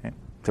 Okay?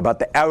 It's about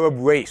the Arab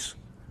race.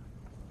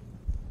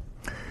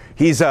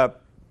 He's an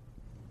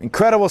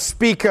incredible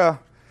speaker,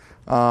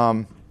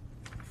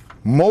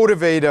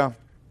 motivator.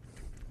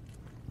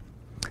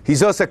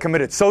 He's also a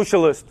committed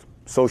socialist,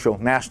 social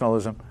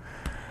nationalism.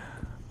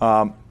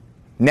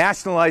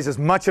 Nationalizes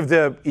much of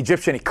the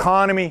Egyptian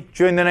economy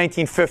during the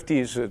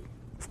 1950s,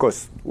 of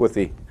course, with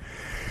the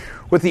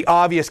with the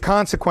obvious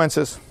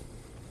consequences.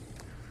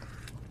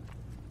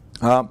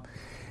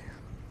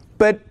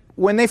 But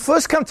when they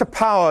first come to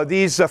power,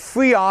 these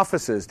free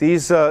officers,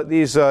 these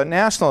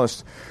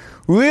nationalists,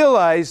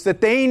 realize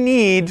that they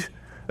need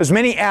as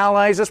many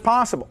allies as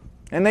possible.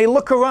 And they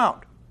look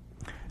around.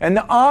 And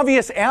the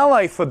obvious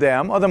ally for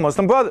them are the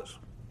Muslim Brothers.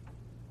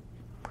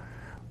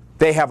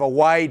 They have a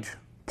wide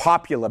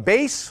popular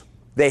base.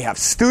 They have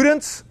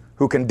students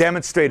who can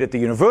demonstrate at the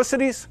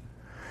universities.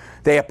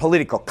 They have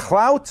political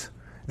clout.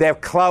 They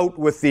have clout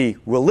with the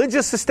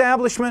religious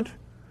establishment.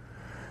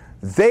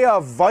 They are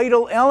a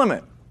vital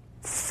element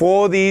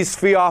for these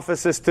free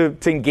officers to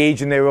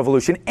engage in their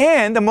revolution.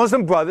 And the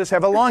Muslim Brothers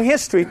have a long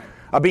history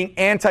of being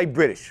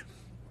anti-British.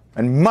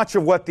 And much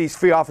of what these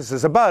free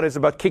officers are about is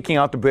about kicking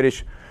out the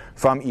British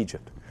from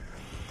Egypt.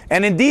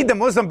 And indeed, the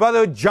Muslim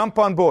Brotherhood jump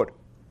on board.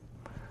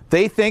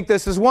 They think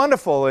this is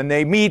wonderful, and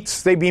they've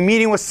been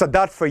meeting with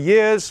Sadat for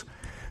years.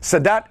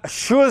 Sadat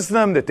assures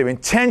them that their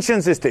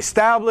intentions is to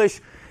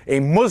establish a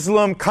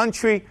Muslim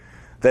country,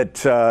 that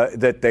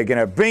they're going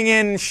to bring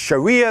in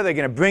Sharia, they're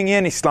going to bring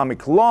in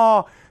Islamic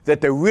law, that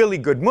they're really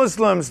good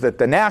Muslims, that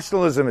the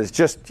nationalism is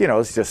just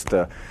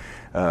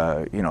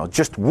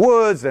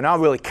words. They're not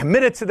really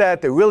committed to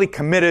that. They're really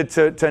committed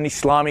to an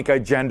Islamic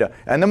agenda.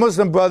 And the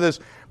Muslim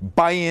Brothers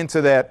buy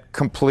into that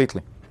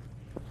completely.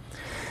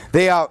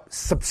 They are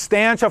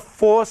substantial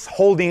force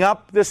holding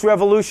up this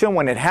revolution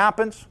when it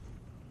happens.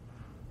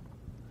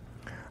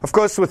 Of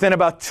course, within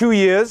about 2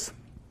 years,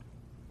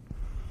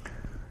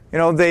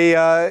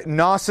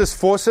 Nasser's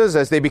forces,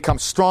 as they become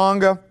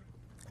stronger,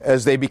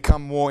 as they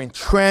become more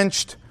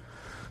entrenched,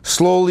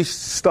 slowly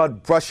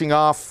start brushing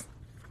off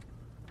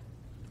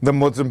the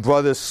Muslim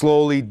Brothers,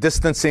 slowly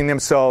distancing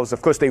themselves.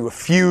 Of course, they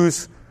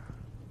refuse.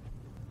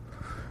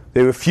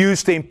 They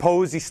refuse to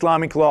impose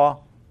Islamic law.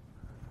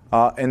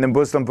 And the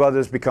Muslim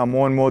Brothers become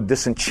more and more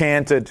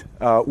disenchanted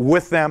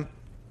with them.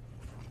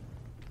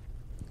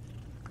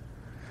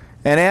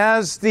 And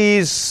as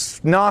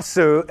these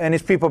Nasser and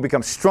his people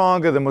become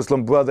stronger, the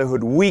Muslim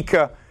Brotherhood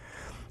weaker,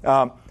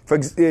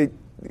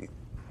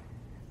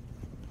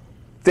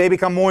 they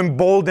become more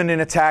emboldened in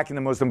attacking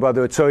the Muslim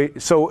Brotherhood.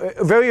 So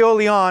very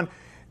early on,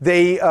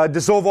 they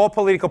dissolve all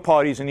political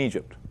parties in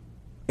Egypt,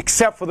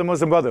 except for the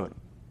Muslim Brotherhood.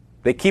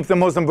 They keep the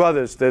Muslim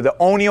Brothers. They're the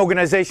only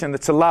organization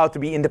that's allowed to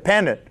be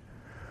independent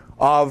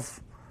of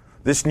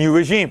this new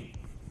regime.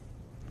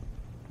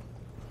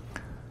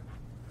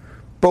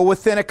 But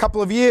within a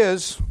couple of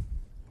years,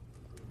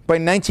 by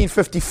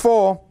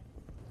 1954,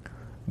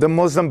 the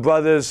Muslim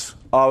Brothers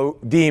are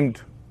deemed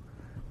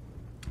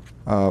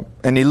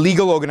an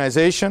illegal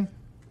organization.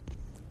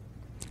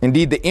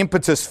 Indeed, the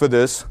impetus for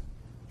this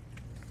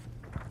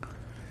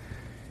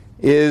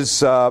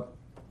is an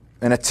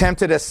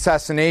attempted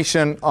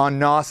assassination on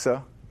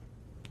Nasser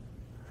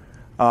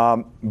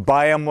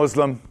by a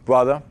Muslim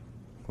brother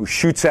who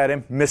shoots at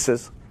him,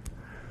 misses.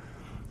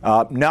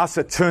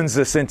 Nasser turns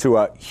this into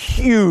a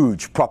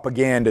huge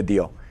propaganda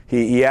deal.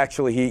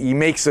 He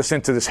makes this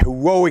into this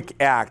heroic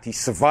act. He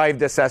survived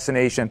the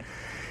assassination.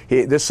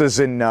 This is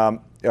in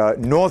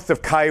north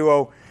of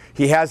Cairo.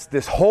 He has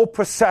this whole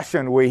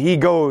procession where he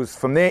goes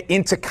from there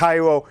into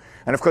Cairo.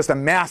 And of course, the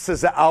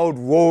masses are out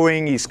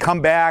roaring. He's come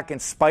back in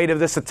spite of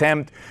this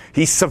attempt.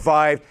 He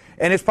survived.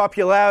 And his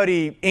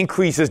popularity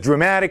increases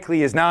dramatically.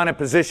 He is now in a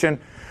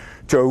position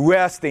to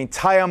arrest the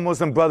entire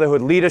Muslim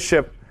Brotherhood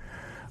leadership.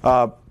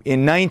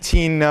 In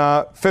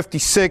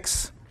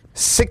 1956,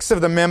 6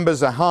 of the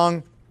members are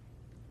hung,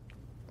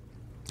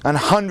 and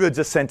hundreds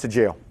are sent to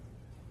jail.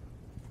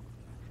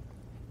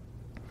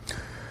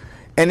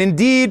 And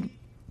indeed,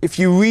 if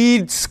you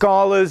read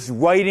scholars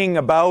writing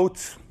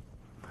about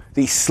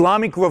the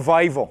Islamic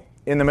revival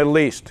in the Middle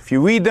East, if you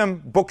read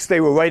them, books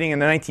they were writing in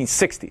the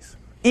 1960s,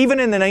 even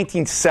in the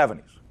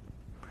 1970s,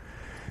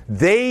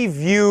 they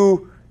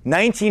view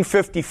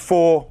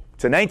 1954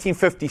 to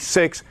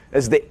 1956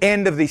 as the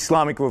end of the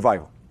Islamic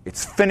revival.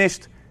 It's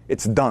finished,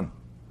 it's done.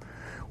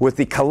 With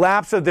the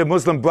collapse of the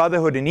Muslim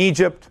Brotherhood in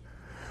Egypt,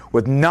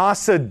 with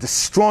Nasser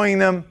destroying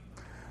them,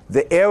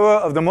 the era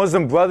of the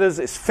Muslim Brothers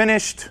is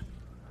finished.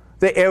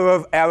 The era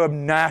of Arab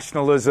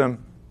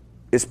nationalism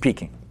is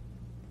peaking.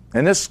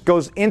 And this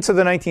goes into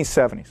the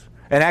 1970s.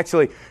 And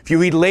actually, if you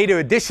read later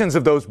editions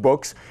of those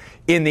books,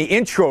 in the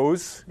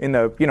intros, in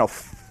the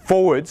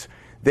forwards,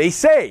 they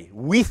say,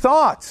 we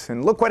thought,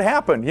 and look what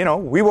happened.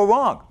 We were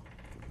wrong.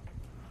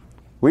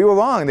 We were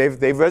wrong.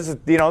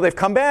 They've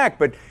come back.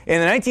 But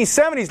in the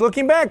 1970s,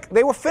 looking back,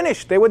 they were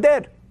finished. They were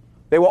dead.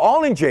 They were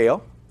all in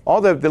jail, all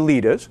the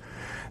leaders.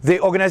 The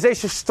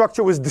organization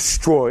structure was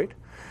destroyed.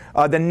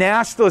 The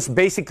nationalists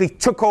basically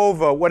took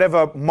over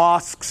whatever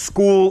mosque,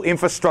 school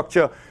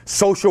infrastructure,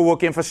 social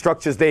work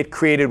infrastructures they had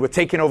created were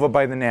taken over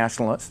by the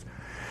nationalists.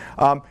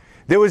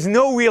 There was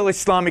no real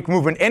Islamic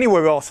movement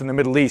anywhere else in the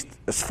Middle East,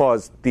 as far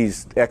as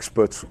these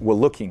experts were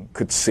looking,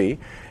 could see.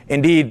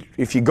 Indeed,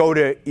 if you go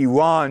to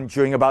Iran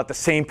during about the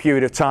same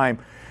period of time,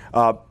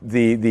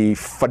 the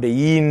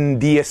Fadayin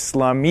di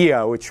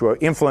Islamiyya, which were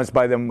influenced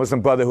by the Muslim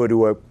Brotherhood who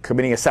were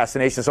committing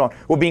assassinations and so on,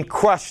 were being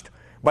crushed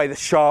by the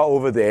Shah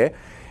over there.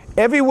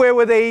 everywhere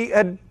where they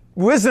had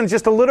risen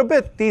just a little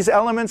bit, these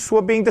elements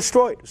were being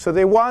destroyed. So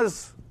there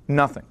was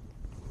nothing.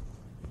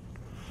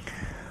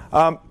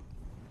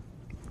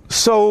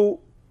 So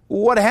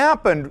what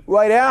happened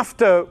right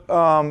after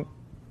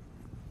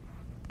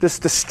this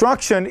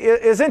destruction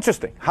is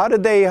interesting. How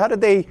did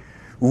they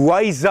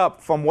rise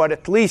up from what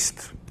at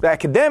least the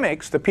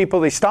academics, the people,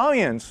 the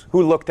historians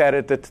who looked at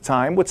it at the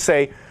time would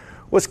say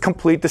was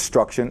complete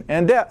destruction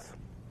and death?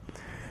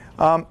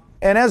 And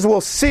as we'll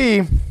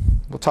see,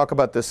 we'll talk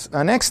about this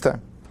next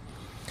time.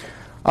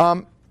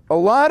 A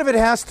lot of it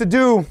has to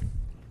do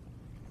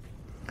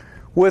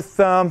with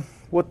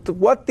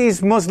what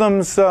these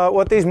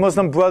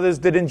Muslim brothers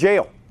did in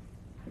jail.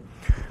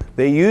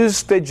 They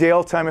used their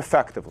jail time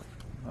effectively.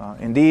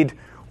 Indeed,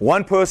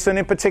 one person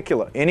in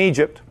particular in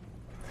Egypt,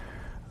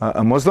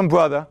 a Muslim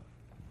brother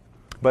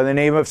by the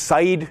name of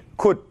Said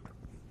Qutb,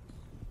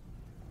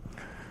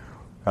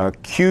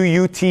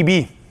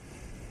 Qutb,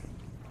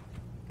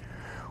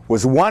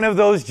 was one of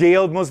those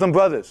jailed Muslim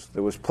brothers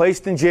that was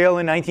placed in jail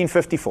in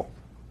 1954.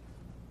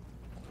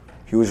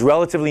 He was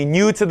relatively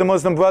new to the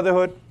Muslim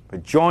Brotherhood,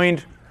 but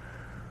joined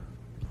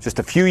just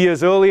a few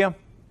years earlier.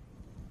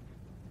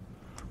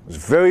 Was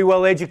very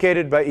well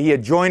educated, but he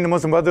had joined the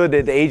Muslim Brotherhood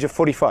at the age of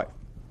 45.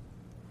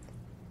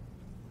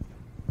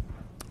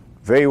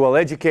 Very well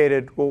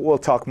educated. We'll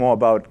talk more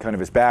about kind of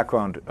his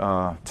background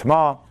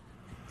tomorrow.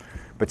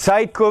 But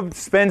Said Qutb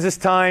spends his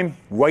time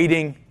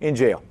writing in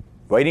jail,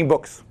 writing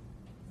books.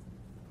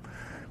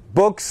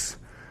 Books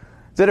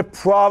that are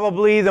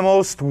probably the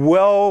most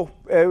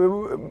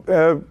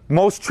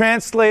most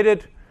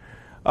translated,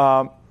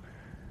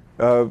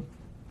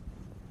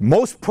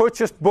 most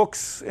purchased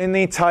books in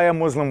the entire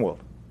Muslim world.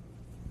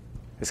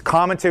 His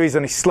commentaries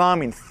on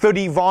Islam in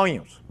 30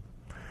 volumes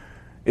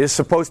is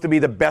supposed to be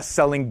the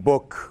best-selling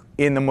book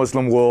in the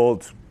Muslim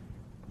world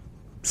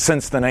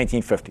since the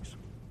 1950s.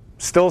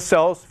 Still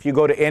sells. If you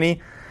go to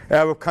any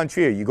Arab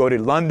country, or you go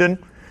to London,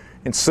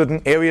 in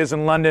certain areas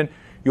in London,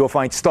 you will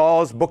find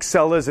stalls,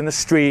 booksellers in the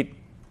street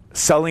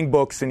selling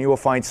books, and you will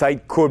find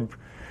Said Qutb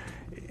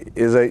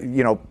is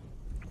a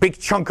big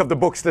chunk of the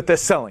books that they're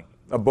selling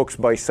are books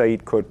by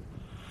Said Qutb.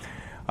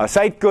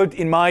 Said Qutb,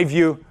 in my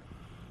view,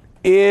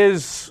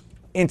 is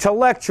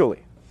intellectually,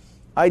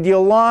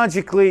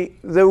 ideologically,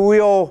 the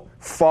real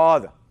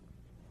father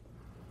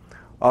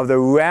of the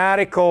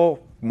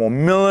radical, more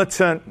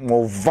militant,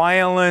 more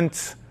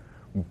violent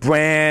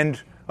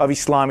brand of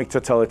Islamic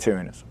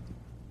totalitarianism.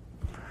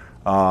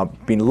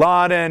 Bin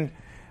Laden,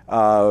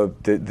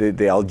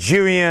 the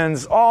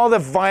Algerians, all the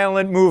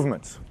violent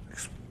movements,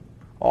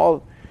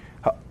 all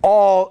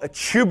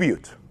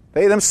attribute,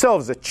 they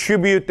themselves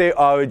attribute their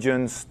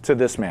origins to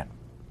this man,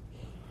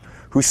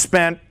 who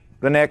spent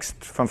the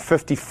next, from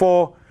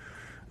 54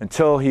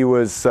 until he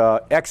was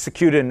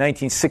executed in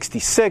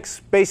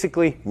 1966,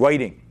 basically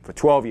writing for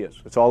 12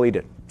 years. That's all he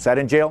did. Sat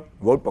in jail,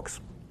 wrote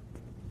books,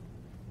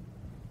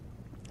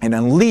 and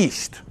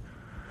unleashed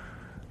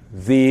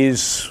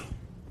these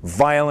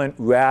violent,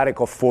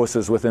 radical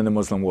forces within the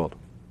Muslim world.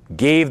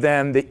 Gave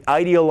them the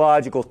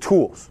ideological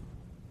tools,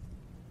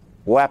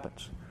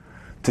 weapons,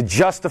 to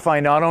justify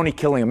not only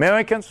killing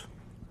Americans,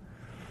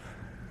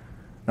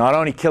 not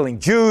only killing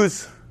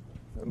Jews,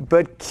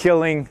 but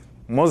killing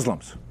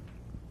Muslims.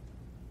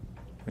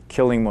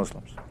 Killing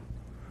Muslims.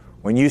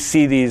 When you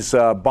see these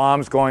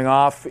bombs going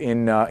off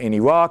in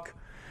Iraq,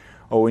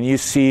 or when you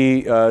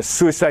see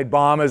suicide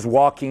bombers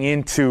walking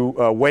into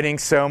wedding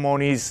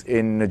ceremonies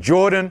in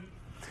Jordan,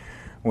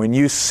 when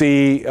you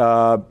see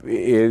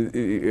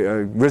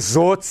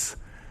resorts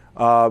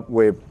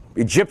where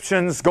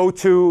Egyptians go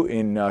to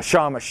in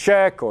Sharm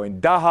el-Sheikh or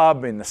in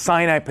Dahab in the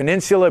Sinai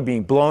Peninsula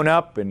being blown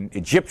up and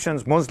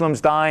Egyptians,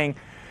 Muslims dying,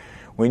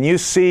 when you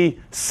see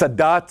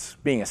Sadat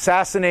being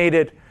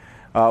assassinated,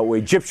 where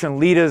Egyptian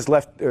leaders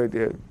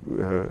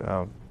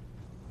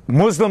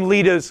Muslim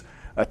leaders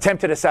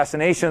attempted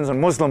assassinations on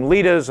Muslim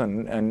leaders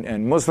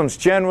and Muslims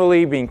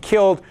generally being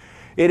killed,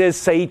 it is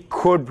Said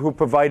Qutb who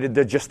provided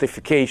the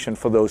justification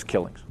for those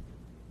killings.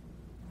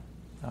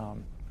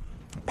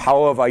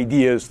 Power of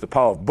ideas, the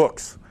power of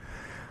books.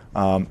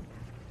 We've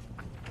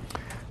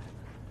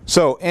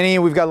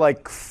got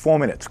like 4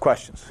 minutes.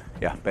 Questions?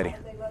 Yeah, Betty.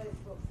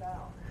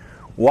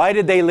 Why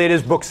did they let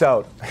his books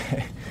out?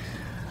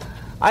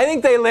 I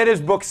think they let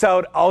his books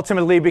out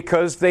ultimately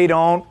because they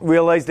don't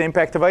realize the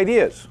impact of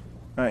ideas.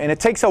 And it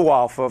takes a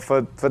while for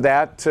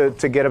that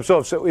to get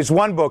absorbed. So his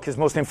one book, his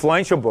most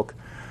influential book,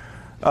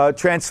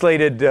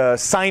 translated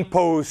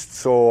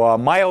signposts or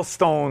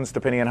milestones,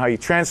 depending on how you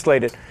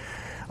translate it,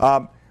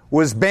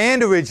 was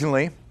banned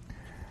originally.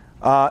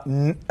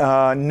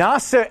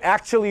 Nasser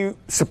actually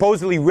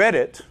supposedly read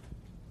it,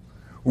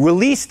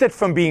 released it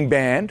from being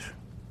banned,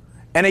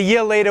 and a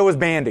year later was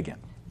banned again.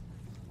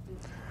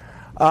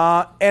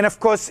 And of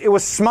course, it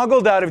was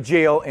smuggled out of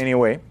jail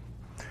anyway.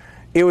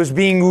 It was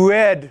being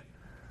read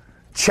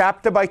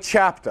chapter by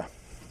chapter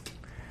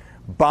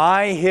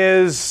by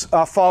his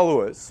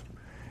followers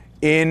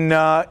in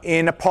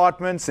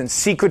apartments and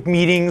secret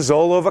meetings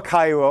all over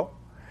Cairo.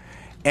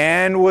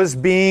 and was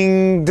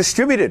being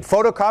distributed,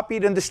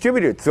 photocopied and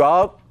distributed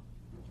throughout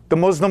the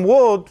Muslim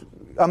world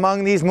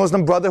among these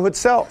Muslim Brotherhood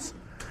cells,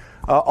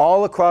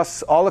 all across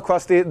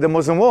the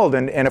Muslim world,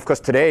 and of course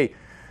today,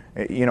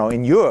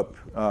 in Europe,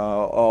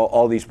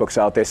 all these books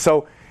out there.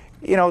 So,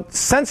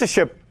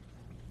 censorship,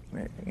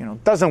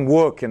 doesn't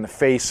work in the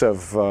face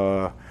of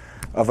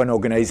an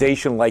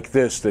organization like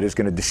this that is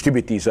going to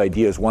distribute these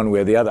ideas one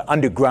way or the other,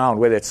 underground,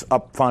 whether it's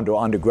up front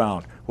or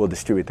underground, will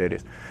distribute the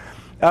ideas.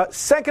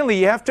 Secondly,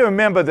 you have to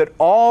remember that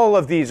all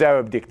of these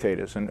Arab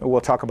dictators, and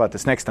we'll talk about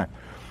this next time,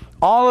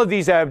 all of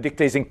these Arab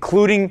dictators,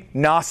 including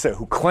Nasser,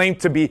 who claimed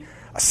to be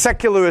a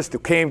secularist, who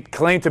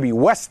claimed to be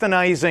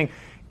westernizing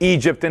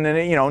Egypt, and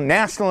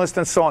nationalist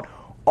and so on,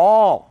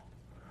 all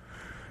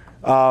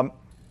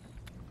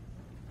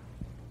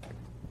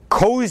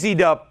cozied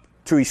up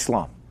to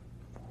Islam.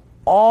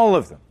 All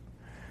of them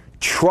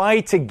try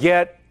to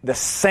get the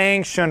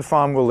sanction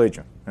from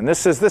religion, and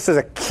this is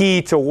a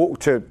key to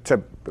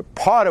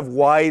part of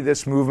why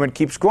this movement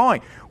keeps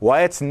growing,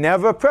 why it's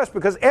never oppressed,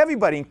 because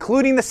everybody,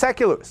 including the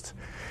secularists,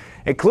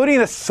 including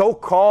the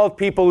so-called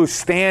people who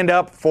stand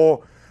up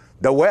for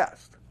the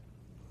West,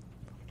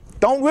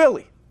 don't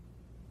really.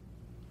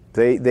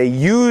 They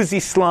use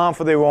Islam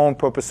for their own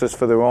purposes,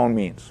 for their own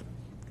means.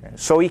 Okay?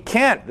 So he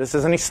can't. This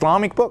is an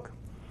Islamic book.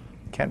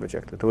 Can't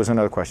reject it. There was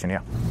another question,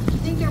 yeah. Do you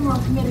think they're more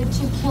committed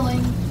to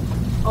killing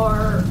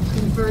or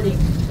converting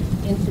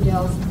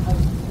infidels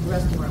of the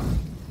rest of the world?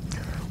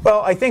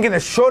 Well, I think in the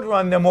short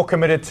run they're more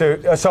committed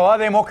to. So are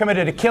they more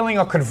committed to killing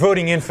or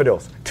converting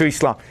infidels to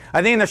Islam?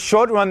 I think in the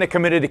short run they're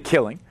committed to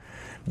killing,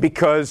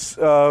 because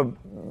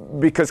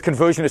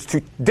conversion is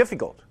too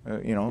difficult.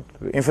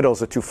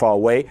 Infidels are too far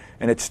away,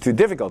 and it's too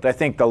difficult. I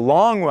think the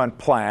long run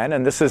plan,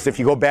 and this is if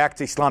you go back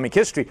to Islamic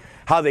history,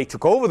 how they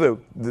took over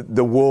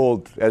the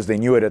world as they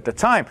knew it at the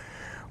time,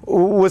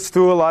 was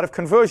through a lot of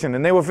conversion,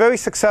 and they were very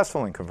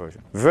successful in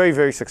conversion, very,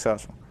 very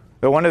successful.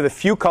 They're one of the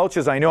few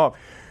cultures I know of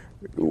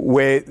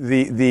where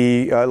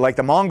like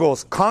the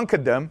Mongols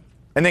conquered them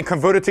and then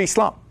converted to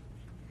Islam.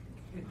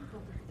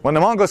 When the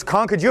Mongols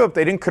conquered Europe,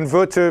 they didn't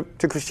convert to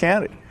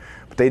Christianity,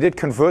 but they did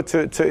convert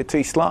to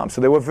Islam.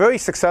 So they were very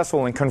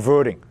successful in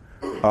converting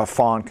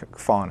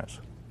foreigners.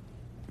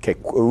 Okay,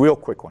 a real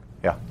quick one.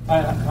 Yeah.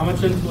 How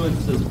much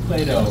influence does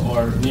Plato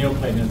or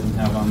Neoplatonism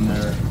have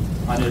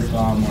on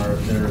Islam or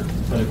their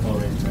political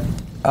arrangement?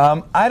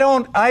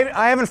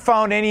 I haven't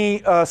found any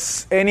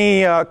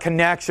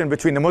connection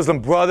between the Muslim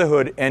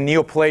Brotherhood and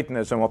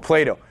Neoplatonism or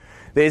Plato.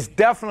 There's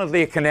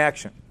definitely a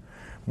connection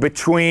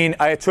between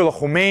Ayatollah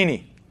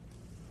Khomeini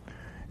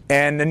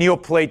and the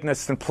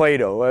Neoplatonists and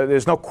Plato.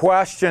 There's no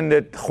question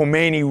that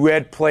Khomeini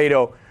read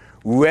Plato,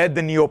 read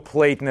the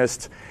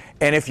Neoplatonists,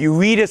 and if you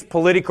read his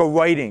political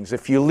writings,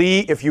 if you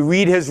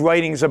read his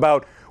writings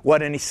about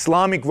what an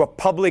Islamic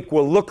republic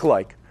will look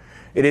like,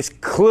 it is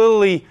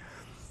clearly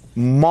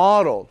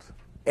modeled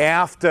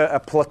after a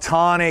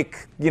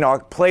Platonic,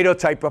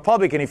 Plato-type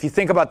republic. And if you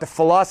think about the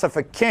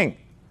philosopher king,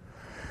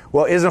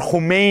 well, isn't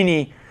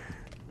Khomeini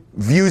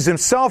views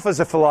himself as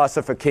a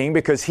philosopher king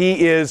because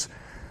he is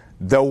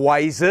the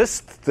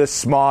wisest, the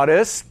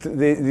smartest. He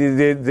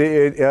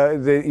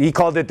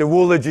called it the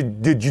rule of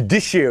the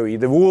judiciary,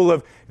 the rule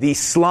of the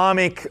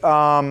Islamic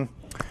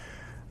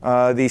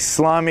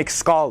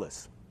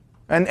scholars.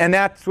 And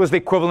that was the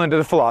equivalent of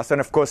the philosopher.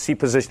 And of course, he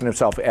positioned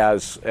himself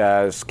as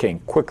king.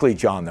 Quickly,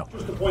 John, though.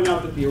 Just to point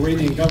out that the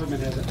Iranian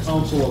government has a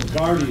council of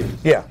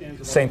guardians. Yeah,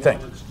 same thing.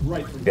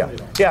 Right from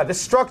Plato. Yeah, the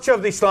structure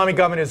of the Islamic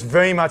government is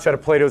very much out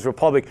of Plato's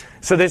Republic.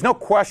 So there's no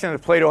question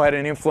that Plato had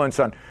an influence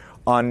on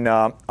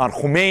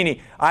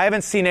Khomeini. I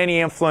haven't seen any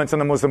influence on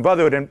the Muslim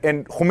Brotherhood.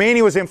 And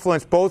Khomeini was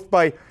influenced both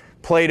by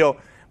Plato,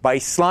 by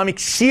Islamic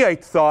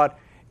Shiite thought,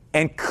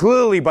 and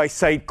clearly by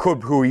Sayyid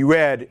Qutb, who he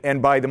read, and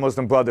by the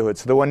Muslim Brotherhood.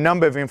 So there were a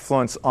number of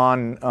influence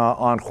on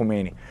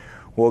Khomeini.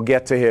 We'll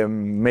get to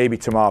him maybe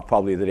tomorrow,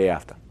 probably the day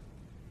after.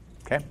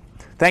 Okay?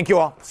 Thank you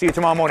all. See you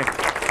tomorrow morning.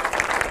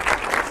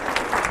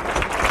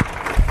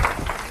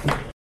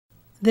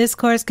 This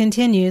course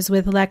continues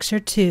with Lecture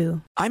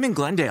 2. I'm in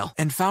Glendale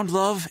and found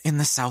love in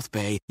the South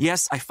Bay.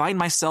 Yes, I find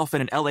myself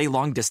in an LA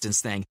long distance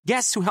thing.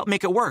 Guess who helped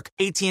make it work?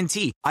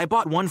 AT&T. I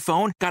bought one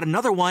phone, got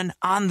another one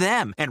on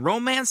them. And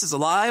romance is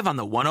alive on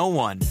the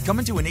 101. Come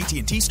into an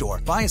AT&T store,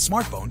 buy a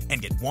smartphone,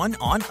 and get one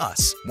on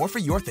us. More for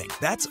your thing.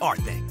 That's our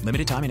thing.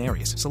 Limited time and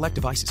areas. Select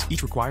devices.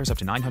 Each requires up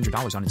to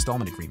 $900 on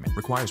installment agreement.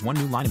 Requires one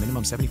new line and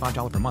minimum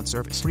 $75 per month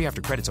service. Free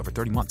after credits over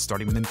 30 months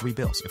starting within 3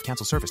 bills. If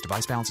cancel service,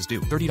 device balance is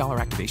due. $30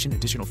 activation.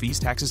 Additional fees,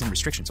 taxes, and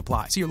restrictions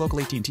apply. See your local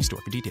AT&T store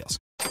for details.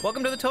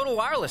 Welcome to the Total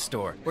Wireless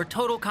store, where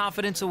total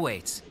confidence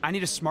awaits. I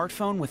need a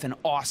smartphone with an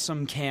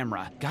awesome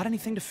camera. Got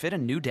anything to fit a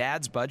new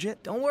dad's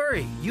budget? Don't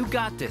worry, you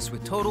got this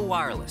with Total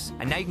Wireless.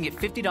 And now you can get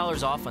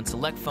 $50 off on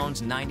select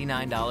phones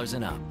 $99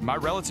 and up. My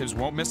relatives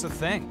won't miss a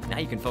thing. Now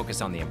you can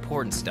focus on the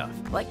important stuff,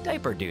 like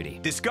diaper duty.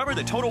 Discover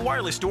the Total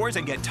Wireless stores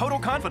and get total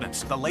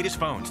confidence. The latest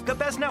phones, the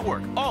best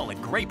network, all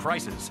at great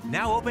prices.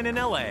 Now open in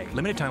LA.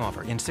 Limited time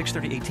offer in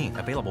 6/30/18.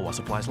 Available while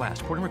supplies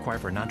last. Porting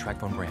required for a non-track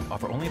phone brand.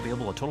 Offer only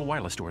available at Total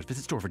Wireless stores.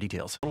 Visit store for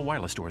details. details. Total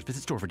Wireless stores.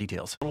 Visit store for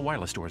details. Total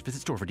Wireless stores.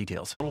 Visit store for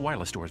details. Total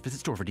Wireless stores. Visit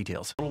store for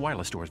details. Total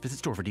Wireless stores. Visit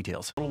store for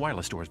details. Total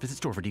Wireless stores. Visit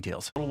store for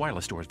details. Total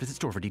Wireless stores. Visit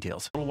store for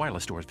details. Total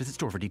Wireless stores. Visit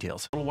store for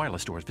details. Total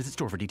Wireless stores. Visit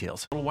store for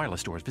details. Total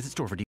Wireless stores. Visit store for details.